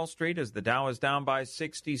day on Wall Street as the Dow is down by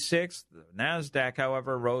 66. The NASDAQ,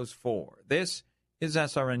 however, rose 4. This is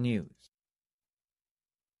SRN News.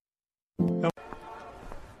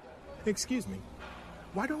 Excuse me,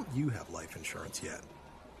 why don't you have life insurance yet?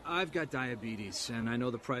 I've got diabetes, and I know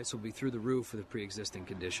the price will be through the roof for the pre-existing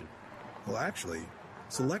condition. Well, actually,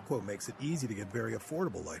 SelectQuote makes it easy to get very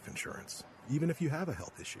affordable life insurance, even if you have a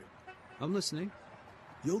health issue. I'm listening.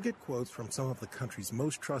 You'll get quotes from some of the country's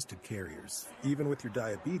most trusted carriers. Even with your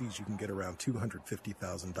diabetes, you can get around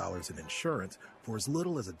 $250,000 in insurance for as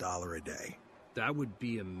little as $1 a day. That would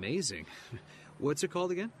be amazing. What's it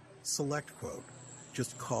called again? SelectQuote.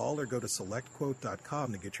 Just call or go to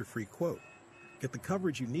SelectQuote.com to get your free quote. Get the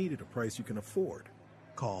coverage you need at a price you can afford.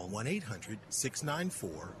 Call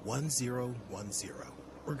 1-800-694-1010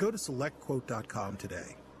 or go to SelectQuote.com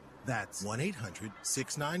today. That's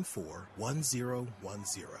 1-800-694-1010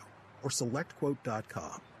 or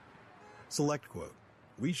SelectQuote.com. SelectQuote.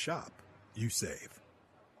 We shop. You save.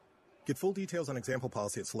 Get full details on example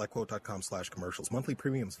policy at SelectQuote.com/commercials. Monthly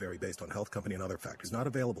premiums vary based on health, company, and other factors. Not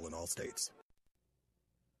available in all states.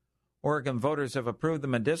 Oregon voters have approved the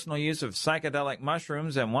medicinal use of psychedelic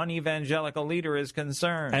mushrooms, and one evangelical leader is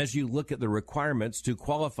concerned. As you look at the requirements to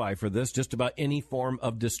qualify for this, just about any form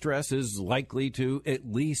of distress is likely to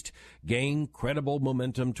at least gain credible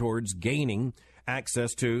momentum towards gaining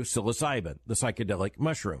access to psilocybin, the psychedelic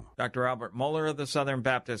mushroom. Dr. Albert Mohler of the Southern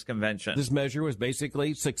Baptist Convention. This measure was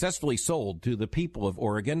basically successfully sold to the people of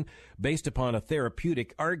Oregon based upon a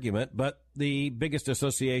therapeutic argument, but the biggest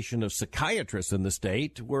association of psychiatrists in the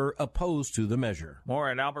state were opposed to the measure. More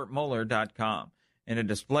at albertmohler.com. In a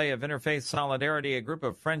display of interfaith solidarity, a group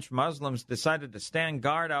of French Muslims decided to stand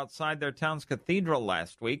guard outside their town's cathedral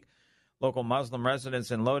last week. Local Muslim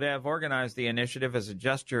residents in Lodève organized the initiative as a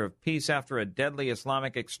gesture of peace after a deadly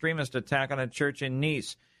Islamic extremist attack on a church in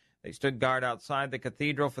Nice. They stood guard outside the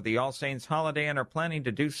cathedral for the All Saints holiday and are planning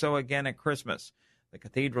to do so again at Christmas. The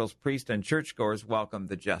cathedral's priests and churchgoers welcomed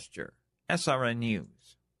the gesture. SRN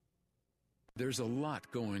News. There's a lot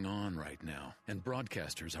going on right now, and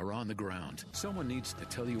broadcasters are on the ground. Someone needs to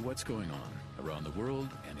tell you what's going on around the world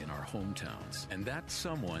and in our hometowns. And that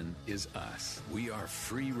someone is us. We are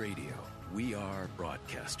free radio. We are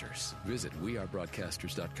broadcasters. Visit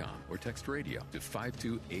wearebroadcasters.com or text radio to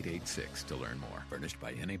 52886 to learn more. Furnished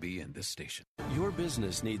by NAB and this station. Your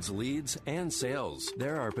business needs leads and sales.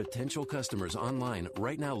 There are potential customers online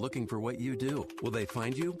right now looking for what you do. Will they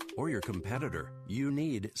find you or your competitor? You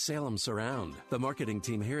need Salem Surround. The marketing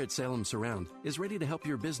team here at Salem Surround is ready to help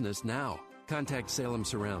your business now. Contact Salem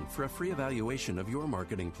Surround for a free evaluation of your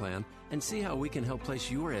marketing plan and see how we can help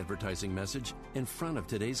place your advertising message in front of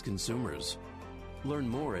today's consumers. Learn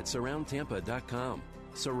more at surroundtampa.com.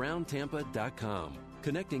 Surroundtampa.com,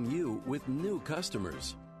 connecting you with new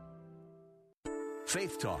customers.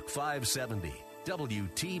 Faith Talk 570,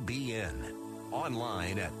 WTBN.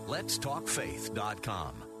 Online at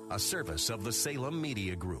letstalkfaith.com, a service of the Salem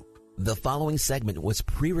Media Group. The following segment was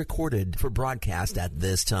pre-recorded for broadcast at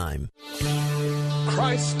this time.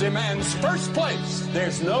 Christ demands first place.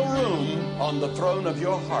 There's no room on the throne of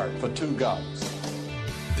your heart for two gods.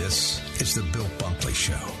 This is the Bill Bunkley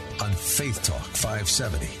Show on Faith Talk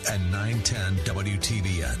 570 and 910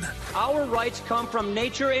 WTBN. Our rights come from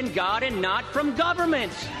nature and God and not from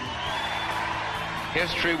government.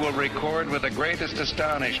 History will record with the greatest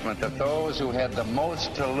astonishment that those who had the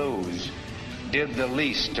most to lose did the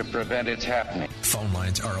least to prevent its happening. Phone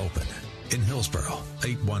lines are open. In Hillsborough,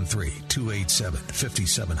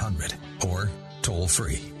 813-287-5700 or toll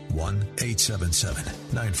free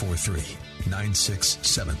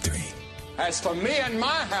 1-877-943-9673. As for me and my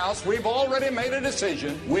house, we've already made a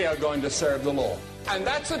decision. We are going to serve the Lord. And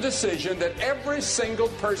that's a decision that every single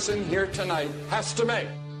person here tonight has to make.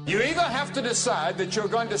 You either have to decide that you're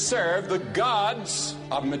going to serve the gods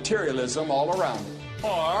of materialism all around you,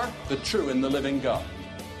 or the true and the living God.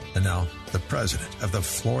 And now, the president of the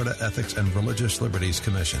Florida Ethics and Religious Liberties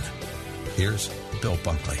Commission. Here's Bill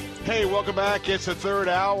Bunkley. Hey, welcome back. It's the third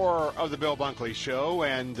hour of the Bill Bunkley Show,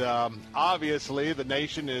 and obviously the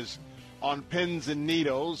nation is on pins and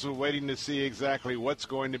needles waiting to see exactly what's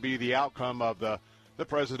going to be the outcome of the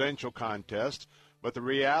presidential contest. But the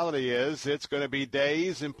reality is it's going to be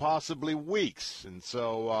days and possibly weeks. And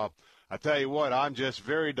so I tell you what, I'm just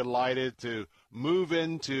very delighted to move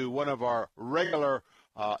into one of our regular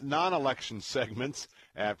non-election segments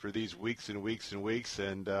after these weeks and weeks and weeks.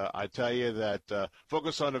 And I tell you that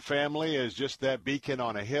Focus on the Family is just that beacon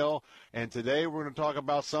on a hill. And today we're going to talk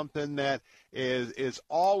about something that is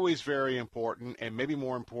always very important, and maybe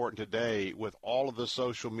more important today with all of the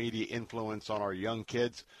social media influence on our young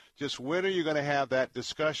kids. Just when are you going to have that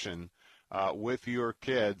discussion with your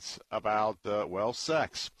kids about,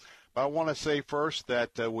 sex? But I want to say first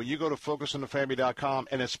that when you go to FocusOnTheFamily.com,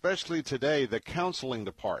 and especially today, the counseling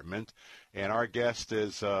department, and our guest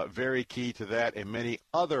is very key to that and many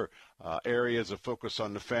other areas of Focus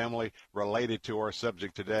on the Family related to our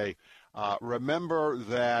subject today. Remember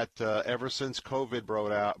that ever since COVID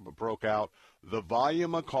broke out, the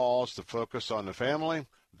volume of calls to Focus on the Family,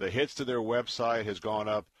 the hits to their website has gone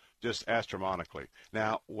up just astronomically.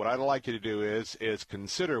 Now, what I'd like you to do is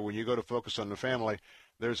consider when you go to Focus on the Family,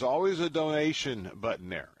 there's always a donation button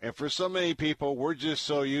there. And for so many people, we're just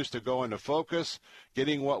so used to going to Focus,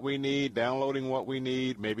 getting what we need, downloading what we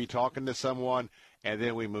need, maybe talking to someone, and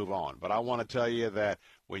then we move on. But I want to tell you that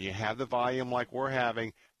when you have the volume like we're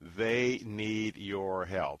having, they need your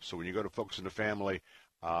help. So when you go to Focus on the Family,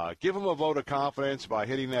 give them a vote of confidence by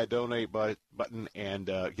hitting that donate button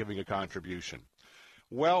and giving a contribution.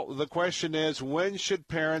 Well, the question is, when should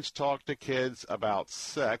parents talk to kids about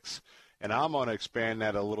sex? And I'm going to expand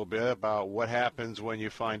that a little bit about what happens when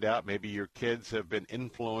you find out maybe your kids have been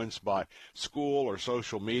influenced by school or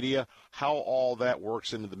social media, how all that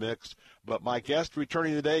works into the mix. But my guest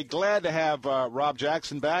returning today, glad to have Rob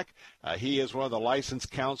Jackson back. He is one of the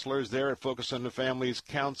licensed counselors there at Focus on the Family's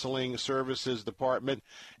Counseling Services Department.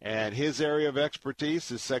 And his area of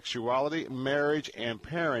expertise is sexuality, marriage, and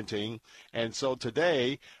parenting. And so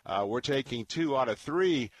today we're taking 2 out of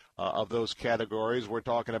 3 of those categories. We're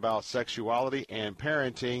talking about sexuality and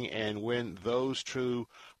parenting and when those two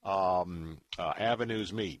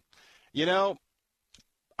avenues meet. You know,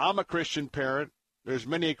 I'm a Christian parent. There's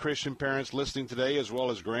many Christian parents listening today, as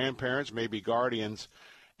well as grandparents, maybe guardians.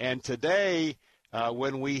 And today,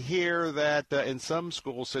 when we hear that in some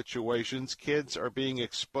school situations, kids are being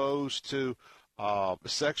exposed to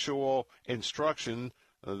sexual instruction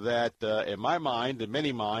that, in my mind, in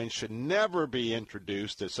many minds, should never be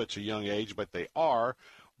introduced at such a young age, but they are.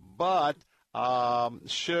 But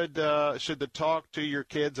should the talk to your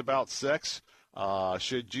kids about sex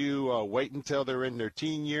Should you wait until they're in their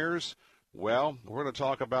teen years? Well, we're going to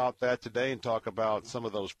talk about that today and talk about some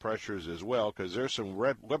of those pressures as well, because there's some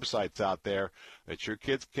websites out there that your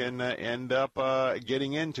kids can end up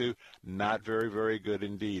getting into. Not very, very good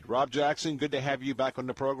indeed. Rob Jackson, good to have you back on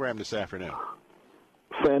the program this afternoon.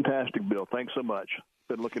 Fantastic, Bill. Thanks so much.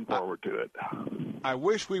 Been looking forward to it. I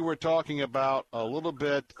wish we were talking about a little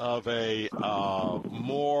bit of a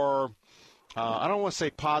more, I don't want to say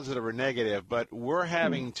positive or negative, but we're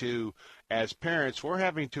having to, as parents, we're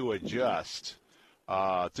having to adjust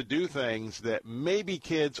to do things that maybe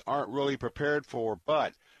kids aren't really prepared for,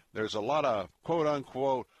 but there's a lot of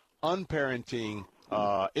quote-unquote unparenting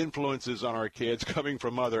influences on our kids coming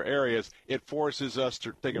from other areas. It forces us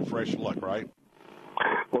to take a fresh look, right?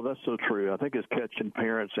 Well, that's so true. I think it's catching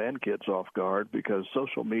parents and kids off guard because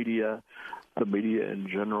social media, the media in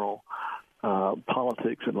general,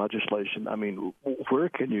 politics and legislation, I mean, where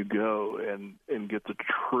can you go and get the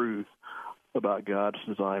truth about God's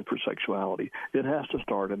design for sexuality? It has to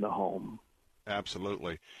start in the home.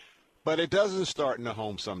 Absolutely. But it doesn't start in the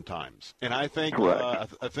home sometimes. And I think I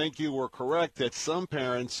think you were correct that some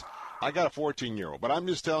parents, I got a 14-year-old, but I'm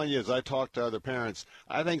just telling you as I talk to other parents,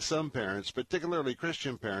 I think some parents, particularly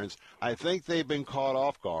Christian parents, I think they've been caught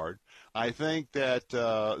off guard. I think that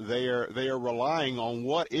they are relying on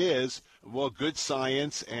what is, well, good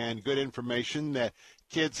science and good information that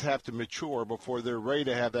kids have to mature before they're ready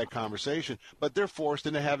to have that conversation. But they're forced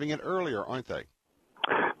into having it earlier, aren't they?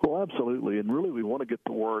 Well, absolutely. And really we want to get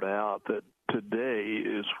the word out that today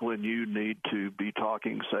is when you need to be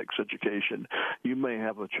talking sex education. You may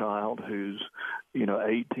have a child who's,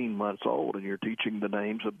 18 months old and you're teaching the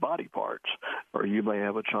names of body parts. Or you may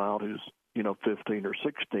have a child who's 15 or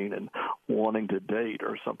 16 and wanting to date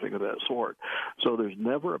or something of that sort. So there's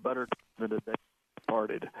never a better time than the day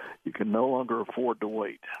started. You can no longer afford to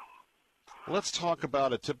wait. Let's talk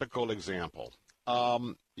about a typical example.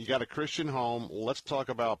 You got a Christian home. Let's talk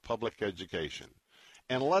about public education.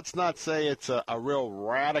 And let's not say it's a real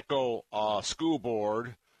radical school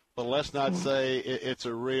board, but let's not say it's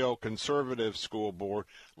a real conservative school board.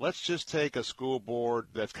 Let's just take a school board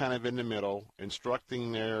that's kind of in the middle,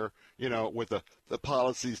 instructing their, with the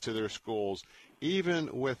policies to their schools. Even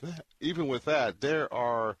with that, there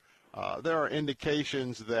are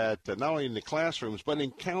indications that not only in the classrooms but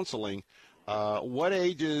in counseling. What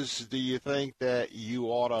ages do you think that you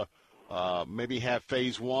ought to maybe have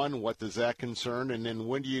phase one? What does that concern? And then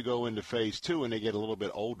when do you go into phase two and they get a little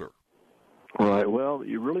bit older? Right. Well,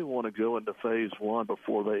 you really want to go into phase one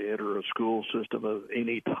before they enter a school system of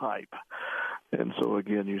any type. And so,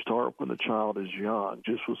 again, you start when the child is young,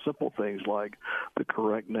 just with simple things like the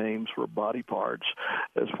correct names for body parts.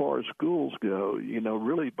 As far as schools go,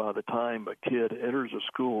 really by the time a kid enters a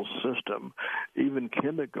school system, even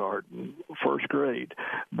kindergarten, first grade,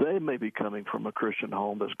 they may be coming from a Christian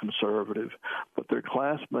home that's conservative, but their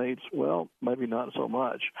classmates, well, maybe not so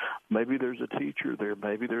much. Maybe there's a teacher there.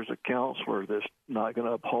 Maybe there's a counselor that's not going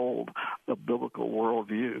to uphold a biblical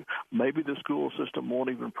worldview. Maybe the school system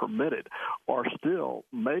won't even permit it. Or still,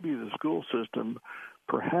 maybe the school system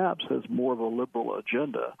perhaps has more of a liberal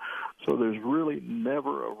agenda. So there's really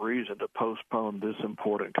never a reason to postpone this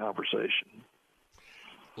important conversation.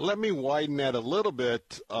 Let me widen that a little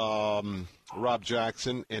bit, Rob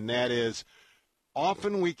Jackson, and that is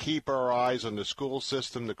often we keep our eyes on the school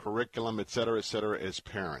system, the curriculum, et cetera, as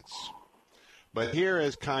parents. But here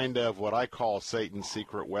is kind of what I call Satan's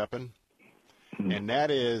secret weapon, and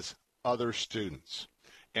that is other students.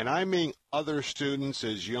 And I mean other students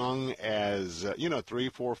as young as, 3,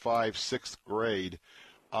 4, 5, 6th grade.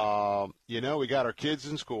 We got our kids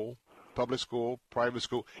in school, public school, private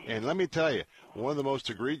school. And let me tell you, one of the most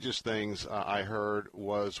egregious things I heard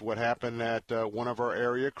was what happened at one of our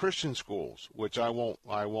area Christian schools, which I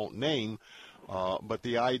won't name. But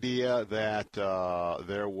the idea that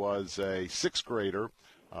there was a 6th grader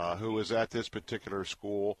who was at this particular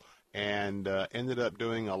school and ended up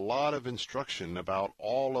doing a lot of instruction about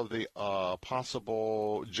all of the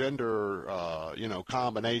possible gender,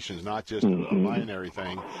 combinations, not just a binary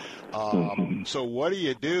thing. So what do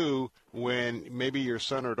you do when maybe your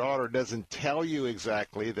son or daughter doesn't tell you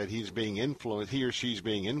exactly that he or she's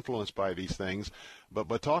being influenced by these things?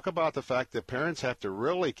 But talk about the fact that parents have to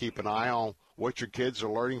really keep an eye on what your kids are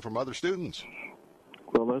learning from other students.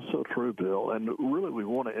 Well, that's so true, Bill. And really we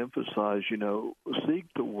want to emphasize,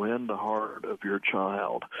 seek to win the heart of your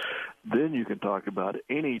child. Then you can talk about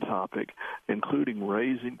any topic, including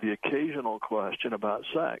raising the occasional question about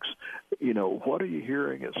sex. What are you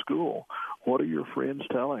hearing at school? What are your friends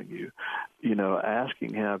telling you?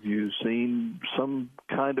 Asking, have you seen some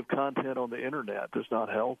kind of content on the internet that's not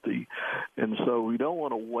healthy? And so we don't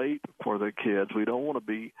want to wait for the kids. We don't want to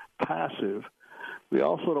be passive. We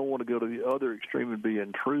also don't want to go to the other extreme and be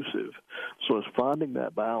intrusive. So it's finding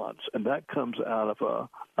that balance, and that comes out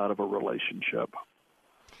of a relationship.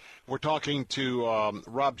 We're talking to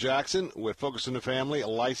Rob Jackson with Focus on the Family, a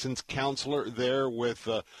licensed counselor there with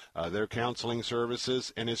their counseling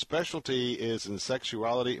services, and his specialty is in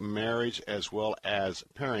sexuality, marriage, as well as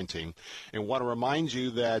parenting. And want to remind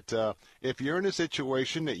you that if you're in a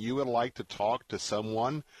situation that you would like to talk to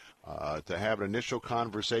someone, to have an initial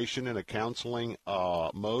conversation in a counseling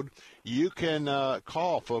mode, you can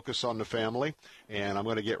call Focus on the Family, and I'm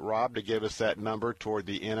going to get Rob to give us that number toward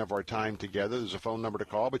the end of our time together. There's a phone number to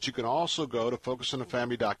call, but you can also go to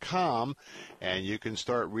FocusOnTheFamily.com, and you can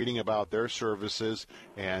start reading about their services,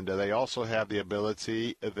 and they also have the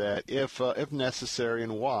ability that if necessary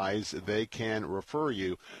and wise, they can refer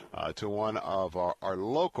you to one of our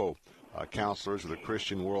local counselors with a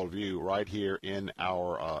Christian worldview right here in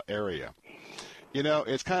our area.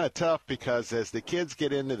 It's kind of tough because as the kids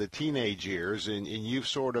get into the teenage years, and you've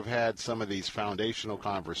sort of had some of these foundational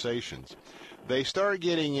conversations, they start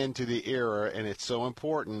getting into the era, and it's so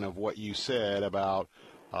important of what you said about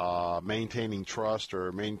maintaining trust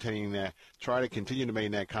or maintaining that, try to continue to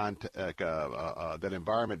maintain that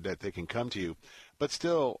environment that they can come to you. But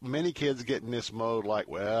still, many kids get in this mode like,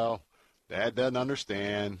 well, Dad doesn't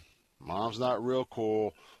understand. Mom's not real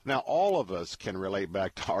cool. Now, all of us can relate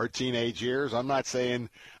back to our teenage years. I'm not saying,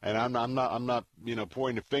 and I'm not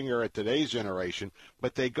pointing a finger at today's generation,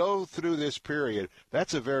 but they go through this period.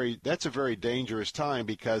 That's a very dangerous time,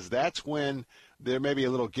 because that's when there may be a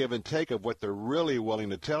little give and take of what they're really willing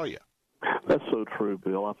to tell you. That's so true,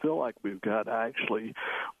 Bill. I feel like we've got actually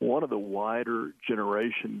one of the wider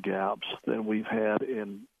generation gaps than we've had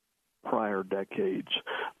in prior decades.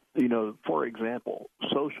 For example,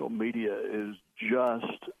 social media is just,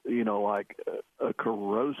 like a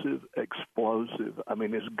corrosive explosive. I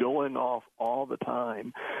mean, it's going off all the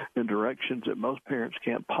time in directions that most parents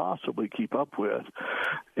can't possibly keep up with.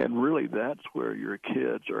 And really, that's where your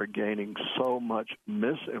kids are gaining so much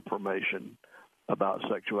misinformation about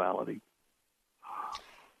sexuality.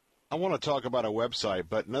 I want to talk about a website,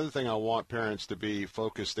 but another thing I want parents to be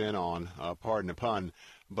focused in on, pardon the pun,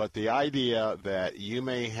 but the idea that you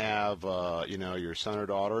may have, your son or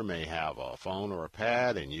daughter may have a phone or a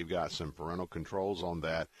pad, and you've got some parental controls on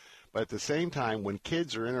that. But at the same time, when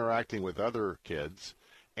kids are interacting with other kids,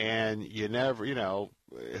 and you never,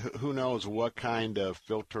 who knows what kind of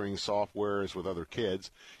filtering software is with other kids,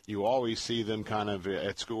 you always see them kind of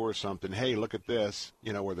at school or something, hey, look at this,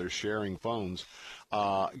 where they're sharing phones.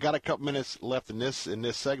 Got a couple minutes left in this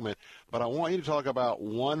segment, but I want you to talk about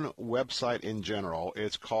one website in general.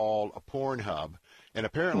 It's called Pornhub, and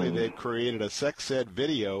apparently they've created a sex ed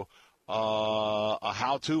video, a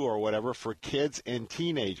how-to or whatever for kids and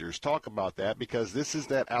teenagers. Talk about that, because this is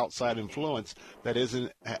that outside influence that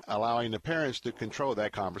isn't allowing the parents to control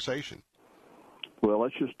that conversation. Well,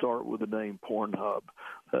 let's just start with the name Pornhub.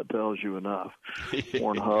 That tells you enough.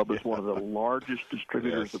 Pornhub is one of the largest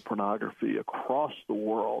distributors of pornography across the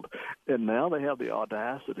world, and now they have the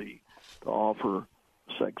audacity to offer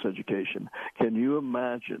sex education. Can you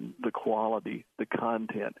imagine the quality, the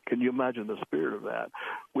content? Can you imagine the spirit of that?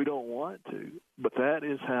 We don't want to, but that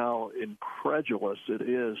is how incredulous it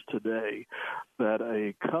is today that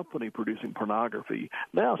a company producing pornography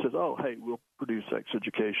now says, oh, hey, we'll produce sex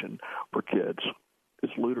education for kids.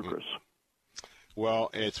 It's ludicrous. Well,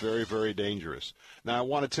 it's very, very dangerous. Now, I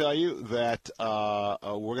want to tell you that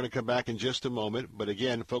we're going to come back in just a moment. But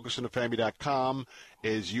again, FocusOnTheFamily.com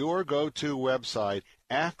is your go-to website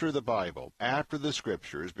after the Bible, after the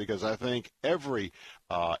Scriptures, because I think every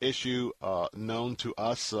issue known to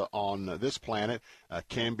us on this planet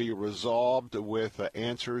can be resolved with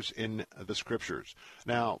answers in the Scriptures.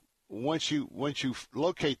 Now, once you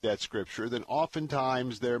locate that Scripture, then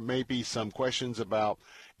oftentimes there may be some questions about,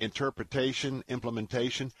 interpretation,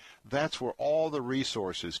 implementation. That's where all the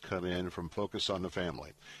resources come in from Focus on the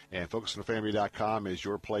Family. And FocusOnTheFamily.com is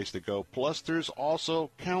your place to go. Plus, there's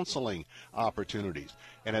also counseling opportunities.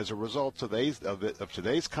 And as a result of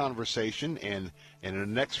today's conversation, and in the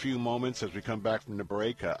next few moments as we come back from the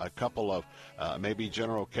break, a couple of maybe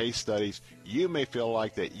general case studies, you may feel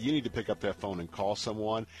like that you need to pick up that phone and call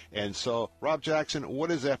someone. And so, Rob Jackson,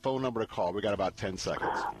 what is that phone number to call? We got about 10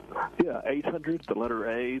 seconds. Yeah, 800, the letter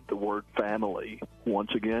A, the word family.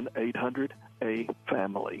 Once again,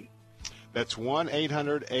 800-A-FAMILY. That's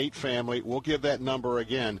 1-800-8-FAMILY. We'll give that number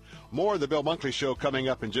again. More of the Bill Bunkley Show coming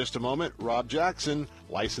up in just a moment. Rob Jackson,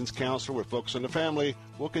 licensed counselor with Focus on the Family,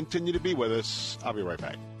 will continue to be with us. I'll be right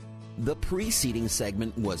back. The preceding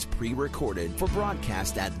segment was pre-recorded for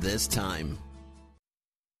broadcast at this time.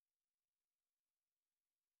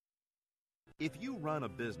 If you run a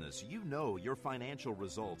business, you know your financial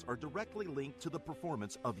results are directly linked to the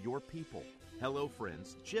performance of your people. Hello,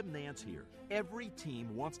 friends. Jim Nance here. Every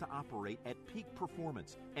team wants to operate at peak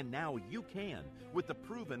performance, and now you can with the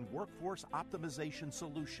proven workforce optimization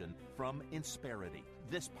solution from Insperity.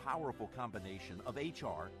 This powerful combination of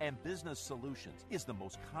HR and business solutions is the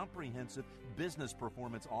most comprehensive business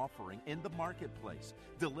performance offering in the marketplace,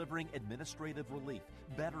 delivering administrative relief,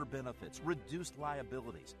 better benefits, reduced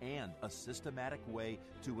liabilities, and a systematic way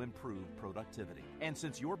to improve productivity. And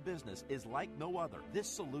since your business is like no other, this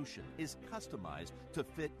solution is customized to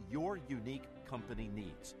fit your unique company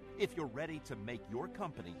needs. If you're ready to make your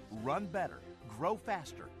company run better, grow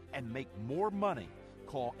faster, and make more money,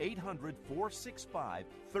 call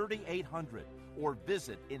 800-465-3800 or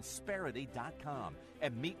visit Insperity.com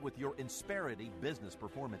and meet with your Insperity Business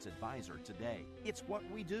Performance Advisor today. It's what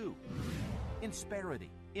we do. Insperity,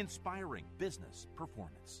 inspiring business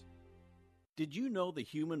performance. Did you know the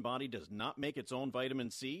human body does not make its own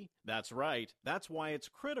vitamin C? That's right. That's why it's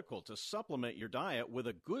critical to supplement your diet with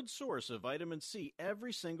a good source of vitamin C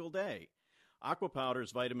every single day. Aqua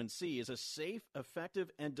Powder's vitamin C is a safe,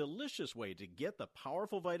 effective, and delicious way to get the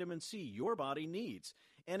powerful vitamin C your body needs.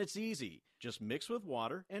 And it's easy. Just mix with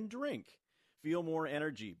water and drink. Feel more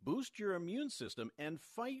energy, boost your immune system, and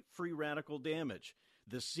fight free radical damage.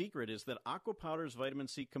 The secret is that Aqua Powder's vitamin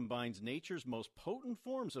C combines nature's most potent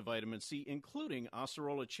forms of vitamin C, including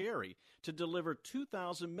Acerola cherry, to deliver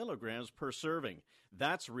 2,000 milligrams per serving.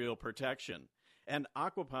 That's real protection. And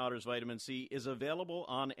Aqua Powder's vitamin C is available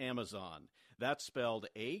on Amazon. That's spelled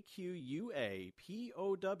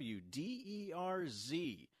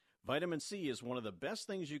AQUAPOWDERZ. Vitamin C is one of the best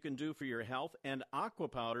things you can do for your health, and Aqua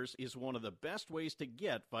Powders is one of the best ways to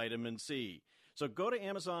get vitamin C. So go to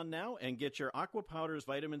Amazon now and get your Aqua Powders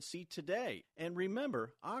vitamin C today. And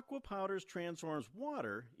remember, Aqua Powders transforms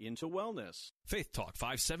water into wellness. Faith Talk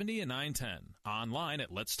 570 and 910. Online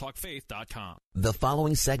at letstalkfaith.com. The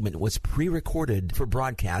following segment was pre-recorded for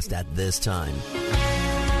broadcast at this time.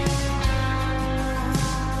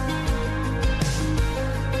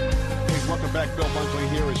 Welcome back. Bill Bunkley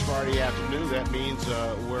here. It's Friday afternoon. That means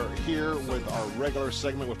we're here with our regular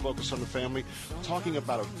segment with Focus on the Family, talking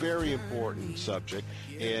about a very important subject,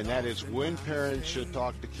 and that is when parents should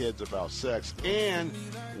talk to kids about sex and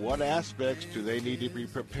what aspects do they need to be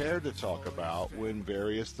prepared to talk about when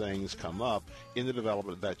various things come up in the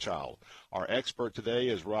development of that child. Our expert today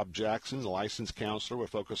is Rob Jackson, licensed counselor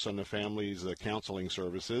with Focus on the Family's counseling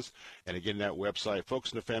services. And again, that website,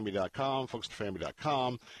 FocusOnTheFamily.com,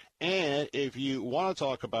 FocusOnTheFamily.com. And if you want to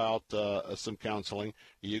talk about some counseling,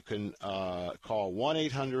 you can call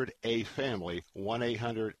 1-800-A-FAMILY,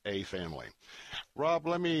 1-800-A-FAMILY. Rob,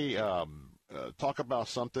 let me talk about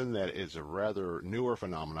something that is a rather newer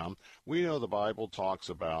phenomenon. We know the Bible talks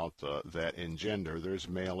about that in gender, there's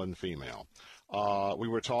male and female. We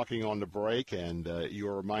were talking on the break, and you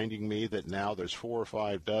were reminding me that now there's 4 or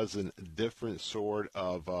 5 dozen different sort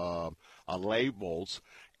of labels.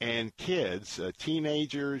 And kids,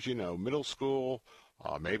 teenagers, middle school,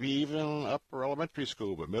 maybe even upper elementary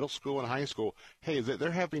school, but middle school and high school, hey, they're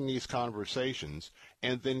having these conversations.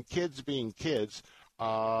 And then kids being kids,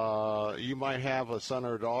 you might have a son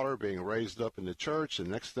or daughter being raised up in the church, and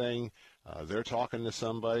next thing they're talking to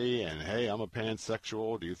somebody, and, hey, I'm a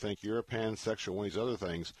pansexual. Do you think you're a pansexual? One of these other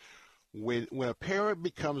things. When a parent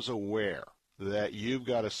becomes aware that you've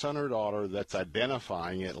got a son or daughter that's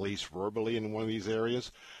identifying, at least verbally, in one of these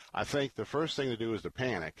areas, I think the first thing to do is to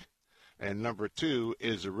panic. And number 2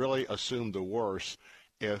 is to really assume the worst.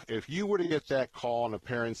 If you were to get that call and a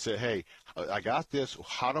parent said, hey, I got this,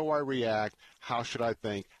 how do I react? How should I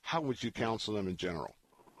think? How would you counsel them in general?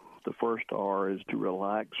 The first R is to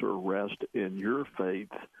relax or rest in your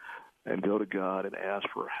faith and go to God and ask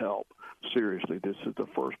for help. seriously. This is the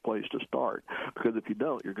first place to start, because if you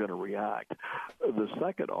don't, you're going to react. The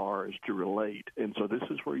second R is to relate, and so this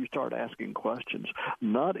is where you start asking questions,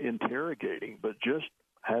 not interrogating, but just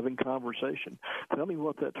having conversation. Tell me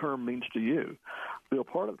what that term means to you. Bill,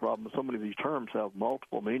 part of the problem is so many of these terms have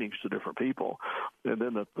multiple meanings to different people. And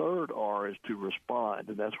then the third R is to respond,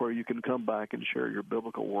 and that's where you can come back and share your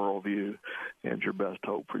biblical worldview and your best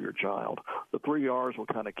hope for your child. The 3 R's will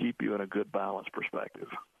kind of keep you in a good balanced perspective.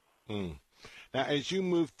 Now, as you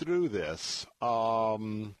move through this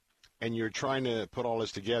and you're trying to put all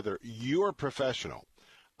this together, you're a professional.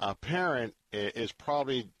 A parent is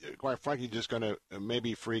probably, quite frankly, just going to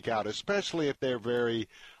maybe freak out, especially if they're very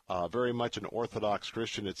much an Orthodox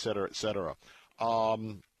Christian, et cetera, et cetera.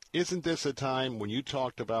 Isn't this a time when you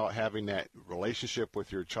talked about having that relationship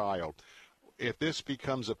with your child? If this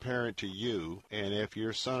becomes apparent to you, and if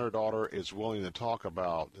your son or daughter is willing to talk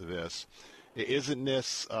about this, isn't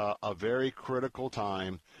this a very critical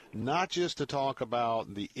time, not just to talk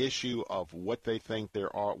about the issue of what they think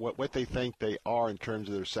what they think they are in terms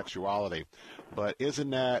of their sexuality, but isn't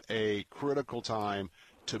that a critical time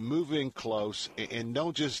to move in close and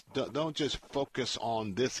don't just focus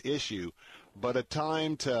on this issue, but a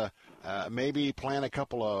time to maybe plan a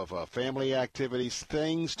couple of family activities,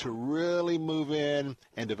 things to really move in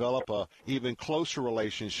and develop a even closer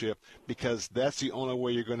relationship, because that's the only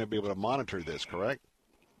way you're going to be able to monitor this, correct?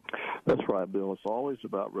 That's right, Bill. It's always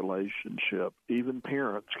about relationship. Even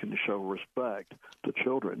parents can show respect to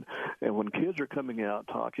children. And when kids are coming out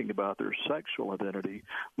talking about their sexual identity,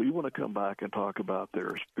 we want to come back and talk about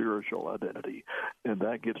their spiritual identity. And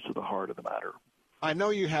that gets to the heart of the matter. I know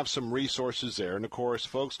you have some resources there, and, of course,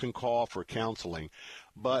 folks can call for counseling,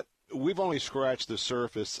 but we've only scratched the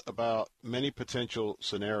surface about many potential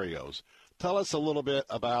scenarios. Tell us a little bit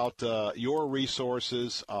about your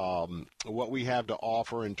resources, what we have to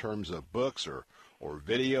offer in terms of books or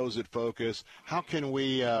videos that focus. How can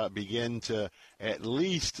we begin to at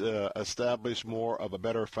least establish more of a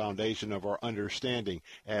better foundation of our understanding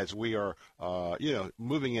as we are,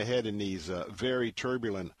 moving ahead in these very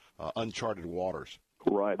turbulent, uncharted waters?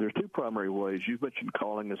 Right. There's 2 primary ways. You mentioned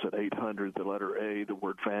calling us at 800, the letter A, the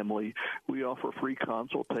word family. We offer free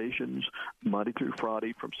consultations Monday through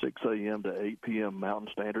Friday from 6 a.m. to 8 p.m. Mountain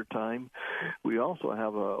Standard Time. We also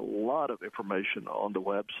have a lot of information on the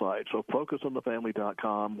website. So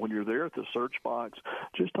focusonthefamily.com. When you're there at the search box,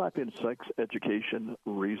 just type in sex education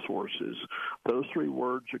resources. Those 3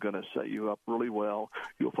 words are going to set you up really well.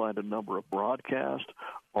 You'll find a number of broadcasts,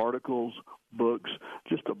 articles, books,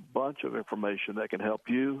 just a bunch of information that can help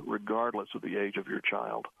you regardless of the age of your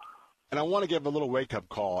child. And I want to give a little wake-up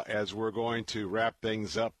call as we're going to wrap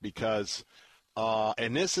things up, because,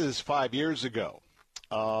 and this is 5 years ago,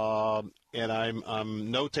 and I'm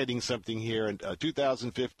notating something here. In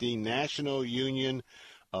 2015 National Union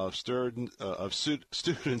of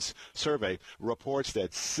Students survey reports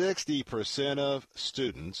that 60% of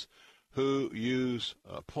students who use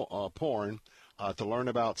porn to learn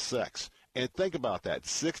about sex. And think about that,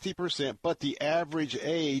 60%, but the average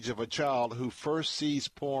age of a child who first sees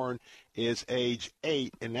porn is age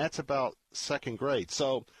 8, and that's about 2nd grade.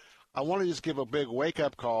 So I want to just give a big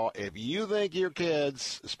wake-up call. If you think your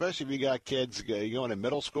kids, especially if you got kids going in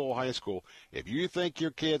middle school, high school, if you think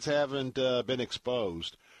your kids haven't been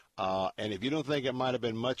exposed, and if you don't think it might have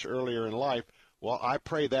been much earlier in life, well, I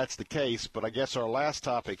pray that's the case. But I guess our last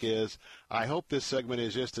topic is, I hope this segment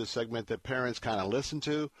is just a segment that parents kind of listen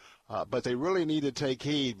to, but they really need to take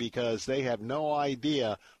heed, because they have no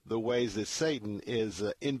idea the ways that Satan is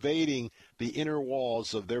invading the inner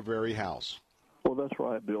walls of their very house. Well, that's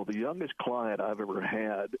right, Bill. The youngest client I've ever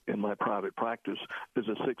had in my private practice is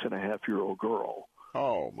a 6.5-year-old girl.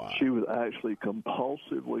 Oh, my. She was actually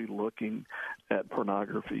compulsively looking at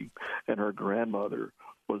pornography, and her grandmother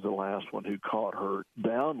was the last one who caught her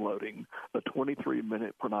downloading a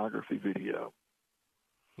 23-minute pornography video.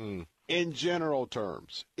 In general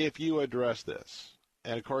terms, if you address this,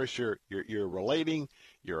 and of course you're relating,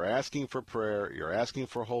 you're asking for prayer, you're asking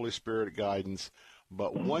for Holy Spirit guidance,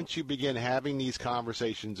 but once you begin having these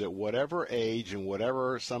conversations at whatever age and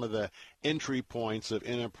whatever some of the entry points of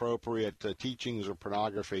inappropriate teachings or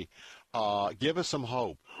pornography, give us some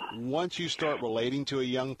hope. Once you start relating to a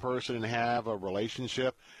young person and have a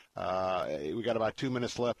relationship, we got about 2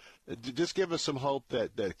 minutes left. Just give us some hope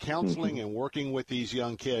that counseling and working with these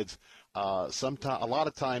young kids, a lot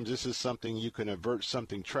of times this is something you can avert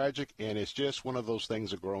something tragic, and it's just one of those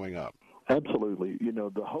things of growing up. Absolutely. You know,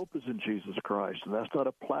 the hope is in Jesus Christ, and that's not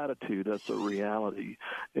a platitude, that's a reality.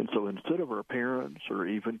 And so instead of our parents or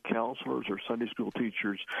even counselors or Sunday school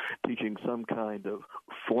teachers teaching some kind of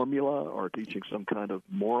formula or teaching some kind of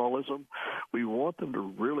moralism. We want them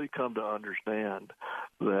to really come to understand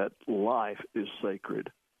that life is sacred.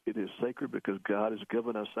 It is sacred because God has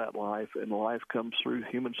given us that life, and life comes through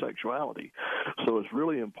human sexuality. So it's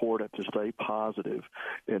really important to stay positive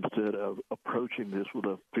instead of approaching this with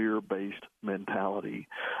a fear-based mentality.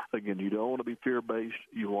 Again, you don't want to be fear-based.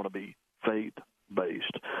 You want to be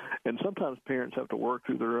faith-based. And sometimes parents have to work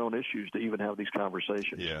through their own issues to even have these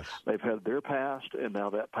conversations. Yes. They've had their past, and now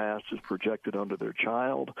that past is projected onto their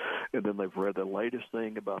child, and then they've read the latest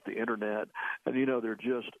thing about the Internet, and, they're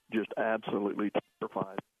just absolutely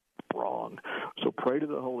terrified. Wrong. So pray to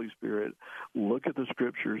the Holy Spirit, look at the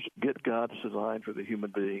Scriptures, get God's design for the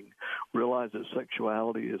human being, realize that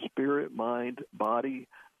sexuality is spirit, mind, body,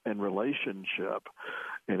 and relationship,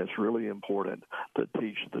 and it's really important to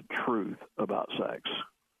teach the truth about sex.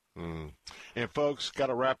 And folks, got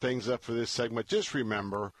to wrap things up for this segment. Just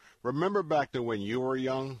remember back to when you were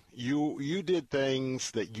young, you did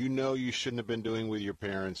things that you shouldn't have been doing with your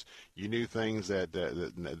parents. You knew things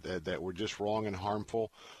that were just wrong and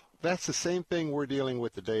harmful. That's the same thing we're dealing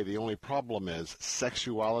with today. The only problem is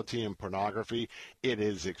sexuality and pornography. It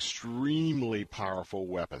is extremely powerful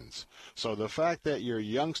weapons. So the fact that your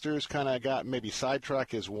youngsters kind of got maybe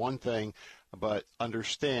sidetracked is one thing, but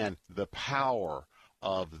understand the power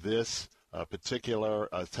of this particular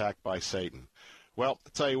attack by Satan. Well,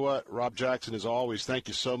 I'll tell you what, Rob Jackson, as always, thank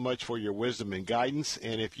you so much for your wisdom and guidance.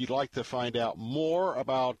 And if you'd like to find out more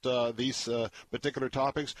about these particular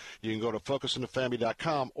topics, you can go to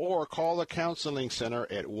FocusOnTheFamily.com or call the Counseling Center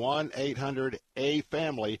at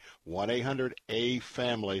 1-800-A-FAMILY,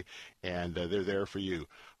 1-800-A-FAMILY, and they're there for you.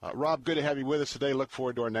 Rob, good to have you with us today. Look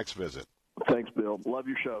forward to our next visit. Thanks, Bill. Love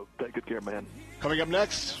your show. Take good care, man. Coming up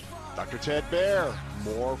next, Dr. Ted Baehr.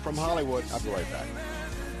 More from Hollywood. I'll be right back.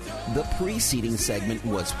 The preceding segment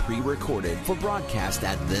was pre-recorded for broadcast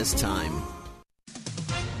at this time.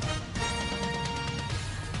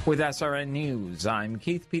 With SRN News, I'm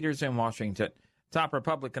Keith Peters in Washington. Top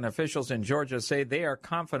Republican officials in Georgia say they are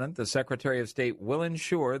confident the Secretary of State will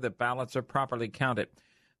ensure that ballots are properly counted.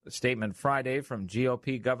 The statement Friday from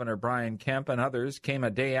GOP Governor Brian Kemp and others came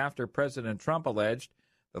a day after President Trump alleged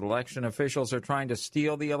that election officials are trying to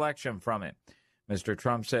steal the election from him. Mr.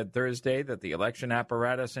 Trump said Thursday that the election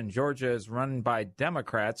apparatus in Georgia is run by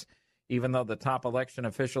Democrats, even though the top election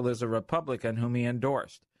official is a Republican whom he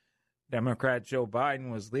endorsed. Democrat Joe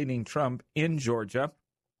Biden was leading Trump in Georgia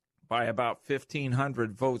by about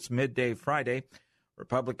 1,500 votes midday Friday.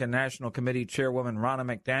 Republican National Committee Chairwoman Ronna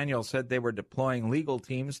McDaniel said they were deploying legal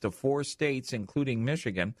teams to 4 states, including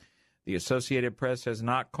Michigan. The Associated Press has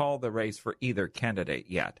not called the race for either candidate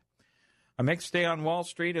yet. A mixed day on Wall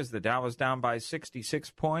Street as the Dow was down by 66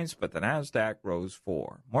 points, but the Nasdaq rose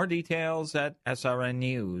 4. More details at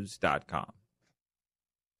srnnews.com.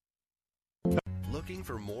 Looking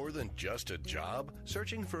for more than just a job?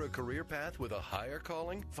 Searching for a career path with a higher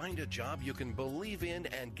calling? Find a job you can believe in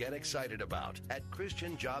and get excited about at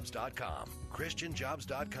ChristianJobs.com.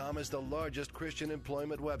 ChristianJobs.com is the largest Christian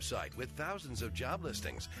employment website with thousands of job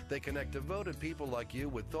listings. They connect devoted people like you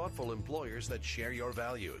with thoughtful employers that share your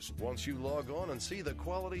values. Once you log on and see the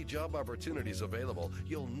quality job opportunities available,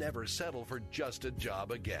 you'll never settle for just a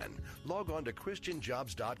job again. Log on to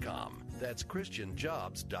ChristianJobs.com. That's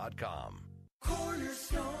ChristianJobs.com.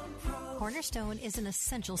 Cornerstone is an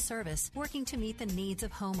essential service working to meet the needs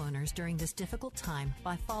of homeowners during this difficult time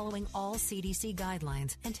by following all CDC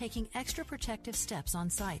guidelines and taking extra protective steps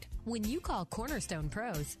on site. When you call Cornerstone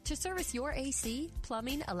Pros to service your AC,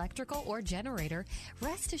 plumbing, electrical, or generator,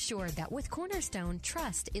 rest assured that with Cornerstone,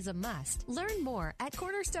 trust is a must. Learn more at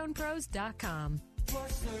cornerstonepros.com. For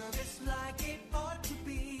service like it ought to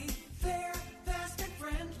be, fair, fast, and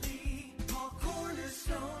friendly, call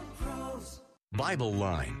Cornerstone Pros. Bible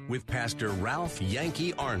Line with Pastor Ralph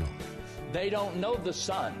Yankee Arnold. They don't know the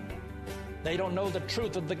Son. They don't know the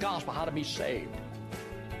truth of the gospel, how to be saved.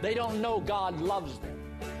 They don't know God loves them.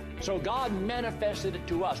 So God manifested it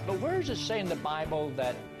to us. But where does it say in the Bible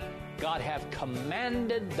that God have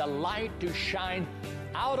commanded the light to shine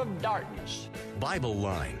out of darkness? Bible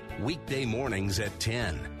Line, weekday mornings at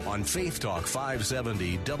 10 on Faith Talk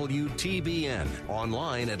 570 WTBN,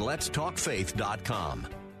 online at letstalkfaith.com.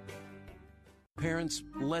 Parents,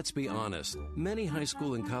 let's be honest. Many high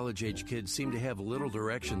school and college-age kids seem to have little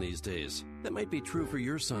direction these days. That might be true for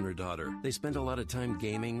your son or daughter. They spend a lot of time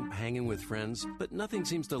gaming, hanging with friends, but nothing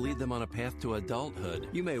seems to lead them on a path to adulthood.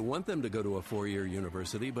 You may want them to go to a 4-year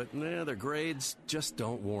university, but their grades just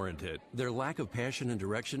don't warrant it. Their lack of passion and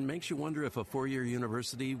direction makes you wonder if a 4-year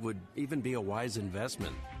university would even be a wise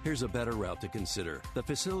investment. Here's a better route to consider. The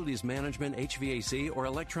Facilities Management, HVAC, or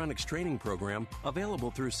Electronics Training Program available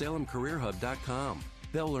through SalemCareerHub.com.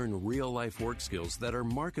 They'll learn real-life work skills that are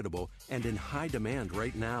marketable and in high demand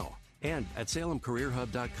right now. And at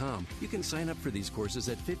SalemCareerHub.com, you can sign up for these courses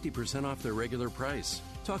at 50% off their regular price.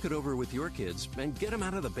 Talk it over with your kids and get them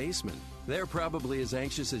out of the basement. They're probably as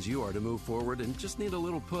anxious as you are to move forward and just need a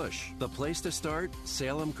little push. The place to start?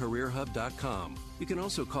 SalemCareerHub.com. You can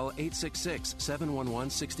also call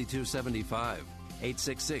 866-711-6275.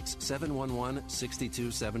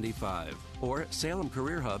 866-711-6275 or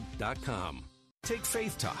SalemCareerHub.com. Take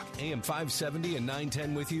Faith Talk, AM 570 and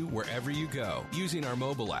 910 with you wherever you go using our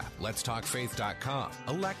mobile app, letstalkfaith.com,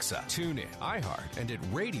 Alexa, TuneIn, iHeart, and at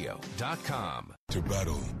radio.com. To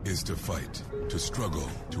battle is to fight, to struggle,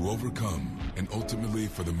 to overcome, and ultimately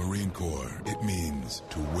for the Marine Corps, it means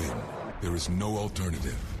to win. There is no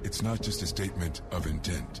alternative. It's not just a statement of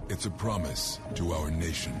intent. It's a promise to our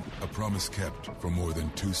nation, a promise kept for more than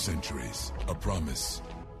 2 centuries, a promise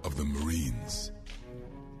of the Marines.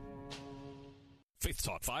 Faith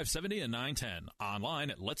Talk 570 and 910. Online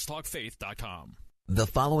at letstalkfaith.com. The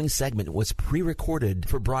following segment was pre-recorded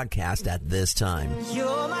for broadcast at this time.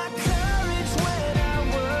 You're my courage when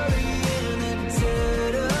I worry in the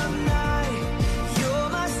dead of night. You're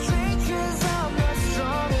my strength 'cause I'm not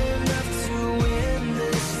strong enough to win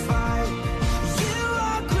this fight. You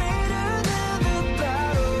are greater than the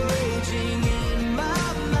battle raging in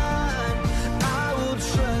my mind. I will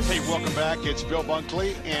trust. Hey, welcome back. It's Bill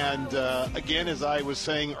Bunkley. And again, as I was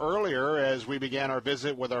saying earlier, as we began our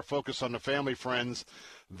visit with our focus on the family friends,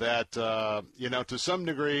 that, to some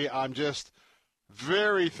degree, I'm just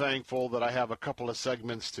very thankful that I have a couple of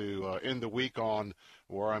segments to end the week on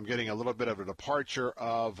where I'm getting a little bit of a departure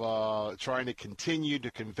of trying to continue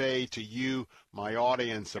to convey to you, my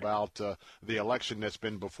audience, about the election that's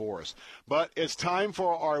been before us. But it's time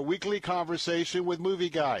for our weekly conversation with Movie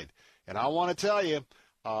Guide. And I want to tell you,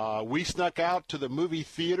 we snuck out to the movie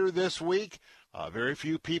theater this week. Very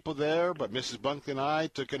few people there, but Mrs. Bunkley and I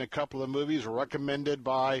took in a couple of movies recommended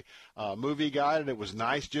by Movie Guide, and it was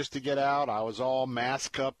nice just to get out. I was all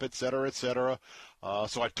masked up, et cetera,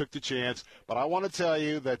 so I took the chance. But I want to tell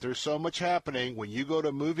you that there's so much happening. When you go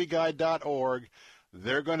to movieguide.org,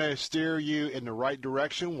 they're going to steer you in the right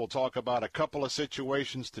direction. We'll talk about a couple of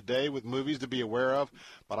situations today with movies to be aware of.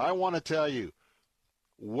 But I want to tell you,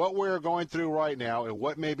 what we're going through right now and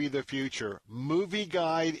what may be the future, Movie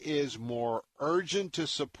Guide is more urgent to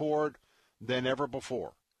support than ever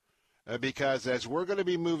before. Because as we're going to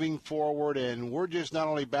be moving forward and we're just not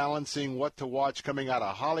only balancing what to watch coming out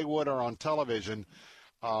of Hollywood or on television,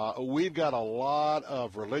 we've got a lot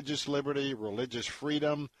of religious liberty, religious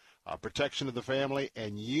freedom, protection of the family,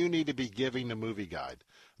 and you need to be giving the Movie Guide.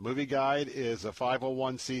 Movie Guide is a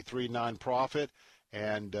 501c3 nonprofit.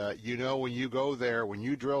 And, when you go there, when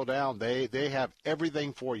you drill down, they have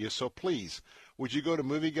everything for you. So please, would you go to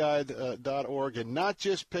movieguide.org and not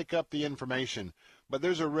just pick up the information, but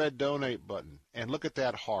there's a red donate button. And look at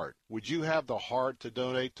that heart. Would you have the heart to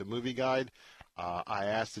donate to Movie Guide? I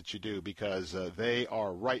ask that you do because they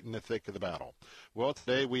are right in the thick of the battle. Well,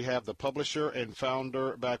 today we have the publisher and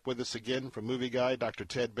founder back with us again from Movie Guide, Dr.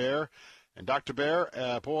 Ted Baehr. And Dr.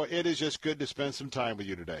 Baehr, boy, it is just good to spend some time with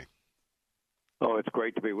you today. Oh, it's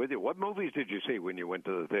great to be with you. What movies did you see when you went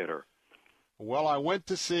to the theater? Well, I went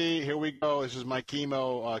to see, here we go, this is my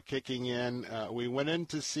chemo kicking in. We went in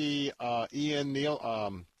to see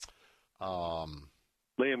Liam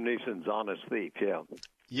Neeson's Honest Thief, yeah.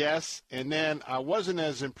 Yes, and then I wasn't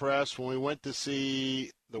as impressed when we went to see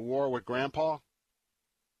The War with Grandpa.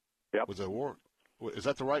 Yep. Was it War? Was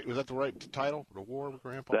that the right title? The War with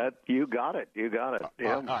Grandpa? That you got it.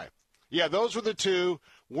 Yeah. All right. Yeah, those were the two.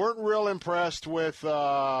 Weren't real impressed with.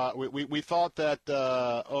 We thought that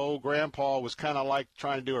Grandpa was kind of like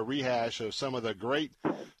trying to do a rehash of some of the great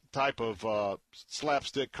type of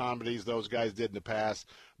slapstick comedies those guys did in the past,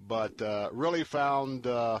 but really found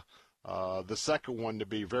the second one to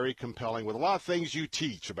be very compelling with a lot of things you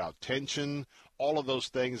teach about tension, all of those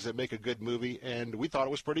things that make a good movie, and we thought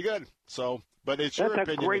it was pretty good. So. But it's your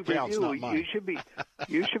opinion that counts, not mine.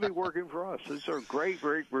 You should be working for us. These are great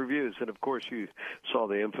reviews, and of course you saw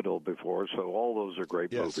The Infidel before, so all those are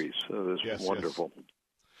great movies. So this is wonderful. Yes.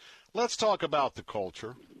 Let's talk about the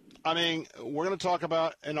culture. I mean, we're going to talk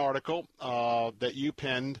about an article that you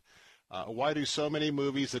penned. Why do so many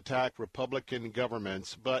movies attack Republican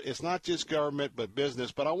governments? But it's not just government, but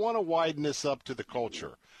business. But I want to widen this up to the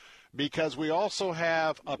culture, because we also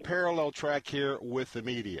have a parallel track here with the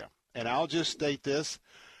media. And I'll just state this.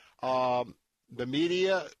 The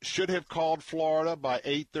media should have called Florida by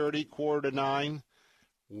 8:30, 8:45.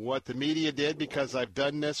 What the media did, because I've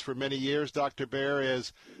done this for many years, Dr. Bear,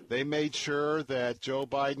 is they made sure that Joe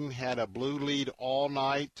Biden had a blue lead all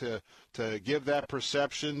night to give that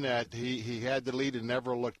perception that he had the lead and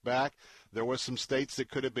never looked back. There were some states that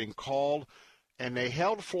could have been called, and they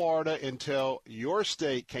held Florida until your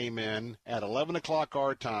state came in at 11 o'clock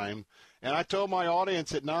our time. And I told my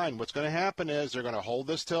audience at 9, what's going to happen is they're going to hold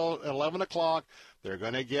this till 11 o'clock. They're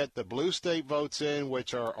going to get the blue state votes in,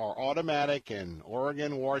 which are automatic in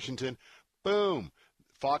Oregon, Washington. Boom.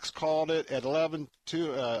 Fox called it at 11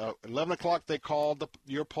 o'clock. They called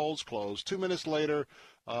your polls closed. 2 minutes later,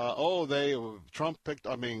 Biden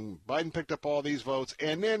picked up all these votes.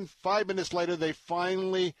 And then 5 minutes later, they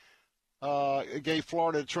finally gave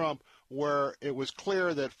Florida to Trump, where it was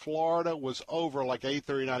clear that Florida was over like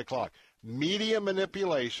 8:30, 9 o'clock. Media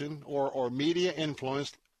manipulation or media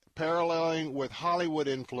influence, paralleling with Hollywood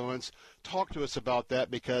influence. Talk to us about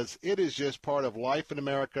that, because it is just part of life in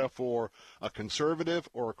America for a conservative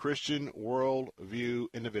or a Christian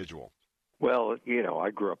worldview individual. Well, I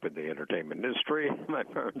grew up in the entertainment industry. My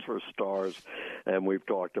parents were stars, and we've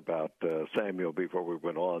talked about Samuel before we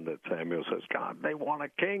went on, that Samuel says, God, they want a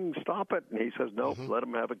king, stop it. And he says, no, let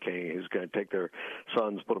them have a king. He's going to take their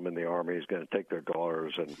sons, put them in the army. He's going to take their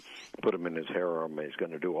daughters and put them in his harem. He's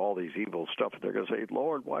going to do all these evil stuff. They're going to say,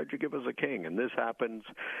 Lord, why'd you give us a king? And this happens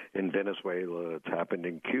in Venezuela. It's happened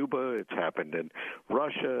in Cuba. It's happened in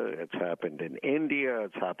Russia. It's happened in India.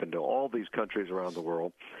 It's happened to all these countries around the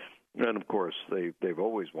world. And, of course, they've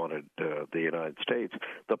always wanted the United States.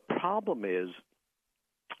 The problem is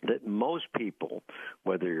that most people,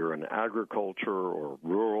 whether you're in agriculture or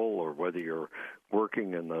rural, or whether you're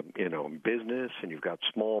working in the business and you've got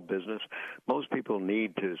small business, most people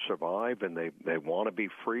need to survive, and they want to be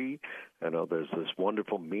free. I know there's this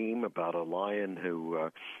wonderful meme about a lion who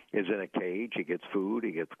is in a cage. He gets food,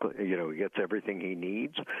 he gets everything he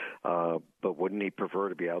needs, but wouldn't he prefer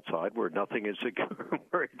to be outside where nothing is secure,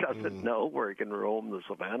 where he doesn't know, where he can roam the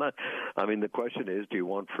savannah? I mean, the question is, do you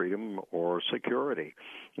want freedom or security?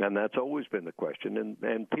 And that's always been the question.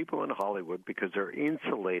 And people in Hollywood, because they're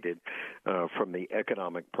insulated from the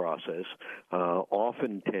economic process,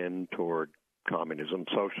 often tend toward communism,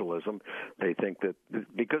 socialism. They think that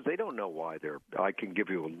because they don't know why I can give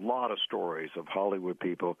you a lot of stories of Hollywood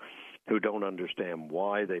people who don't understand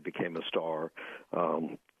why they became a star.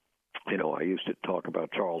 I used to talk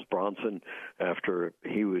about Charles Bronson after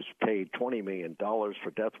he was paid $20 million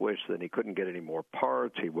for Death Wish, then he couldn't get any more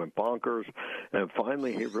parts. He went bonkers. And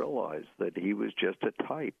finally he realized that he was just a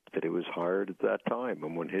type, that he was hired at that time.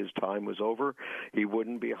 And when his time was over, he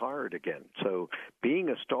wouldn't be hired again. So being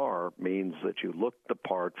a star means that you look the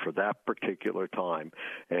part for that particular time,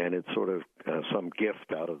 and it's sort of some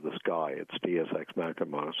gift out of the sky. It's Deus Ex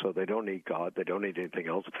Machina. So they don't need God. They don't need anything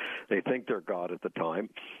else. They think they're God at the time.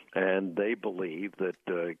 And they believe that,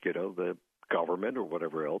 the government or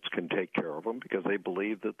whatever else can take care of them, because they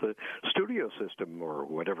believe that the studio system or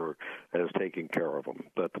whatever has taken care of them.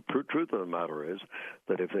 But the truth of the matter is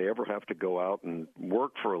that if they ever have to go out and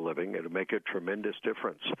work for a living, it'll make a tremendous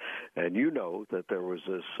difference. And that there was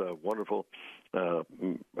this wonderful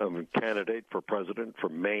candidate for president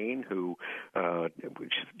from Maine who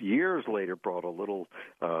years later brought a little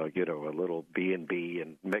B&B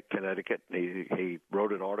in Connecticut. He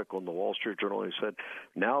wrote an article in the Wall Street Journal. He said,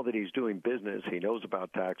 now that he's doing business, he knows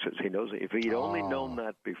about taxes. He knows if he'd only known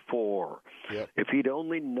that before, if he'd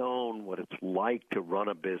only known what it's like to run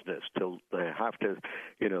a business, to have to,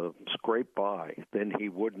 scrape by, then he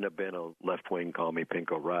wouldn't have been a left-wing commie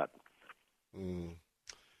pinko rat.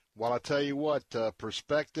 Well, I tell you what,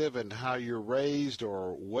 perspective and how you're raised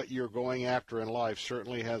or what you're going after in life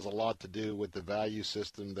certainly has a lot to do with the value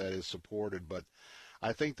system that is supported. But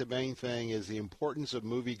I think the main thing is the importance of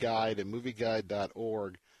Movie Guide and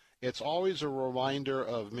MovieGuide.org. It's always a reminder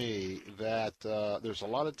of me that there's a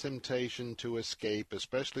lot of temptation to escape,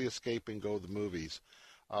 especially escape and go to the movies.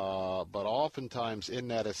 But oftentimes in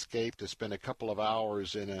that escape, to spend a couple of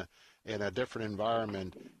hours in a different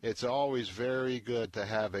environment, it's always very good to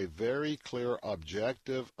have a very clear,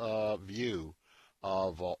 objective view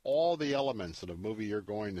of all the elements of the movie you're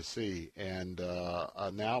going to see. And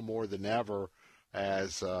now more than ever,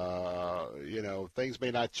 as things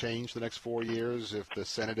may not change the next 4 years if the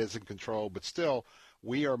Senate is in control, but still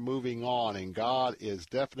we are moving on, and God is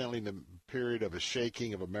definitely in the period of a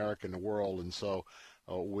shaking of America and the world, and so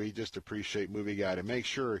we just appreciate Movie Guide. And make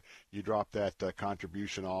sure you drop that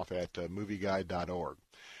contribution off at movieguide.org.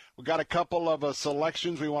 We've got a couple of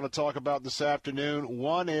selections we want to talk about this afternoon.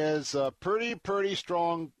 One is pretty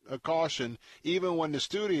strong caution, even when the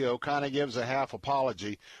studio kind of gives a half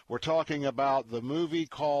apology. We're talking about the movie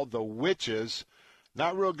called The Witches.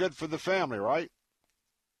 Not real good for the family, right?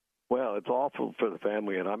 Well, it's awful for the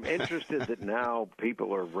family, and I'm interested that now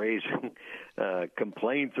people are raising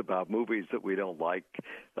complaints about movies that we don't like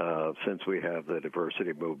since we have the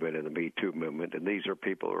diversity movement and the Me Too movement. And these are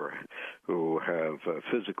people who have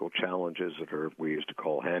physical challenges that we used to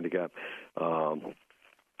call handicap. And,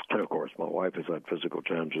 of course, my wife has had physical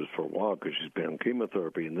challenges for a while because she's been on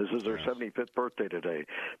chemotherapy, and this is her 75th birthday today.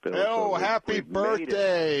 Bill. Oh, so happy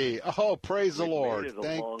birthday. Oh, praise the Lord.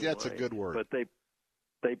 That's way. A good word. But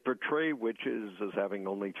they portray witches as having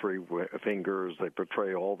only 3 fingers. They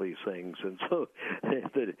portray all these things. And so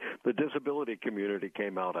the disability community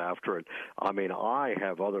came out after it. I mean, I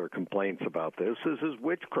have other complaints about this. This is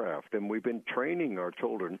witchcraft, and we've been training our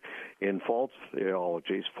children in false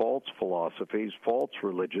theologies, false philosophies, false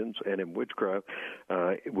religions, and in witchcraft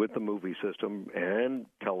with the movie system and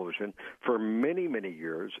television for many, many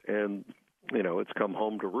years. And it's come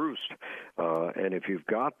home to roost. And if you've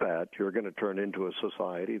got that, you're going to turn into a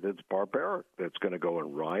society that's barbaric, that's going to go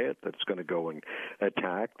and riot, that's going to go and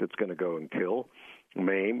attack, that's going to go and kill,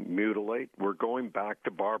 maim, mutilate. We're going back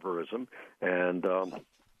to barbarism. And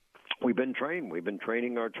we've been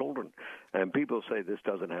training our children. And people say this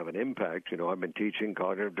doesn't have an impact. I've been teaching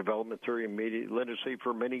cognitive development theory and media literacy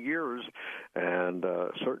for many years, and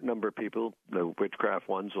a certain number of people, the witchcraft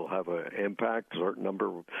ones, will have an impact. A certain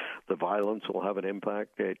number of the violence will have an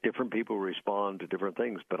impact. Different people respond to different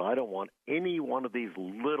things, but I don't want any one of these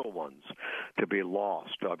little ones to be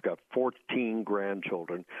lost. I've got 14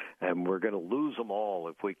 grandchildren, and we're going to lose them all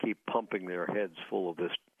if we keep pumping their heads full of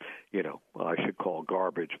this, I should call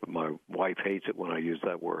garbage, but my wife hates it when I use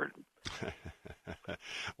that word.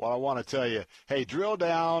 Well, I want to tell you, hey, drill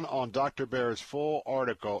down on Dr. Bear's full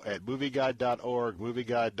article at movieguide.org,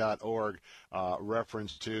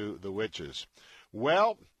 reference to the witches.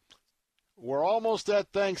 Well, we're almost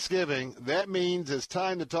at Thanksgiving. That means it's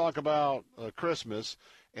time to talk about Christmas.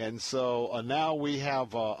 And so now we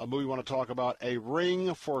have a movie we want to talk about, A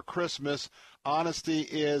Ring for Christmas. Honesty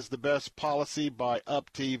is the best policy by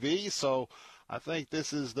Up TV. So I think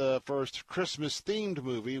this is the first Christmas-themed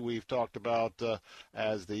movie we've talked about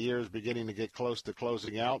as the year is beginning to get close to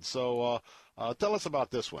closing out. So tell us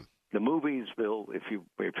about this one. The movies, Bill, if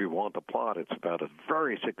you want the plot, it's about a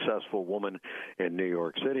very successful woman in New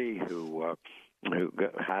York City who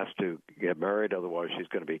has to get married, otherwise she's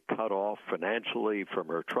going to be cut off financially from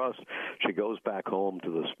her trust. She goes back home to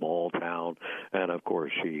the small town, and of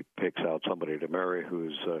course she picks out somebody to marry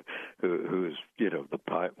who's the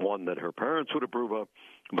one that her parents would approve of.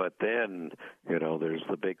 But then, there's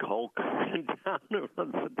the big Hulk in town who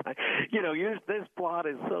runs the time. This plot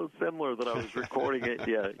is so similar that I was recording it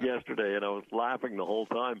yesterday, and I was laughing the whole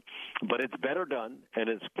time. But it's better done, and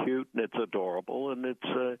it's cute, and it's adorable, and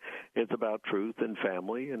it's about truth and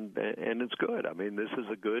family, and it's good. I mean, this is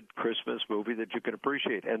a good Christmas movie that you can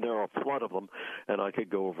appreciate, and there are a flood of them, and I could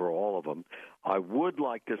go over all of them. I would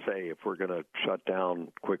like to say, if we're going to shut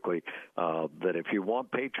down quickly, that if you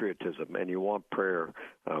want patriotism and you want prayer,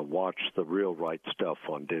 watch The Real Right Stuff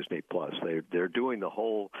on Disney Plus. They're doing the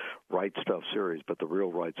whole Right Stuff series, but The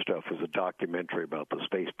Real Right Stuff is a documentary about the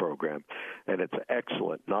space program, and it's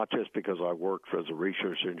excellent. Not just because I worked as a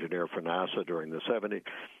research engineer for NASA during the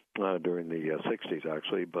 60s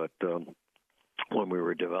actually, but when we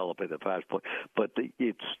were developing the fast plane. But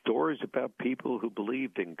it's stories about people who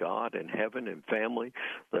believed in God and heaven and family.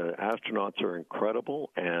 The astronauts are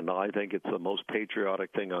incredible, and I think it's the most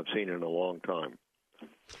patriotic thing I've seen in a long time.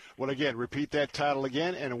 Well, again, repeat that title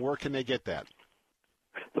again, and where can they get that?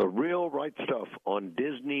 The Real Right Stuff on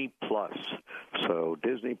Disney Plus. So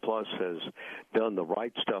Disney Plus has done The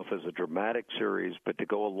Right Stuff as a dramatic series, but to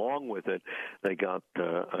go along with it, they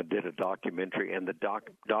did a documentary, and the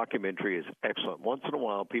documentary is excellent. Once in a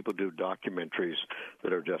while, people do documentaries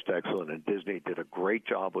that are just excellent, and Disney did a great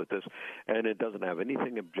job with this, and it doesn't have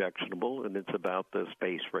anything objectionable, and it's about the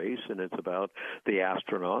space race, and it's about the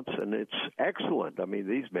astronauts, and it's excellent. I mean,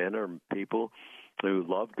 these men are people who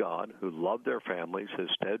loved God, who loved their families, who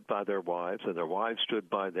stood by their wives, and their wives stood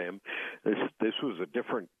by them. This was a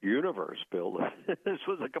different universe, Bill. This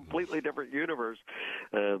was a completely different universe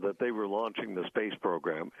that they were launching the space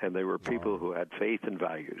program, and they were people who had faith and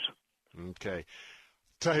values. Okay.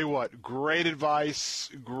 Tell you what, great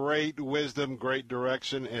advice, great wisdom, great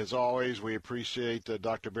direction. As always, we appreciate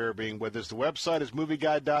Dr. Bear being with us. The website is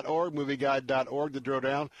movieguide.org, movieguide.org to drill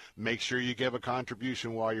down. Make sure you give a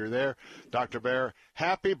contribution while you're there. Dr. Bear,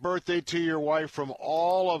 happy birthday to your wife from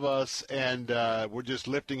all of us, and we're just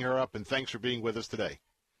lifting her up, and thanks for being with us today.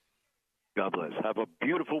 God bless. Have a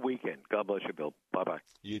beautiful weekend. God bless you, Bill. Bye-bye.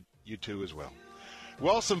 You too as well.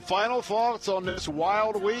 Well, some final thoughts on this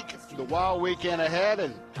wild week, the wild weekend ahead,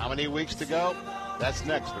 and how many weeks to go? That's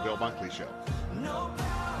next, the Bill Bunkley Show.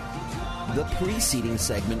 The preceding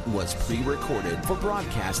segment was pre-recorded for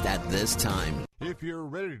broadcast at this time. If you're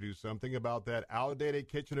ready to do something about that outdated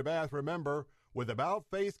kitchen or bath, remember, with About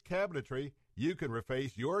Face Cabinetry, you can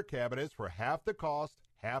reface your cabinets for half the cost,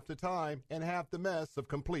 half the time, and half the mess of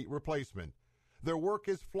complete replacement. Their work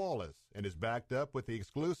is flawless and is backed up with the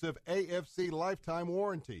exclusive AFC lifetime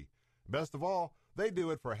warranty. Best of all, they do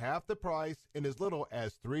it for half the price in as little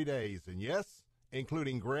as 3 days, and yes,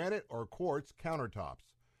 including granite or quartz countertops.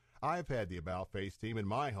 I've had the About Face team in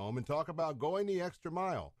my home and talk about going the extra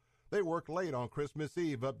mile. They worked late on Christmas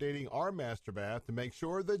Eve updating our master bath to make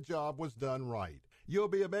sure the job was done right. You'll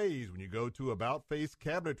be amazed when you go to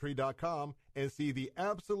AboutFaceCabinetry.com and see the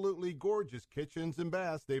absolutely gorgeous kitchens and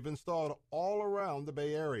baths they've installed all around the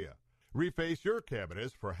Bay Area. Reface your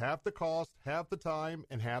cabinets for half the cost, half the time,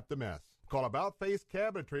 and half the mess. Call About Face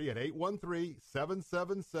Cabinetry at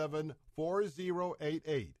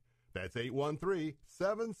 813-777-4088. That's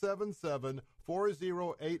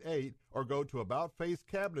 813-777-4088, or go to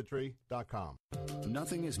AboutFaceCabinetry.com.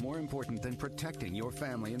 Nothing is more important than protecting your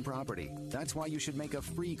family and property. That's why you should make a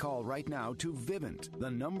free call right now to Vivint, the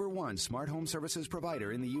 #1 smart home services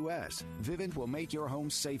provider in the U.S. Vivint will make your home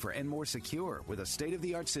safer and more secure with a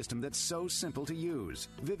state-of-the-art system that's so simple to use.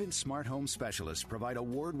 Vivint smart home specialists provide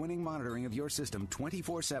award-winning monitoring of your system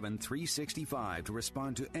 24/7, 365 to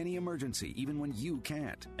respond to any emergency, even when you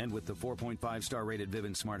can't. And with the 4.5-star rated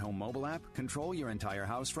Vivint smart home mobile app, control your entire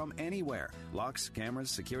house from anywhere. Locks,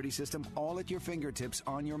 cameras, security system, all at your fingertips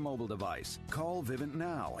on your mobile device. Call Vivint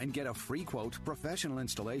now and get a free quote, professional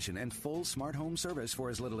installation, and full smart home service for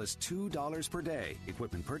as little as $2 per day.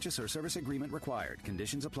 Equipment purchase or service agreement required.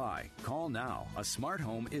 Conditions apply. Call now. A smart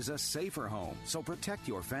home is a safer home. So protect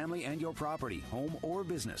your family and your property, home or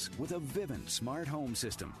business, with a Vivint smart home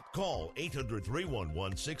system. Call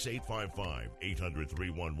 800-311-6855.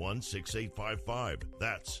 800-311-6855.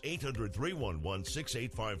 That's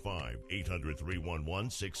 800-311-6855.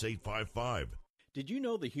 800-311-6855. Did you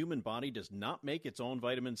know the human body does not make its own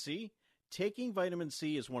vitamin C? Taking vitamin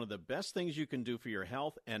C is one of the best things you can do for your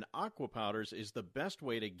health, and Aqua Powders is the best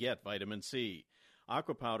way to get vitamin C.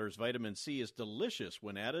 Aqua Powders vitamin C is delicious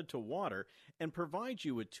when added to water and provides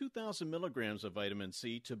you with 2,000 milligrams of vitamin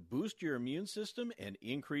C to boost your immune system and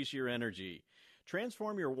increase your energy.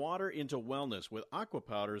 Transform your water into wellness with Aqua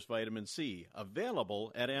Powders vitamin C,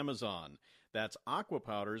 available at Amazon. That's Aqua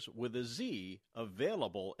Powders with a Z,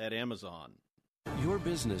 available at Amazon. Your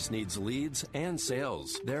business needs leads and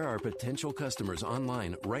sales. There are potential customers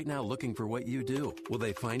online right now looking for what you do. Will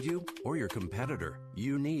they find you or your competitor?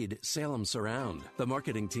 You need Salem Surround. The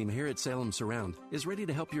marketing team here at Salem Surround is ready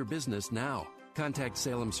to help your business now. Contact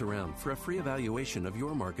Salem Surround for a free evaluation of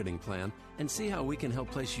your marketing plan and see how we can help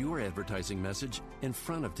place your advertising message in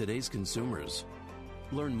front of today's consumers.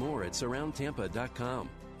 Learn more at SurroundTampa.com.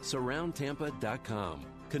 SurroundTampa.com,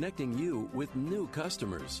 connecting you with new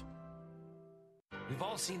customers. We've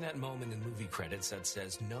all seen that moment in movie credits that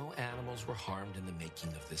says no animals were harmed in the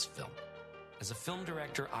making of this film. As a film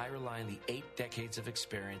director, I rely on the 8 decades of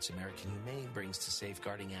experience American Humane brings to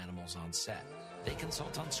safeguarding animals on set. They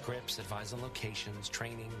consult on scripts, advise on locations,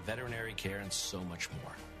 training, veterinary care, and so much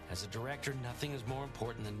more. As a director, nothing is more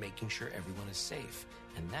important than making sure everyone is safe,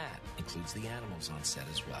 and that includes the animals on set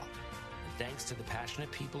as well. And thanks to the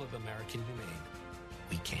passionate people of American Humane,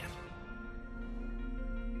 we can.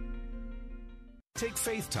 Take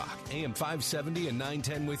Faith Talk, AM 570 and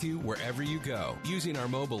 910 with you wherever you go. Using our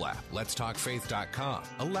mobile app, letstalkfaith.com,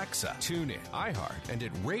 Alexa, TuneIn, iHeart, and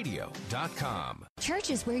at radio.com.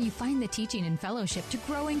 Church is where you find the teaching and fellowship to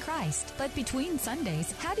grow in Christ. But between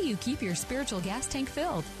Sundays, how do you keep your spiritual gas tank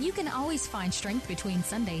filled? You can always find strength between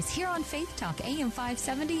Sundays here on Faith Talk, AM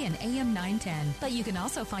 570 and AM 910. But you can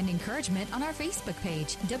also find encouragement on our Facebook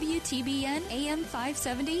page, WTBN AM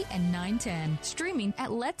 570 and 910. Streaming at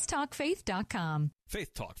letstalkfaith.com.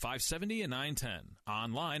 Faith Talk 570 and 910.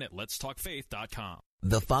 Online at letstalkfaith.com.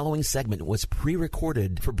 The following segment was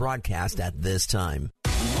pre-recorded for broadcast at this time.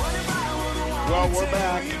 Well, we're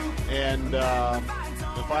back, and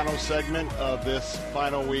the final segment of this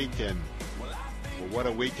final week, and what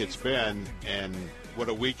a week it's been, and what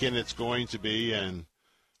a weekend it's going to be, and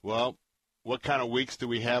Well, what kind of weeks do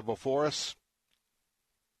we have before us?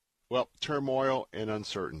 Well, turmoil and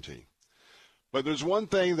uncertainty. But there's one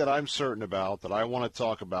thing that I'm certain about that I want to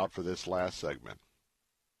talk about for this last segment.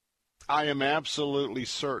 I am absolutely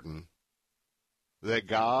certain that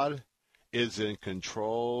God is in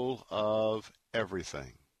control of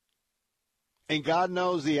everything. And God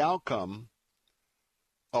knows the outcome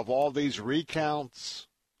of all these recounts,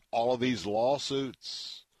 all of these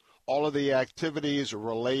lawsuits, all of the activities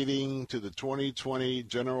relating to the 2020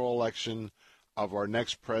 general election of our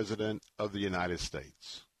next president of the United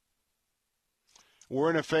States.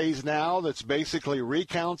 We're in a phase now that's basically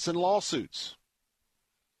recounts and lawsuits.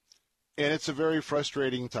 And it's a very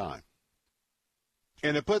frustrating time.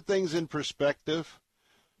 And to put things in perspective,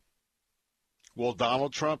 will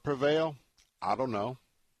Donald Trump prevail? I don't know.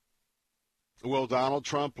 Will Donald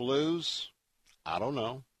Trump lose? I don't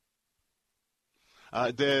know.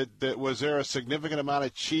 Was there a significant amount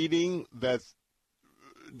of cheating that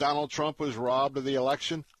Donald Trump was robbed of the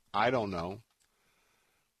election? I don't know.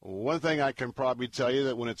 One thing I can probably tell you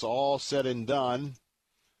that when it's all said and done,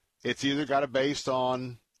 it's either got to be based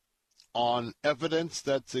on evidence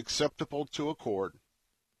that's acceptable to a court,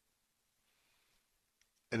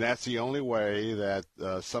 and that's the only way that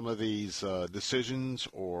some of these decisions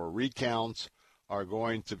or recounts are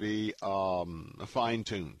going to be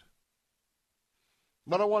fine-tuned.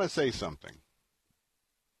 But I want to say something.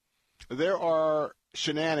 There are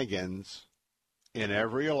shenanigans in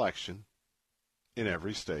every election, in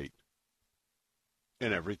every state,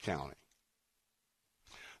 in every county.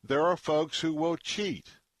 There are folks who will cheat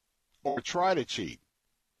or try to cheat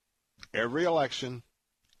every election,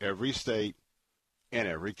 every state, and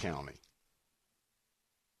every county.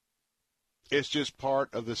 It's just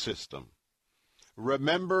part of the system.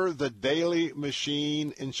 Remember the Daily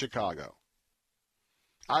Machine in Chicago.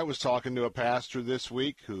 I was talking to a pastor this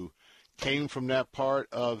week who came from that part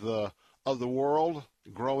of the world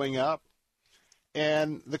growing up,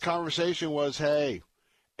 and the conversation was, hey,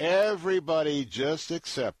 everybody just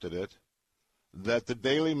accepted it that the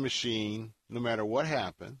Daily Machine, no matter what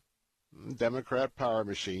happened, Democrat power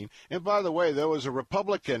machine, and by the way, there was a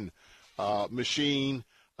Republican machine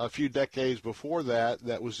a few decades before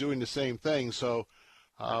that was doing the same thing. So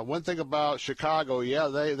one thing about Chicago, yeah,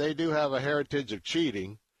 they do have a heritage of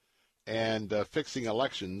cheating and fixing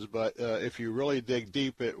elections, but if you really dig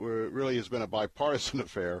deep, it really has been a bipartisan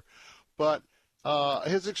affair. But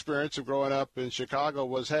his experience of growing up in Chicago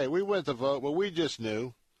was, hey, we went to vote, but we just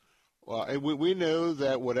knew. We knew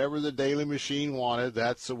that whatever the Daily Machine wanted,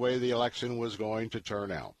 that's the way the election was going to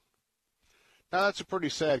turn out. Now, that's a pretty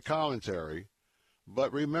sad commentary,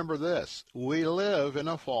 but remember this. We live in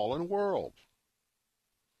a fallen world.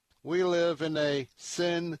 We live in a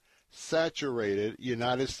sin-saturated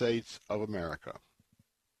United States of America.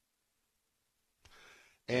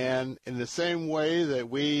 And in the same way that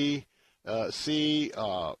we see,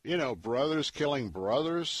 brothers killing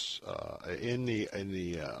brothers in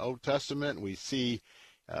the Old Testament, we see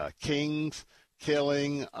kings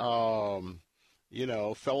killing, fellow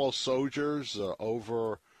soldiers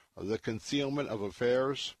over the concealment of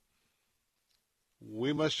affairs.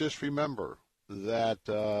 We must just remember that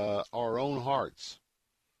our own hearts,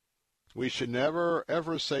 we should never,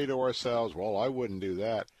 ever say to ourselves, well, I wouldn't do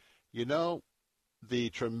that. You know,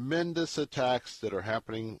 the tremendous attacks that are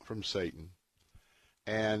happening from Satan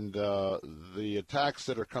and the attacks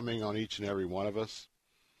that are coming on each and every one of us,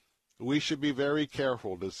 we should be very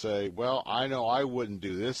careful to say, well, I know I wouldn't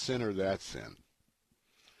do this sin or that sin.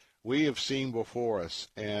 We have seen before us,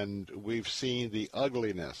 and we've seen the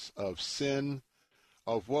ugliness of sin,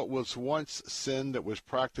 of what was once sin that was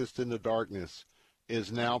practiced in the darkness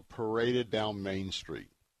is now paraded down Main Street.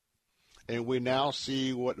 And we now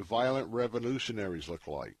see what violent revolutionaries look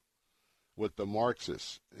like with the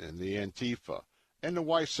Marxists and the Antifa and the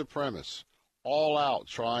white supremacists all out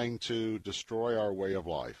trying to destroy our way of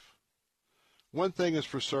life. One thing is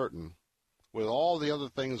for certain, with all the other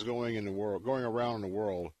things going around in the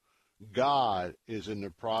world, God is in the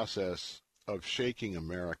process of shaking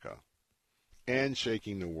America and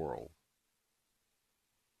shaking the world.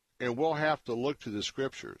 And we'll have to look to the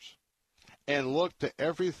scriptures and look to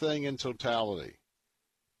everything in totality,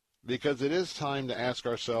 because it is time to ask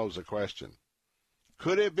ourselves a question.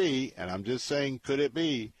 Could it be, and I'm just saying could it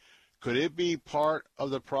be part of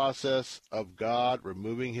the process of God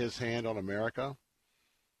removing his hand on America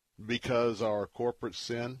because our corporate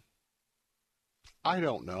sin? I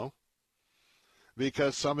don't know.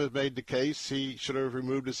 Because some have made the case he should have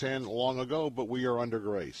removed his hand long ago, but we are under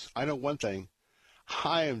grace. I know one thing.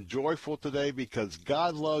 I am joyful today because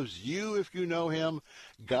God loves you if you know him.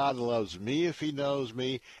 God loves me if he knows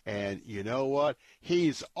me. And you know what?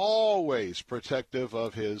 He's always protective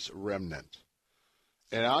of his remnant.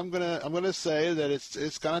 And I'm gonna say that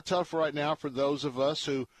it's kind of tough right now for those of us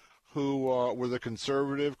who were the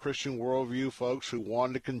conservative Christian worldview folks who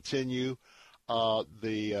wanted to continue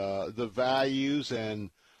the values and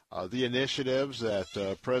the initiatives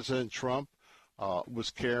that President Trump was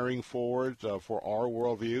carrying forward for our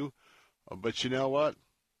worldview. But you know what?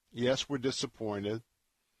 Yes, we're disappointed.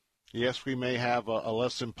 Yes, we may have a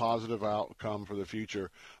less than positive outcome for the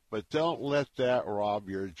future, but don't let that rob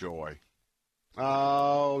your joy.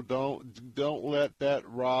 Oh, don't let that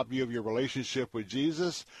rob you of your relationship with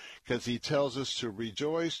Jesus, because he tells us to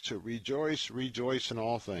rejoice in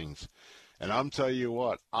all things. And I'm telling you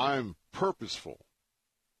what, I'm purposeful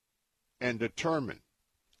and determined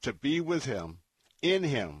to be with him, in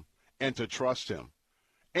him, and to trust him,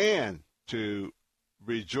 and to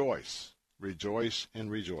rejoice.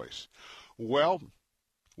 Well,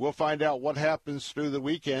 we'll find out what happens through the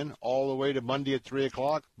weekend all the way to Monday at 3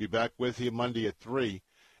 o'clock. Be back with you Monday at 3.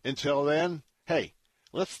 Until then, hey,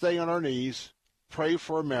 let's stay on our knees, pray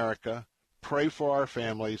for America, pray for our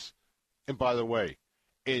families, and by the way,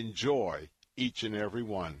 enjoy each and every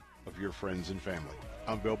one of your friends and family.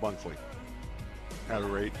 I'm Bill Bunkley. Have a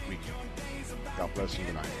great weekend. God bless you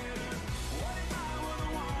tonight.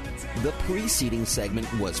 The preceding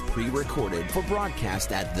segment was pre-recorded for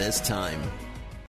broadcast at this time.